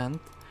 take the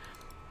tent,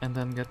 and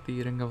then get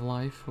the Ring of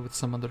Life with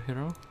some other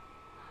hero.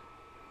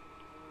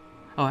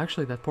 Oh,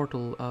 actually, that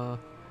portal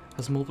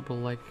has multiple,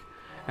 like,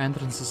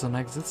 entrances and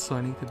exits, so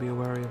I need to be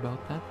wary about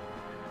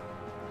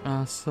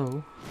that.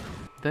 So,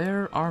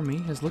 their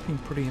army is looking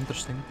pretty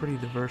interesting, pretty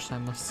diverse, I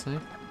must say.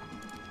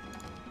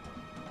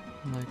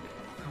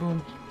 Like,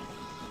 boom.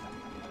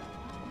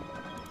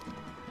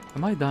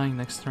 Am I dying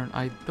next turn?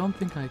 I don't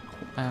think I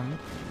am.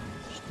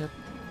 Yep.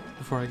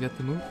 Before I get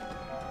to move.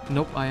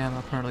 Nope, I am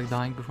apparently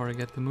dying before I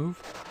get to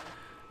move.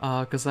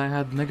 Because I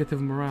had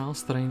negative morale,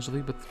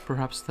 strangely, but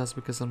perhaps that's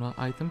because of an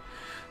item.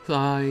 So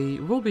I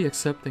will be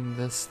accepting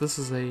this. This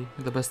is the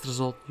best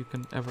result you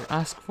can ever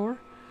ask for.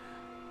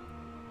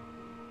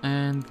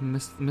 And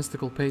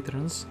mystical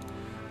patrons.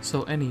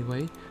 So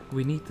anyway,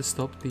 we need to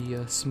stop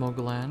the smog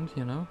land,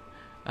 you know.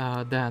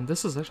 Damn,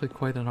 this is actually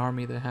quite an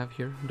army they have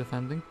here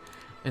defending.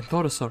 And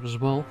Taurosaur as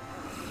well.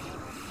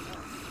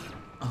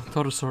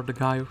 Taurosaur, the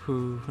guy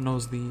who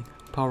knows the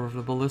power of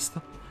the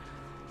ballista.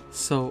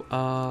 So,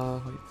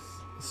 wait,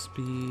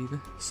 speed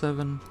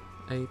 7,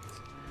 8.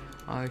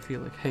 I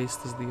feel like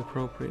haste is the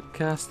appropriate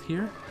cast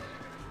here.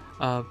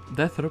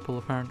 Death Ripple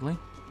apparently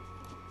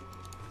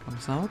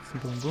comes out.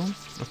 Boom boom.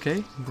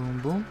 Okay, boom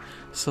boom.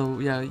 So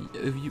yeah,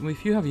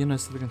 if you have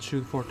units that can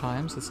shoot 4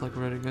 times, it's like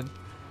really good.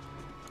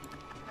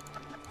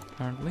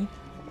 Apparently.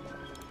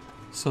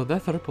 So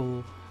Death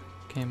Ripple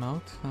came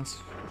out. That's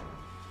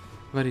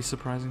very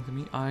surprising to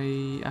me.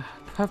 I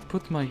have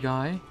put my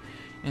guy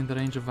in the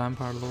range of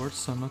Vampire Lords,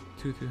 so I'm not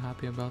too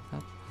happy about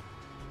that.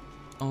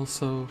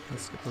 Also,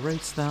 let's get the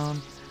rates down,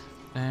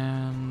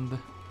 and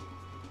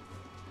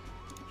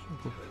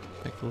we'll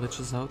take the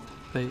liches out.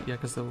 Yeah,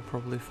 because they will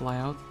probably fly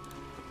out.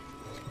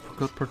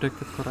 Got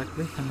predicted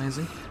correctly.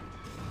 Amazing.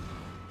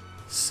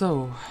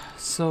 So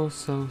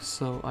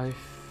I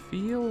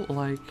feel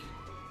like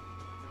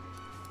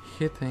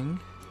hitting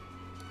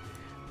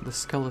the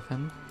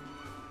skeleton.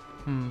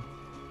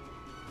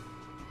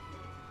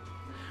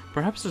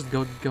 Perhaps just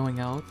going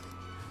out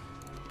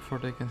before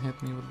they can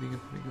hit me would be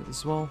pretty good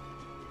as well.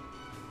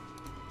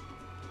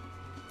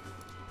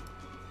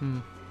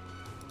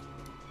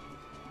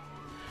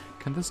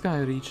 Can this guy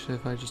reach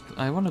if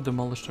I want to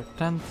demolish their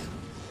tent,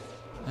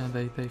 and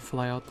they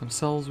fly out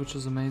themselves, which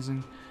is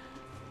amazing.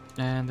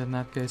 And in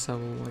that case I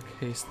will like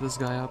haste this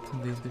guy up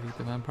and defeat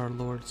the Vampire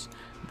Lords,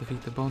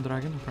 defeat the Bone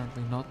Dragon,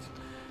 apparently not,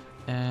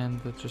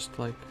 and just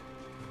like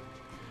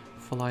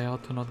fly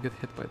out to not get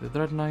hit by the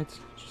Dread Knight,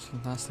 which is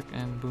fantastic,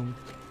 and boom.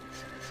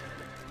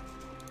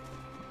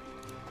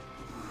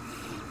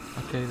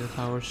 Okay, the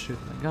towers shoot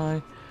the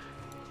guy,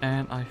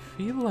 and I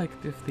feel like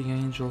if the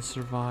angel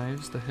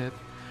survives the hit,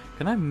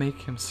 can I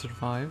make him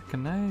survive?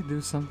 Can I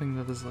do something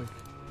that is like,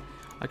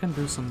 I can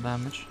do some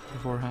damage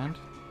beforehand.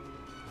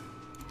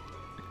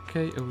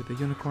 Okay, oh, the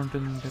unicorn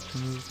didn't get to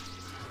move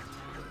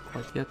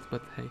quite yet,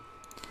 but hey.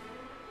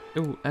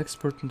 Oh,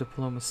 expert in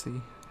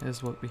diplomacy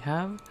is what we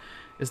have.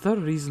 Is there a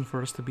reason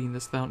for us to be in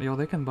this town? Yo,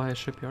 they can buy a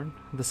shipyard.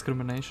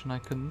 Discrimination, I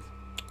couldn't.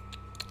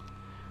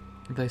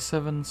 Day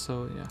 7,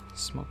 so yeah,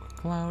 smoke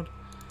cloud.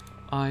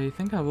 I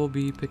think I will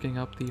be picking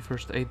up the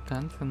first aid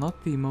tent, and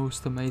not the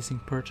most amazing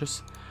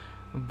purchase,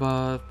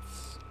 but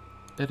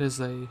it is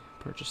a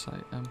purchase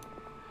I am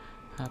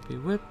happy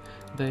with.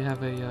 They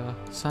have a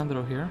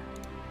Sandro here.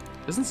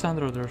 Isn't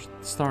Sandro their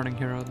starting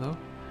hero though?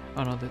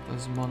 Oh no, that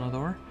was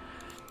Monador.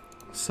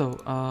 So,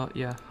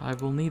 yeah, I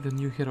will need a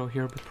new hero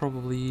here, but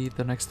probably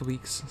the next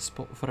week's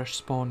fresh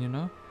spawn, you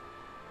know?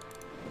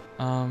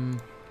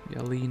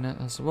 Yeah, Leena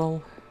as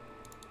well.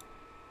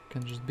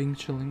 Can just being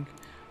chilling.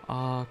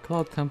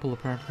 Cloud Temple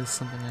apparently is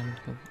something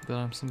that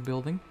I'm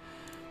building.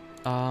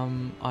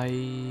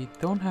 I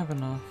don't have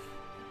enough.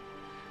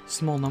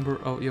 Small number.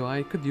 Oh, yo,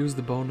 I could use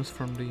the bonus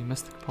from the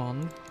Mystic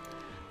Pond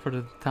for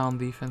the town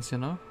defense, you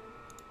know?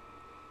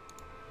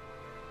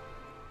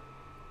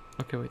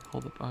 Okay, wait,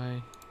 hold up.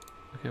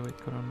 Okay, wait,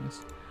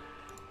 Coronius.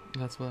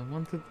 That's what I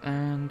wanted,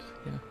 and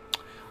yeah.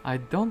 I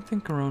don't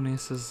think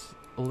Coronius is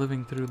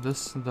living through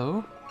this,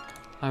 though.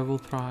 I will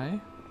try.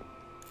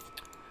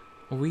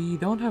 We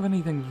don't have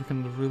anything that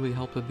can really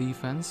help the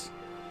defense.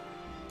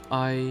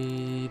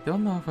 I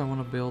don't know if I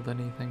want to build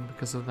anything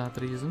because of that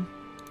reason.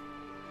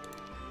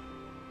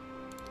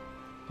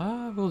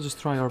 We'll just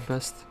try our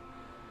best.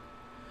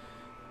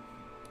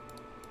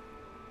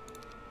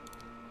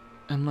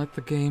 And let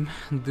the game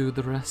do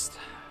the rest.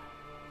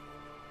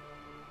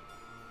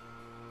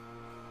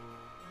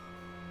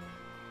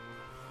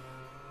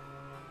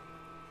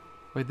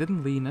 Wait,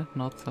 didn't Leena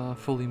not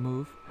fully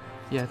move?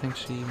 Yeah, I think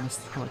she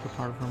missed like a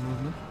part of her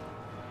movement.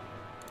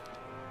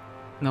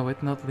 No,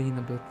 wait, not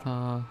Leena,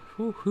 but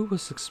who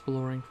was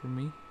exploring for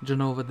me?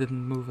 Genova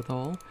didn't move at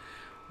all.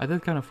 I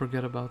did kind of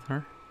forget about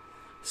her.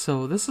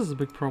 So this is a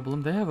big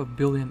problem. They have 1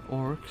 billion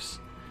orcs.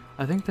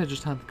 I think they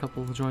just had a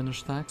couple of joiner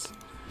stacks.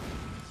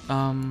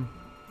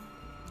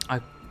 I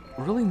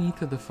really need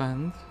to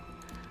defend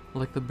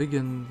like the big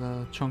and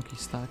the chunky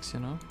stacks, you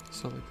know?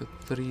 So like the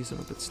 3s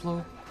are a bit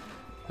slow.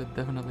 They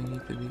definitely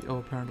need to be... Oh,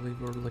 apparently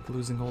we're like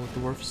losing all the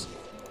dwarfs.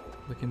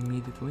 Like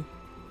immediately.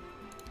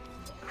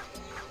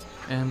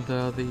 And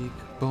the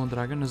Bone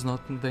Dragon is not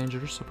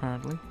dangerous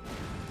apparently.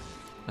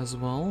 As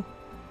well.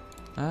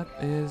 That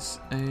is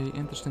a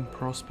interesting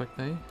prospect,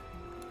 eh?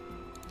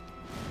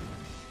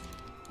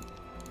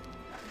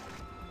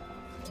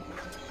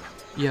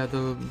 Yeah,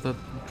 the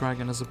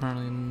dragon is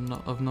apparently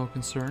of no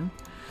concern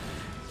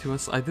to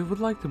us. I would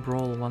like to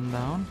brawl 1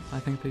 down. I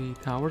think the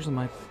towers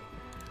might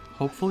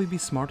hopefully be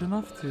smart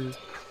enough to...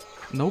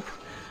 Nope.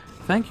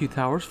 Thank you,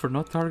 towers, for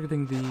not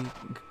targeting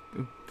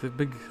the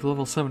big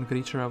level 7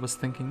 creature I was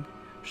thinking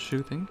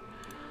shooting.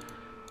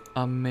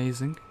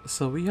 Amazing.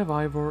 So we have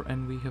Ivor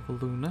and we have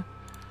Luna.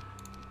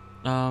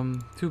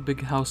 2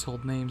 big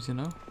household names, you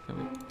know?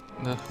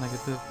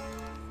 Negative.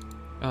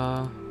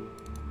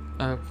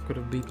 I could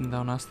have beaten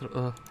down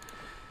Astra.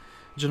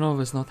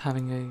 Genova is not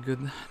having a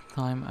good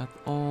time at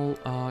all.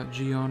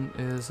 Gion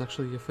is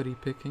actually a free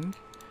picking.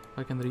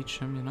 I can reach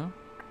him, you know?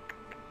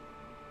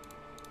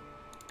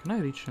 Can I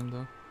reach him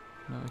though?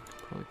 No, I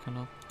probably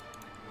cannot.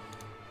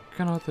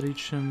 Cannot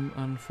reach him,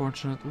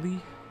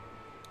 unfortunately.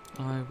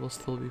 I will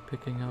still be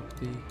picking up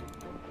the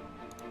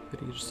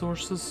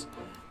resources.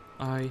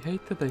 I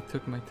hate that they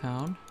took my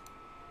town.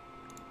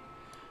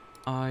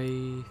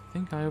 I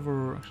think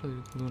actually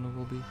Leena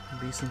will be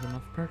a decent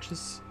enough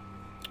purchase.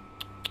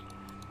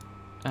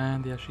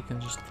 And yeah, she can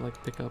just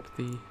like pick up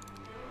the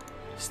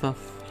stuff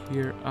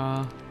here.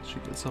 She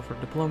gets offered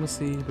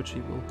diplomacy, but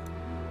she will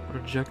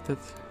reject it.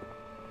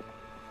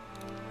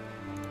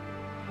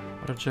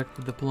 Reject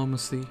the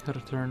diplomacy,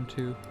 return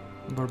to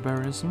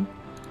barbarism.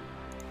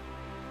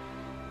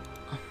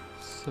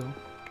 So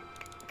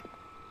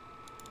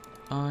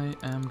I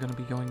am gonna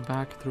be going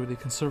back through the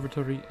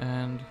conservatory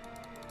and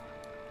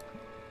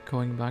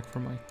going back for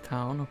my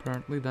town.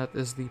 Apparently that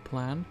is the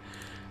plan.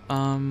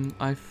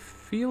 I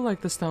feel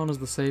like this town is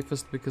the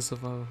safest because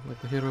of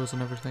like the heroes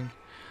and everything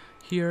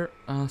here,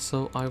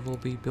 so I will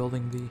be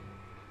building the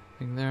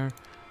thing there.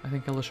 I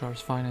think Elashar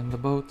is fine in the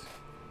boat.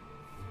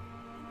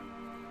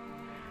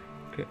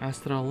 Okay,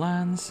 Astral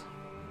lands.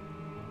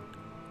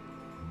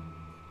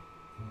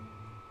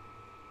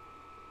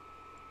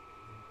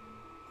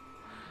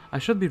 I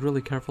should be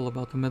really careful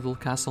about the middle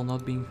castle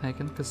not being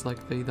taken, because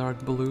like the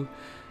dark blue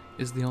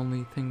is the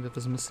only thing that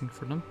is missing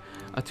for them.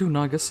 2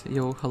 Nagas,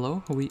 yo,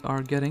 hello. We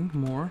are getting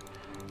more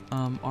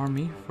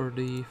army for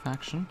the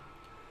faction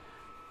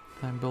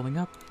that I'm building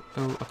up.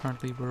 Oh,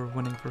 apparently we're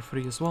winning for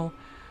free as well.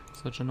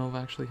 So Genova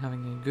actually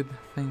having a good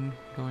thing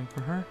going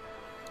for her.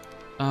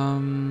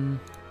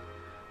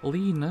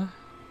 Leena.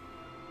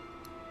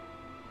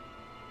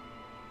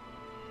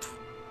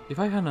 If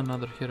I had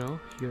another hero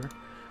here,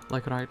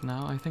 like right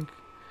now, I think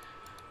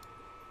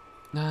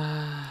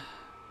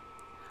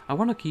I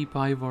want to keep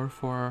Ivor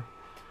for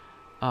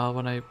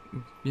when I,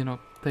 you know,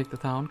 take the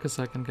town, because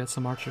I can get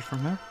some archers from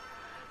her.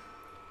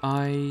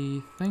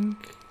 I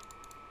think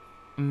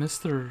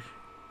Mr.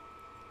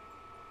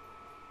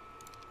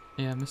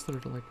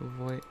 like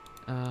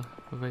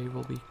Vey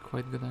will be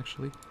quite good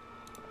actually.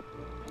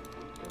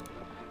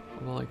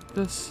 Well, like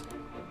this.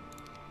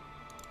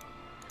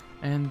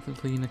 And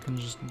Leena can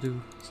just do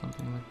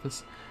something like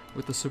this.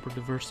 With the super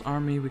diverse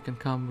army, we can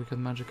come, we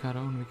can magic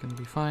arrow, and we can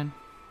be fine.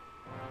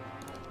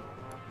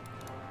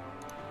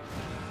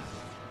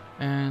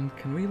 And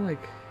can we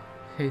like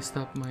haste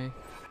up my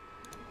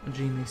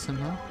genie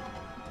somehow?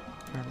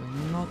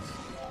 Apparently not.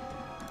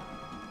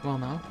 Well,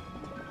 now.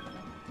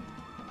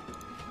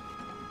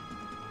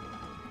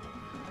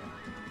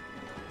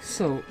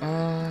 So,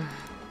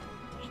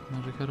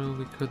 magic arrow,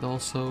 we could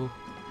also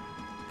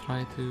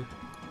try to...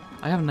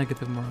 I have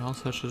negative morale,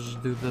 so I should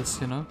just do this,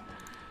 you know?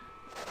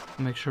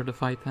 Make sure the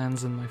fight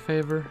ends in my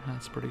favor,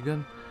 that's pretty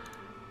good.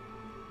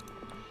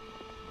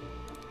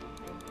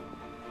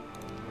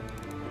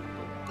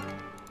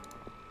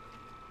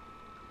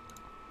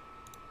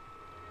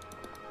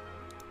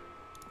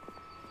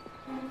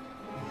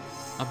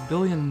 A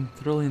billion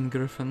trillion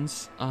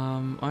griffins.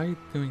 Are you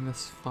doing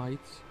this fight?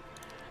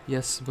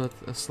 Yes, but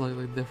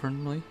slightly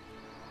differently.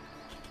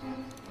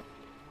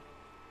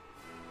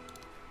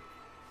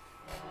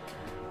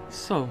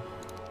 So,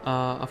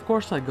 of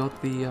course I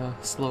got the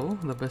slow,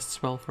 the best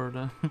spell for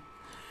the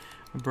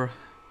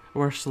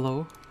we're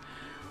slow.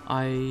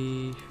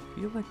 I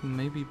feel like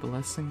maybe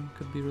blessing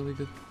could be really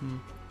good.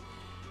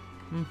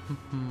 I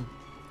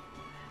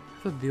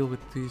have to deal with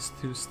these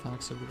 2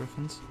 stacks of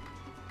griffins.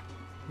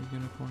 The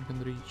unicorn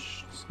can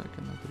reach, so I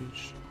cannot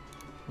reach.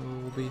 It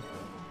will be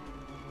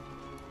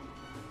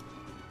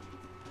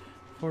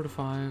 4 to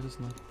 5 is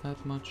not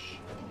that much.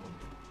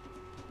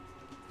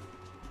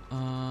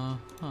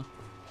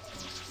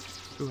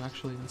 Ooh,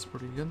 actually that's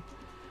pretty good.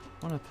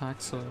 1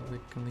 attack, so we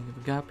can leave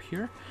a gap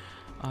here.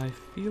 I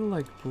feel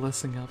like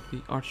blessing up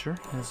the archer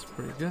is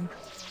pretty good.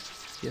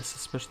 Yes,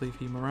 especially if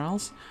he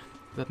morales.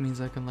 That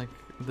means I can like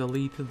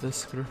delete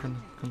this griffin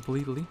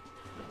completely.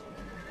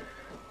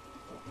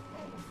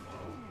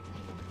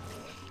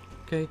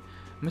 Okay,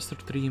 Mr.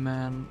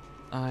 3-man.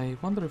 I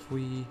wonder if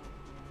we...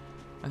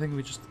 I think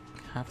we just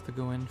have to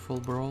go in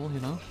full brawl, you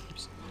know?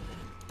 Just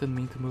didn't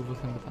mean to move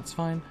with him, but that's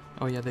fine.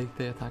 Oh yeah, they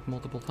attack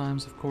multiple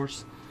times, of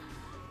course.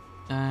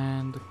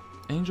 And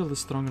Angel is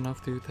strong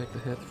enough to take the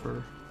hit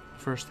for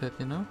first hit,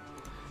 you know?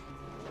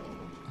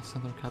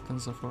 Center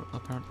captains are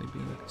apparently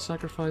being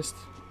sacrificed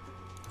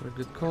for a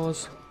good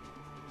cause.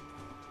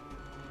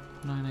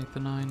 9, 8 to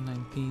 9,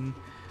 19.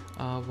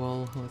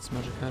 Well, let's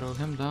magic arrow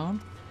him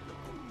down.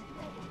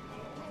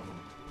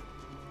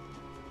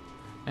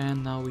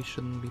 And now we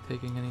shouldn't be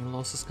taking any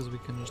losses because we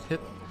can just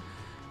hit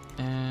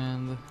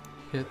and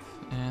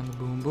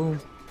boom boom.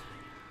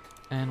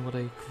 And what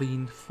a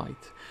clean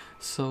fight.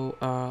 So,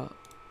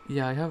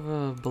 yeah, I have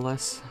a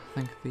bless.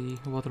 I think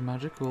the water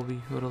magic will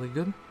be really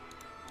good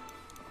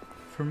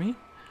for me,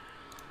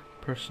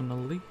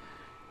 personally.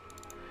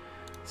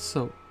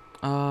 So,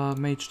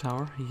 mage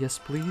tower, yes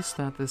please,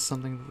 that is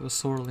something that was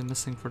sorely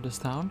missing for this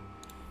town.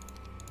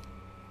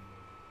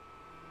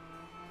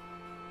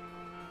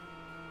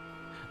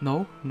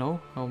 No,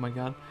 no, oh my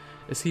god,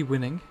 is he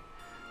winning?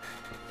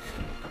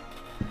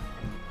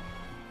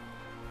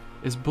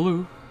 Is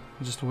blue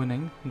just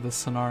winning this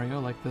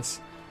scenario like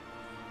this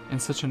in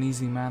such an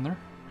easy manner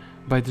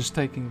by just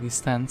taking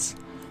these tents?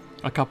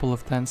 A couple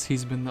of tents,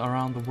 he's been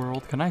around the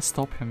world. Can I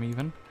stop him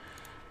even?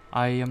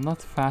 I am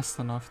not fast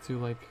enough to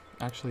like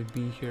actually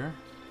be here.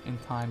 in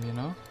time, you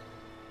know?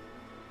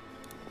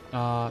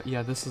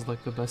 Yeah, this is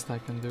like the best I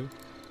can do.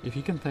 If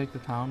he can take the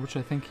town, which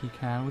I think he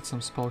can with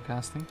some spell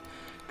casting,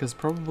 because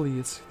probably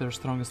it's their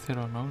strongest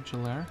hero, no?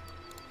 Jalair.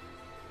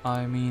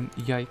 I mean,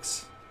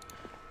 yikes.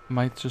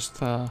 Might just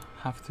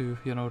have to,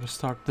 you know,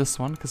 restart this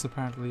one, because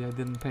apparently I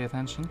didn't pay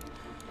attention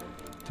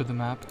to the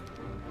map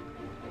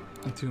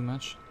too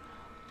much.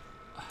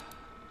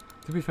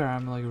 To be fair,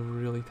 I'm like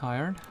really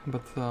tired,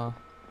 but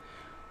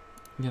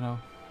you know,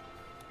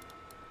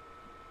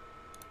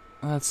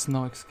 that's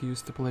no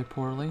excuse to play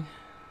poorly,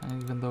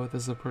 even though it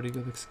is a pretty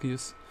good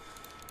excuse.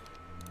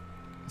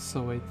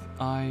 So wait,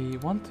 I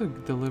want to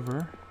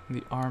deliver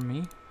the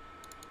army.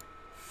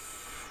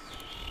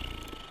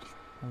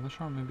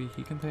 Elashar, maybe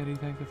he can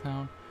retake the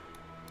town.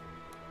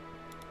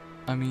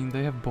 I mean,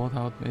 they have bought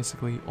out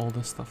basically all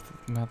the stuff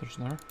that matters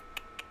there.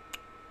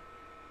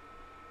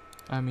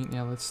 I mean,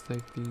 yeah, let's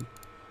take the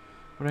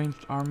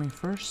ranged army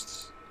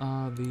first.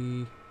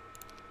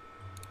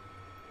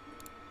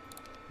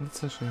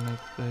 Let's actually make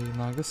the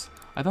Nagas.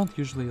 I don't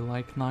usually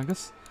like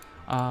Nagas.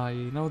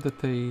 I know that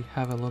they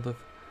have a lot of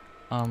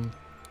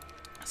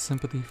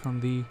sympathy from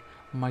the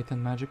Might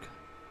and Magic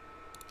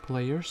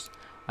players.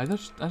 I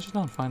just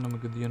don't find them a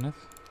good unit.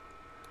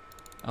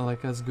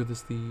 Like as good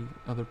as the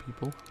other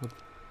people would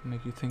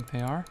make you think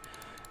they are.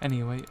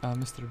 Anyway,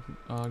 Mr.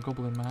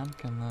 Goblin Man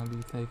can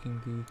be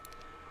taking the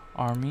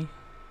army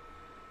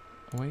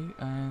away,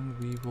 and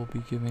we will be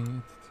giving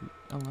it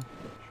to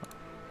Elashar.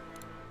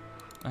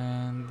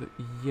 And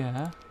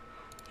yeah,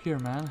 here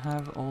man,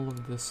 have all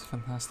of this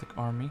fantastic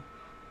army.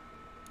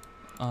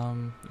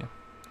 Yeah.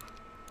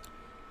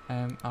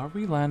 Are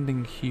we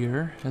landing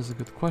here? Is a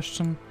good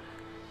question.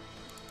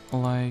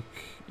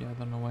 Like, yeah, I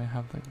don't know why I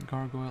have that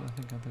gargoyle. I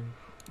think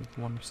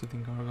the one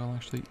sitting gargoyle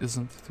actually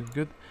isn't too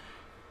good.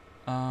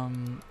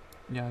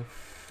 Yeah, I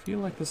feel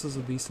like this is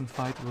a decent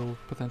fight. We'll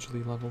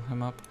potentially level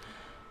him up.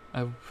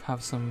 I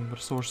have some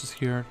resources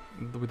here.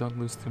 We don't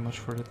lose too much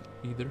for it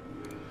either.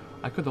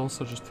 I could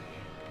also just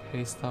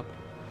haste up.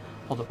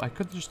 Hold up, I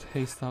could just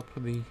haste up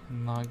the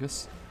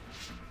Nagas.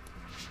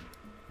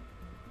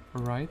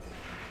 Right.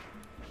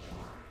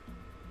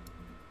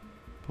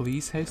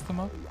 Please haste them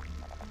up.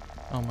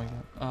 Oh my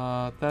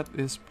god. That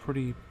is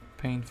pretty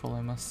painful,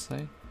 I must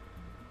say.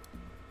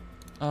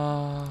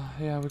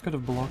 Yeah, we could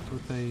have blocked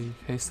with a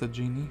hasted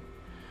genie.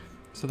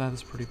 So that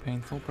is pretty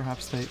painful.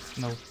 Perhaps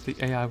the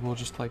AI will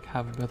just like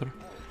have better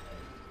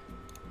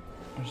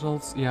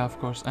results. Yeah, of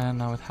course. And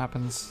now it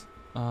happens.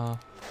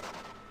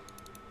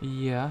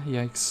 Yeah,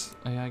 yikes.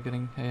 AI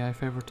getting AI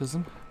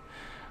favoritism.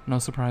 No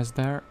surprise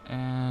there.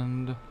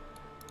 And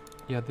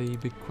yeah, the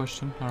big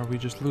question, are we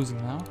just losing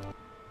now?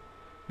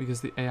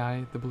 Because the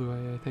AI, the blue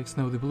AI takes...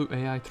 No, the blue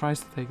AI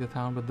tries to take the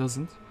town but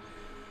doesn't.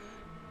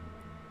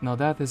 Now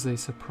that is a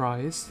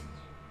surprise.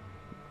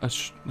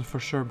 For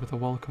sure, but a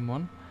welcome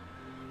one.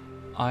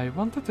 I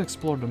wanted to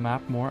explore the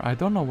map more. I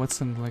don't know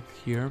what's in like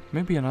here.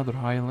 Maybe another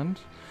island.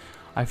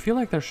 I feel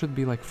like there should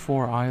be like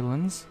 4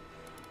 islands.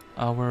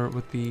 Where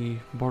with the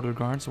border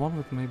guards, one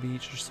with maybe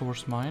each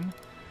resource mine.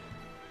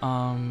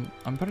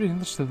 I'm pretty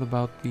interested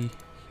about the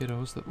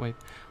heroes that wait.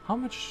 How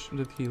much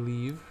did he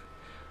leave?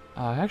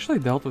 I actually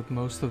dealt with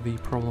most of the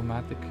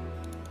problematic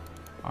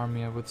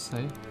army, I would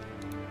say.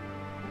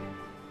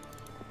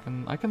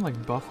 And I can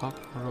like buff up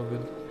real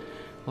good.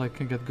 Like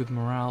can get good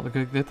morale. Like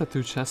I get the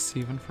 2 chests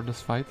even for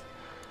this fight.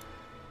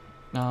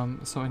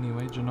 So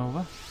anyway,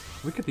 Genova.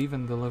 We could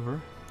even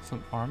deliver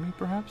some army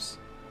perhaps.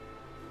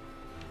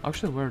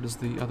 Actually, where does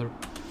the other...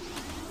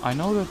 I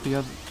know that the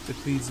other...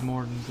 It leads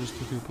more than just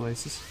to 2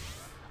 places.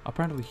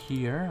 Apparently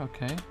here,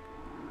 okay.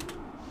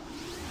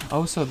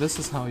 Oh, so this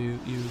is how you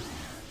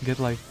get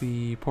like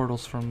the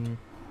portals from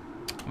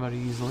very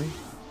easily.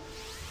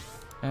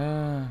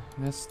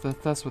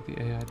 That's what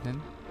the AI did,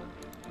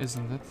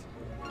 isn't it?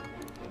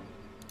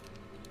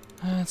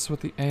 That's what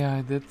the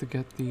AI did to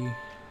get the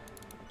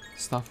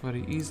stuff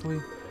very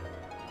easily.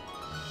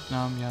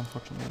 Yeah,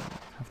 unfortunately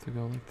I have to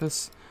go like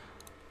this.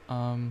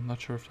 Not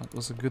sure if that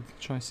was a good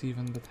choice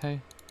even, but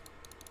hey.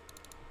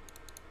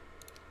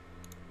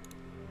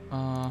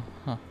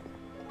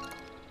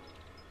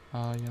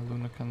 Yeah,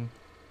 Luna can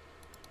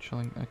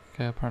chilling.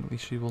 Okay, apparently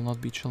she will not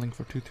be chilling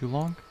for too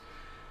long.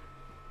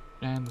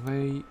 And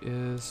Wei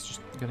is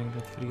just getting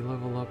that 3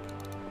 level up,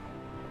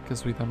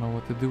 because we don't know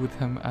what to do with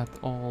him at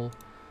all.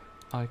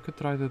 I could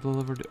try to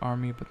deliver the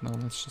army, but no,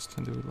 let's just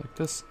do it like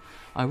this.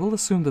 I will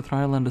assume that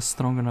Ryland is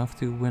strong enough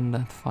to win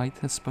that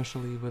fight,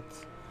 especially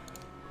with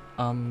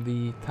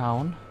the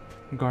town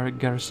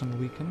garrison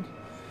weakened.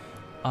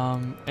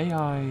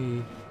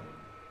 AI,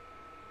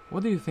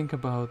 what do you think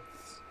about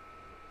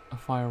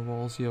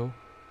firewalls, yo?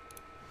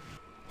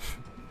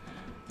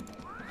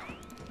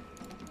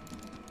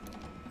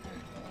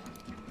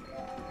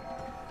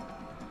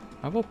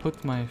 I will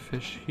put my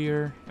fish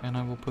here, and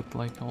I will put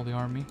like all the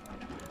army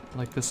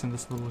like this in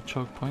this little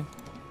choke point.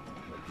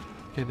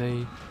 Okay,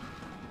 they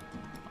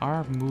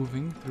are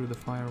moving through the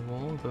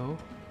firewall though.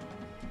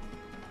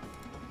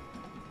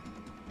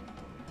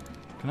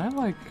 Can I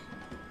like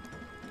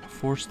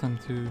force them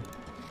to...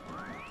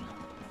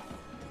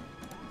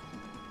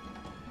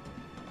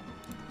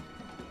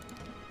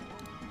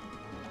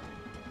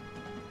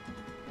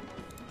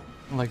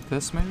 Like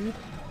this, maybe?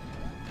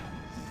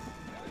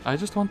 I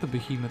just want the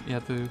behemoth, yeah,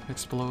 to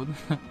explode.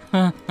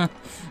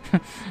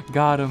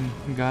 Got him.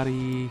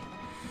 Got-y.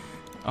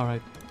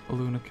 Alright,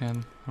 Luna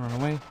can run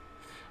away.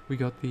 We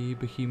got the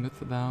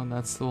behemoth down,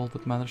 that's all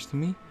that matters to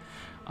me.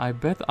 I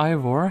bet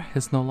Ivor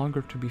is no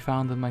longer to be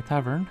found in my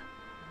tavern.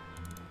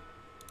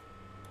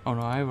 Oh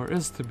no, Ivor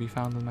is to be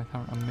found in my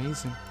tavern.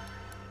 Amazing.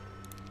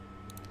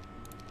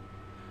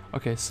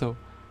 Okay, so,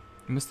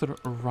 Mr.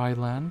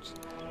 Ryland,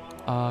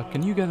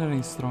 can you get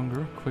any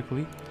stronger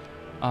quickly?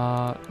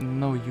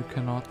 No, you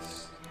cannot.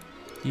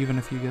 Even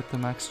if you get the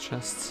max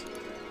chests.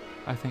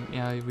 I think,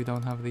 yeah, we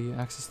don't have the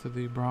access to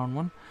the brown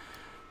one.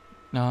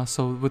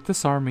 So with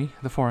this army,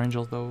 the 4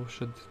 angels though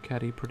should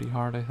carry pretty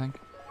hard, I think.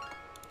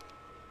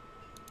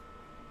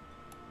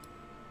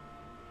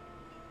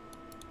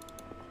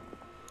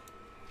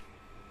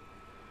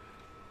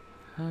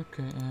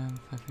 Okay, and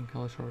I think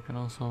Elashar can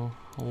also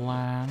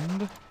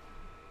land.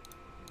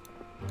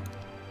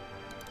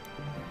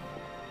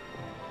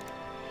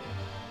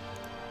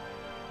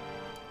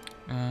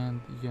 And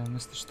yeah,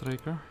 Mr.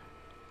 Straker.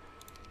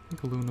 I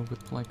think Luna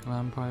with like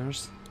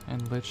vampires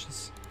and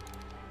liches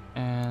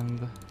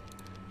and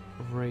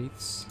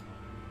wraiths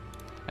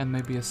and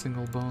maybe a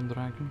single bone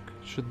dragon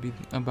should be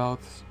about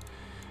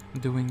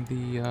doing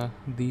the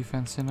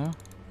defense, you know.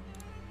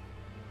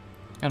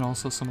 And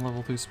also some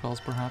level 2 spells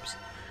perhaps.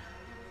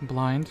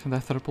 Blind,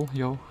 Death Ripple,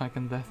 yo, I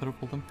can Death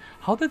Ripple them.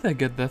 How did I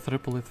get Death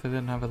Ripple if I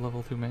didn't have a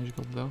level 2 mage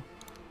guild though?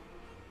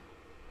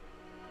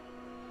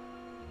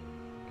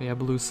 Yeah,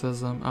 Blue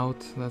says I'm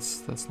out,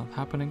 that's not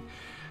happening.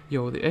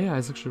 Yo, the AI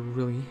is actually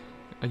really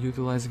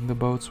utilizing the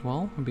boats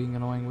well, being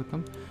annoying with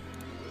them.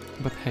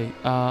 But hey,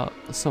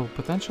 so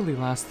potentially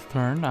last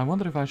turn, I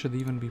wonder if I should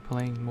even be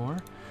playing more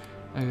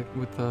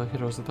with the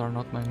heroes that are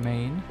not my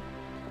main.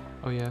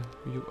 Oh yeah,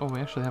 we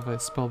actually have a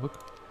spellbook.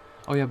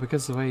 Oh yeah,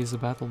 because the way he's a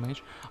battle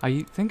mage.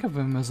 I think of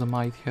him as a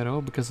might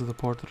hero because of the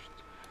portrait.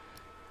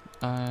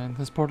 And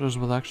his portrait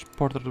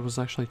was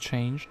actually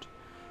changed,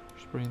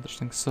 which is pretty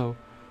interesting. So,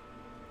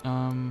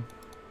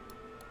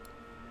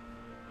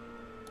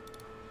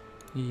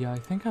 yeah, I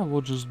think I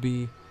will just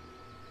be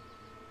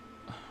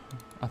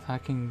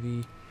attacking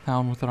the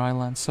town with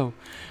Ryland. So,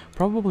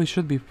 probably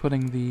should be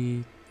putting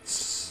the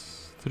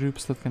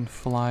troops that can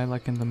fly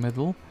like in the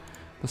middle.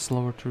 The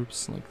slower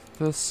troops like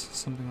this,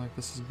 something like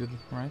this is good,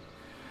 right?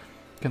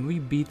 Can we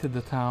beat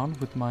the town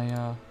with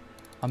my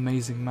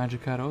amazing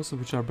magic arrows,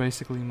 which are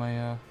basically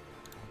my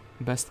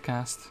best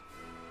cast?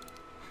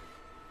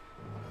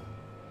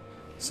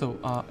 So,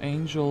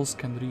 angels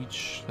can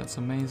reach, that's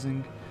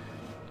amazing.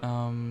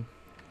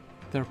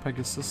 Their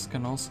Pegasus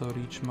can also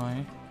reach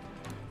my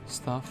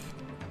stuff.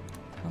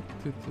 Not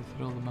too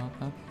thrilled about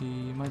that.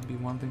 He might be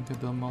wanting to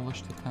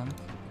demolish the tent.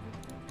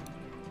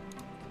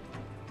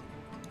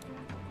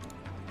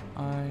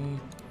 I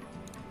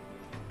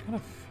kind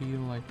of feel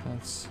like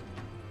that's...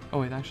 Oh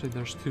wait, actually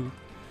there's 2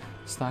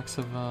 stacks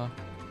of...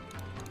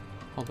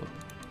 Hold up.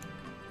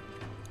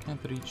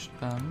 Can't reach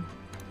them.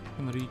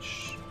 Can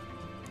reach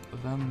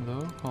them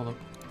though. Hold up.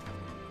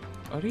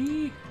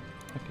 Ari!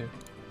 Okay.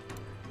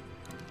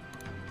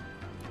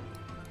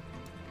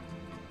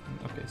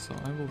 Okay, so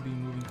I will be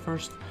moving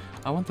first.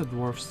 I want the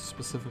dwarfs to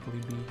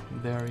specifically be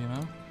there, you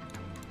know?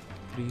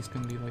 Trees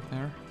can be like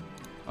there.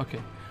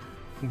 Okay.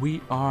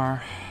 We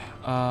are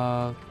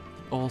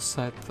all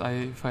set.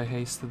 If I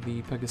haste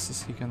the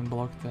Pegasus, he can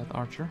block that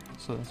archer,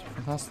 so that's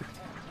fantastic.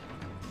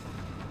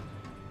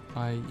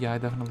 Yeah, I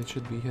definitely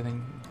should be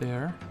hitting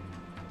there.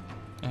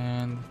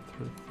 And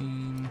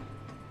 13.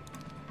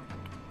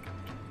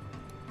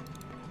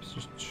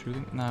 Just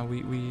shooting. Nah,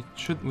 we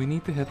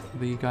need to hit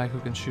the guy who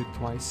can shoot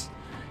twice.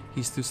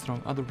 He's too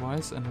strong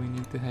otherwise, and we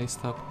need to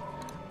haste up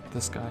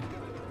this guy.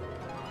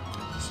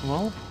 So,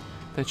 well,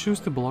 they choose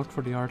to block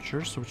for the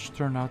archers, which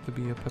turned out to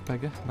be a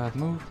Pepega. Bad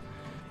move.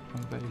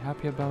 I'm very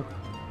happy about.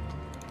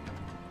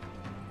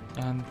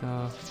 And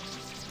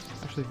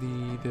actually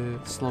the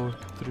slower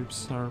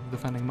troops are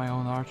defending my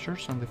own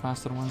archers, and the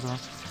faster ones are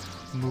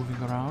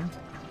moving around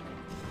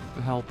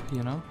to help,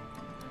 you know.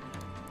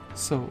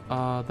 So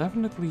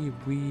definitely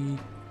we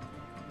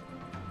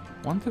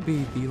want to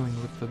be dealing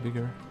with the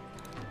bigger...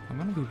 I'm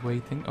gonna be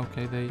waiting.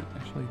 Okay, they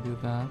actually do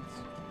that.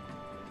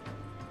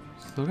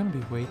 Still gonna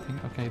be waiting.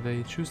 Okay,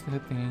 they choose to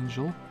hit the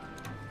angel.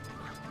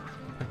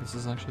 This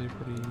is actually a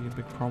pretty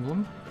big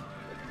problem.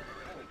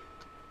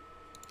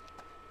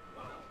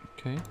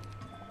 Okay.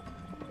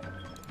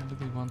 I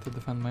really want to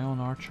defend my own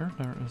archer.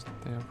 They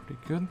are pretty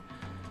good.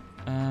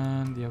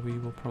 And yeah, we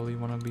will probably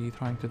want to be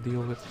trying to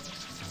deal with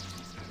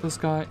this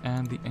guy,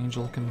 and the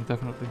angel can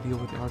definitely deal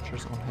with the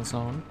archers on his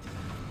own.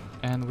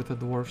 And with the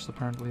dwarfs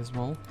apparently as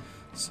well.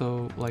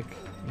 So, like,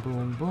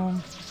 boom,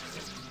 boom.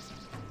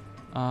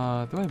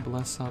 Do I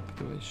bless up?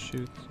 Do I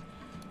shoot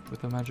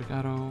with a magic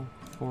arrow?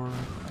 For,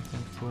 I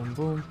think, boom,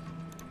 boom.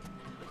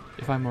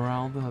 If I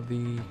morale,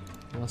 the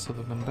less would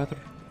have been better.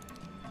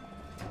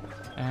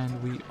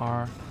 And we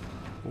are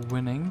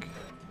winning.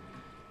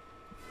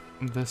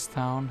 This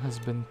town has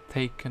been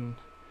taken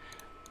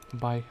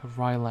by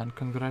Ryland.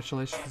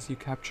 Congratulations, you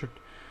captured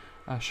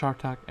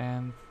Shartak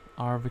and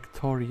are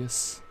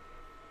victorious.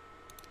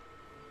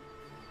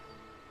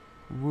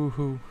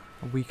 Woohoo!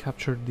 We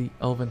captured the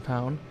Elven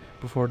town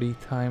before the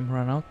time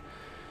ran out.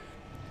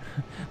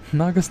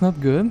 Naga's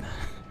not good.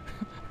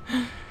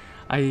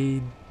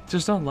 I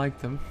just don't like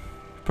them.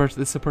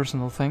 It's a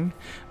personal thing,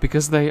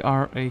 because they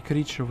are a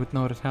creature with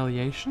no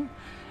retaliation,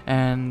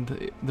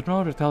 and the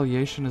no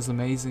retaliation is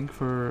amazing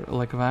for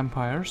like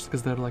vampires,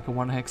 because they're like a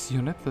 1-hex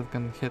unit that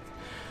can hit,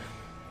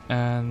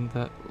 and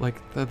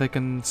they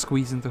can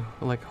squeeze into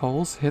like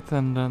holes, hit,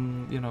 and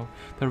then you know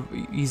they're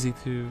easy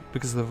to,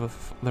 because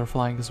they're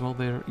flying as well.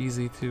 They're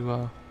easy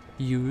to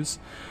use.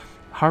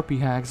 Harpy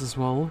hags as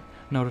well.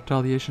 No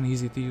retaliation,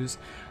 easy to use.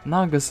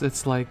 Nagas,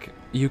 it's like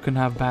you can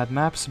have bad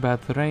maps,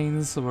 bad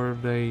terrains, where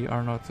they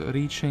are not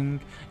reaching.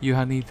 You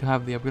need to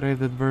have the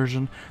upgraded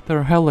version.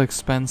 They're hella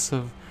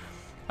expensive.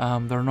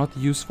 They're not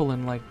useful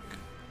in like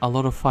a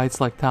lot of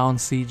fights like town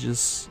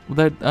sieges.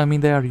 I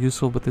mean, they are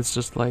useful, but it's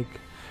just like,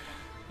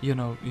 you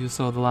know, you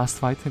saw the last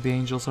fight. The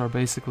angels are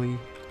basically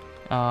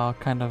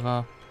kind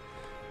of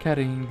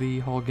carrying the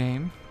whole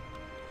game.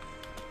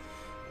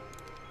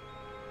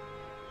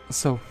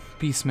 So,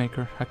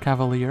 Peacemaker, a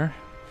cavalier.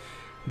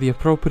 The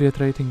appropriate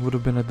rating would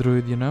have been a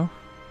druid, you know,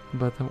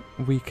 but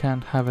we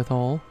can't have it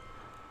all.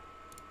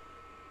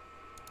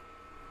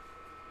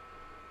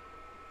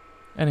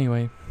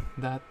 Anyway,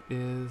 that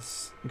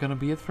is gonna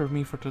be it for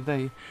me for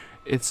today.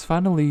 It's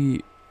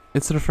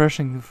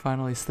refreshing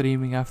finally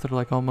streaming after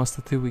like almost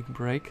a 2-week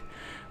break,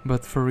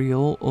 but for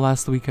real,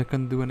 last week I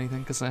couldn't do anything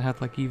because I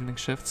had like evening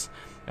shifts,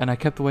 and I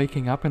kept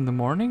waking up in the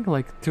morning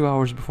like 2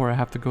 hours before I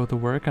have to go to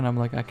work, and I'm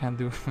like, I can't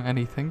do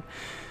anything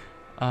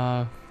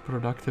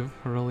productive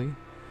really.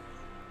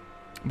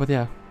 But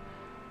yeah,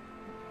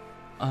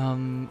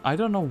 I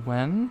don't know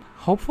when.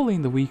 Hopefully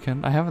in the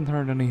weekend. I haven't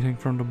heard anything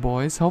from the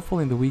boys.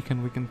 Hopefully in the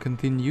weekend we can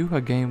continue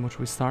a game which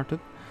we started,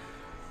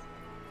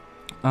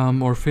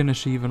 or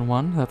finish even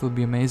one. That would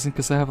be amazing,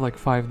 because I have like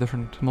 5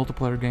 different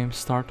multiplayer games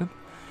started.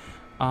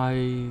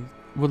 I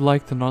would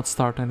like to not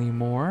start any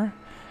more,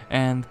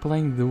 and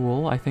playing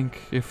duel, I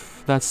think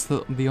if that's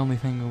the only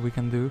thing we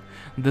can do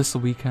this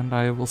weekend,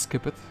 I will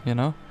skip it, you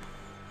know.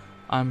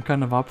 I'm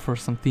kind of up for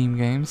some team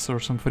games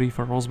or some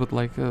free-for-alls, but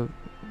like, you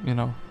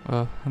know,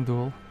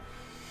 duel.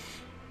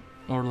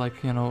 Or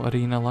like, you know,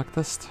 arena luck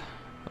test.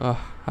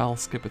 I'll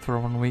skip it for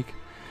 1 week.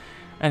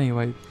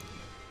 Anyway,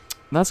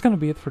 that's gonna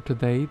be it for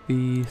today.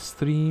 The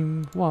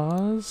stream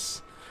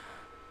was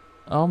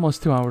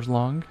almost 2 hours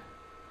long.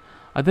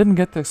 I didn't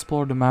get to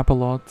explore the map a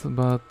lot,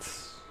 but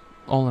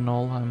all in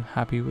all, I'm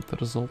happy with the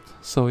result.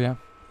 So yeah,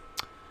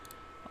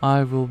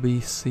 I will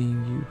be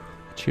seeing you.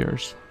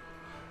 Cheers.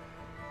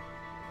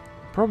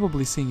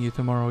 Probably seeing you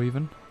tomorrow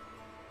even,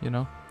 you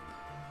know.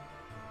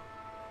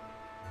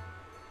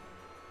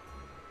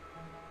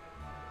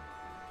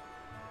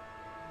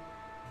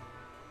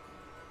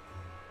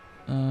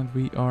 And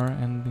we are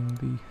ending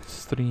the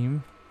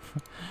stream.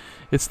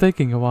 It's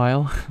taking a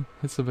while.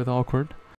 It's a bit awkward.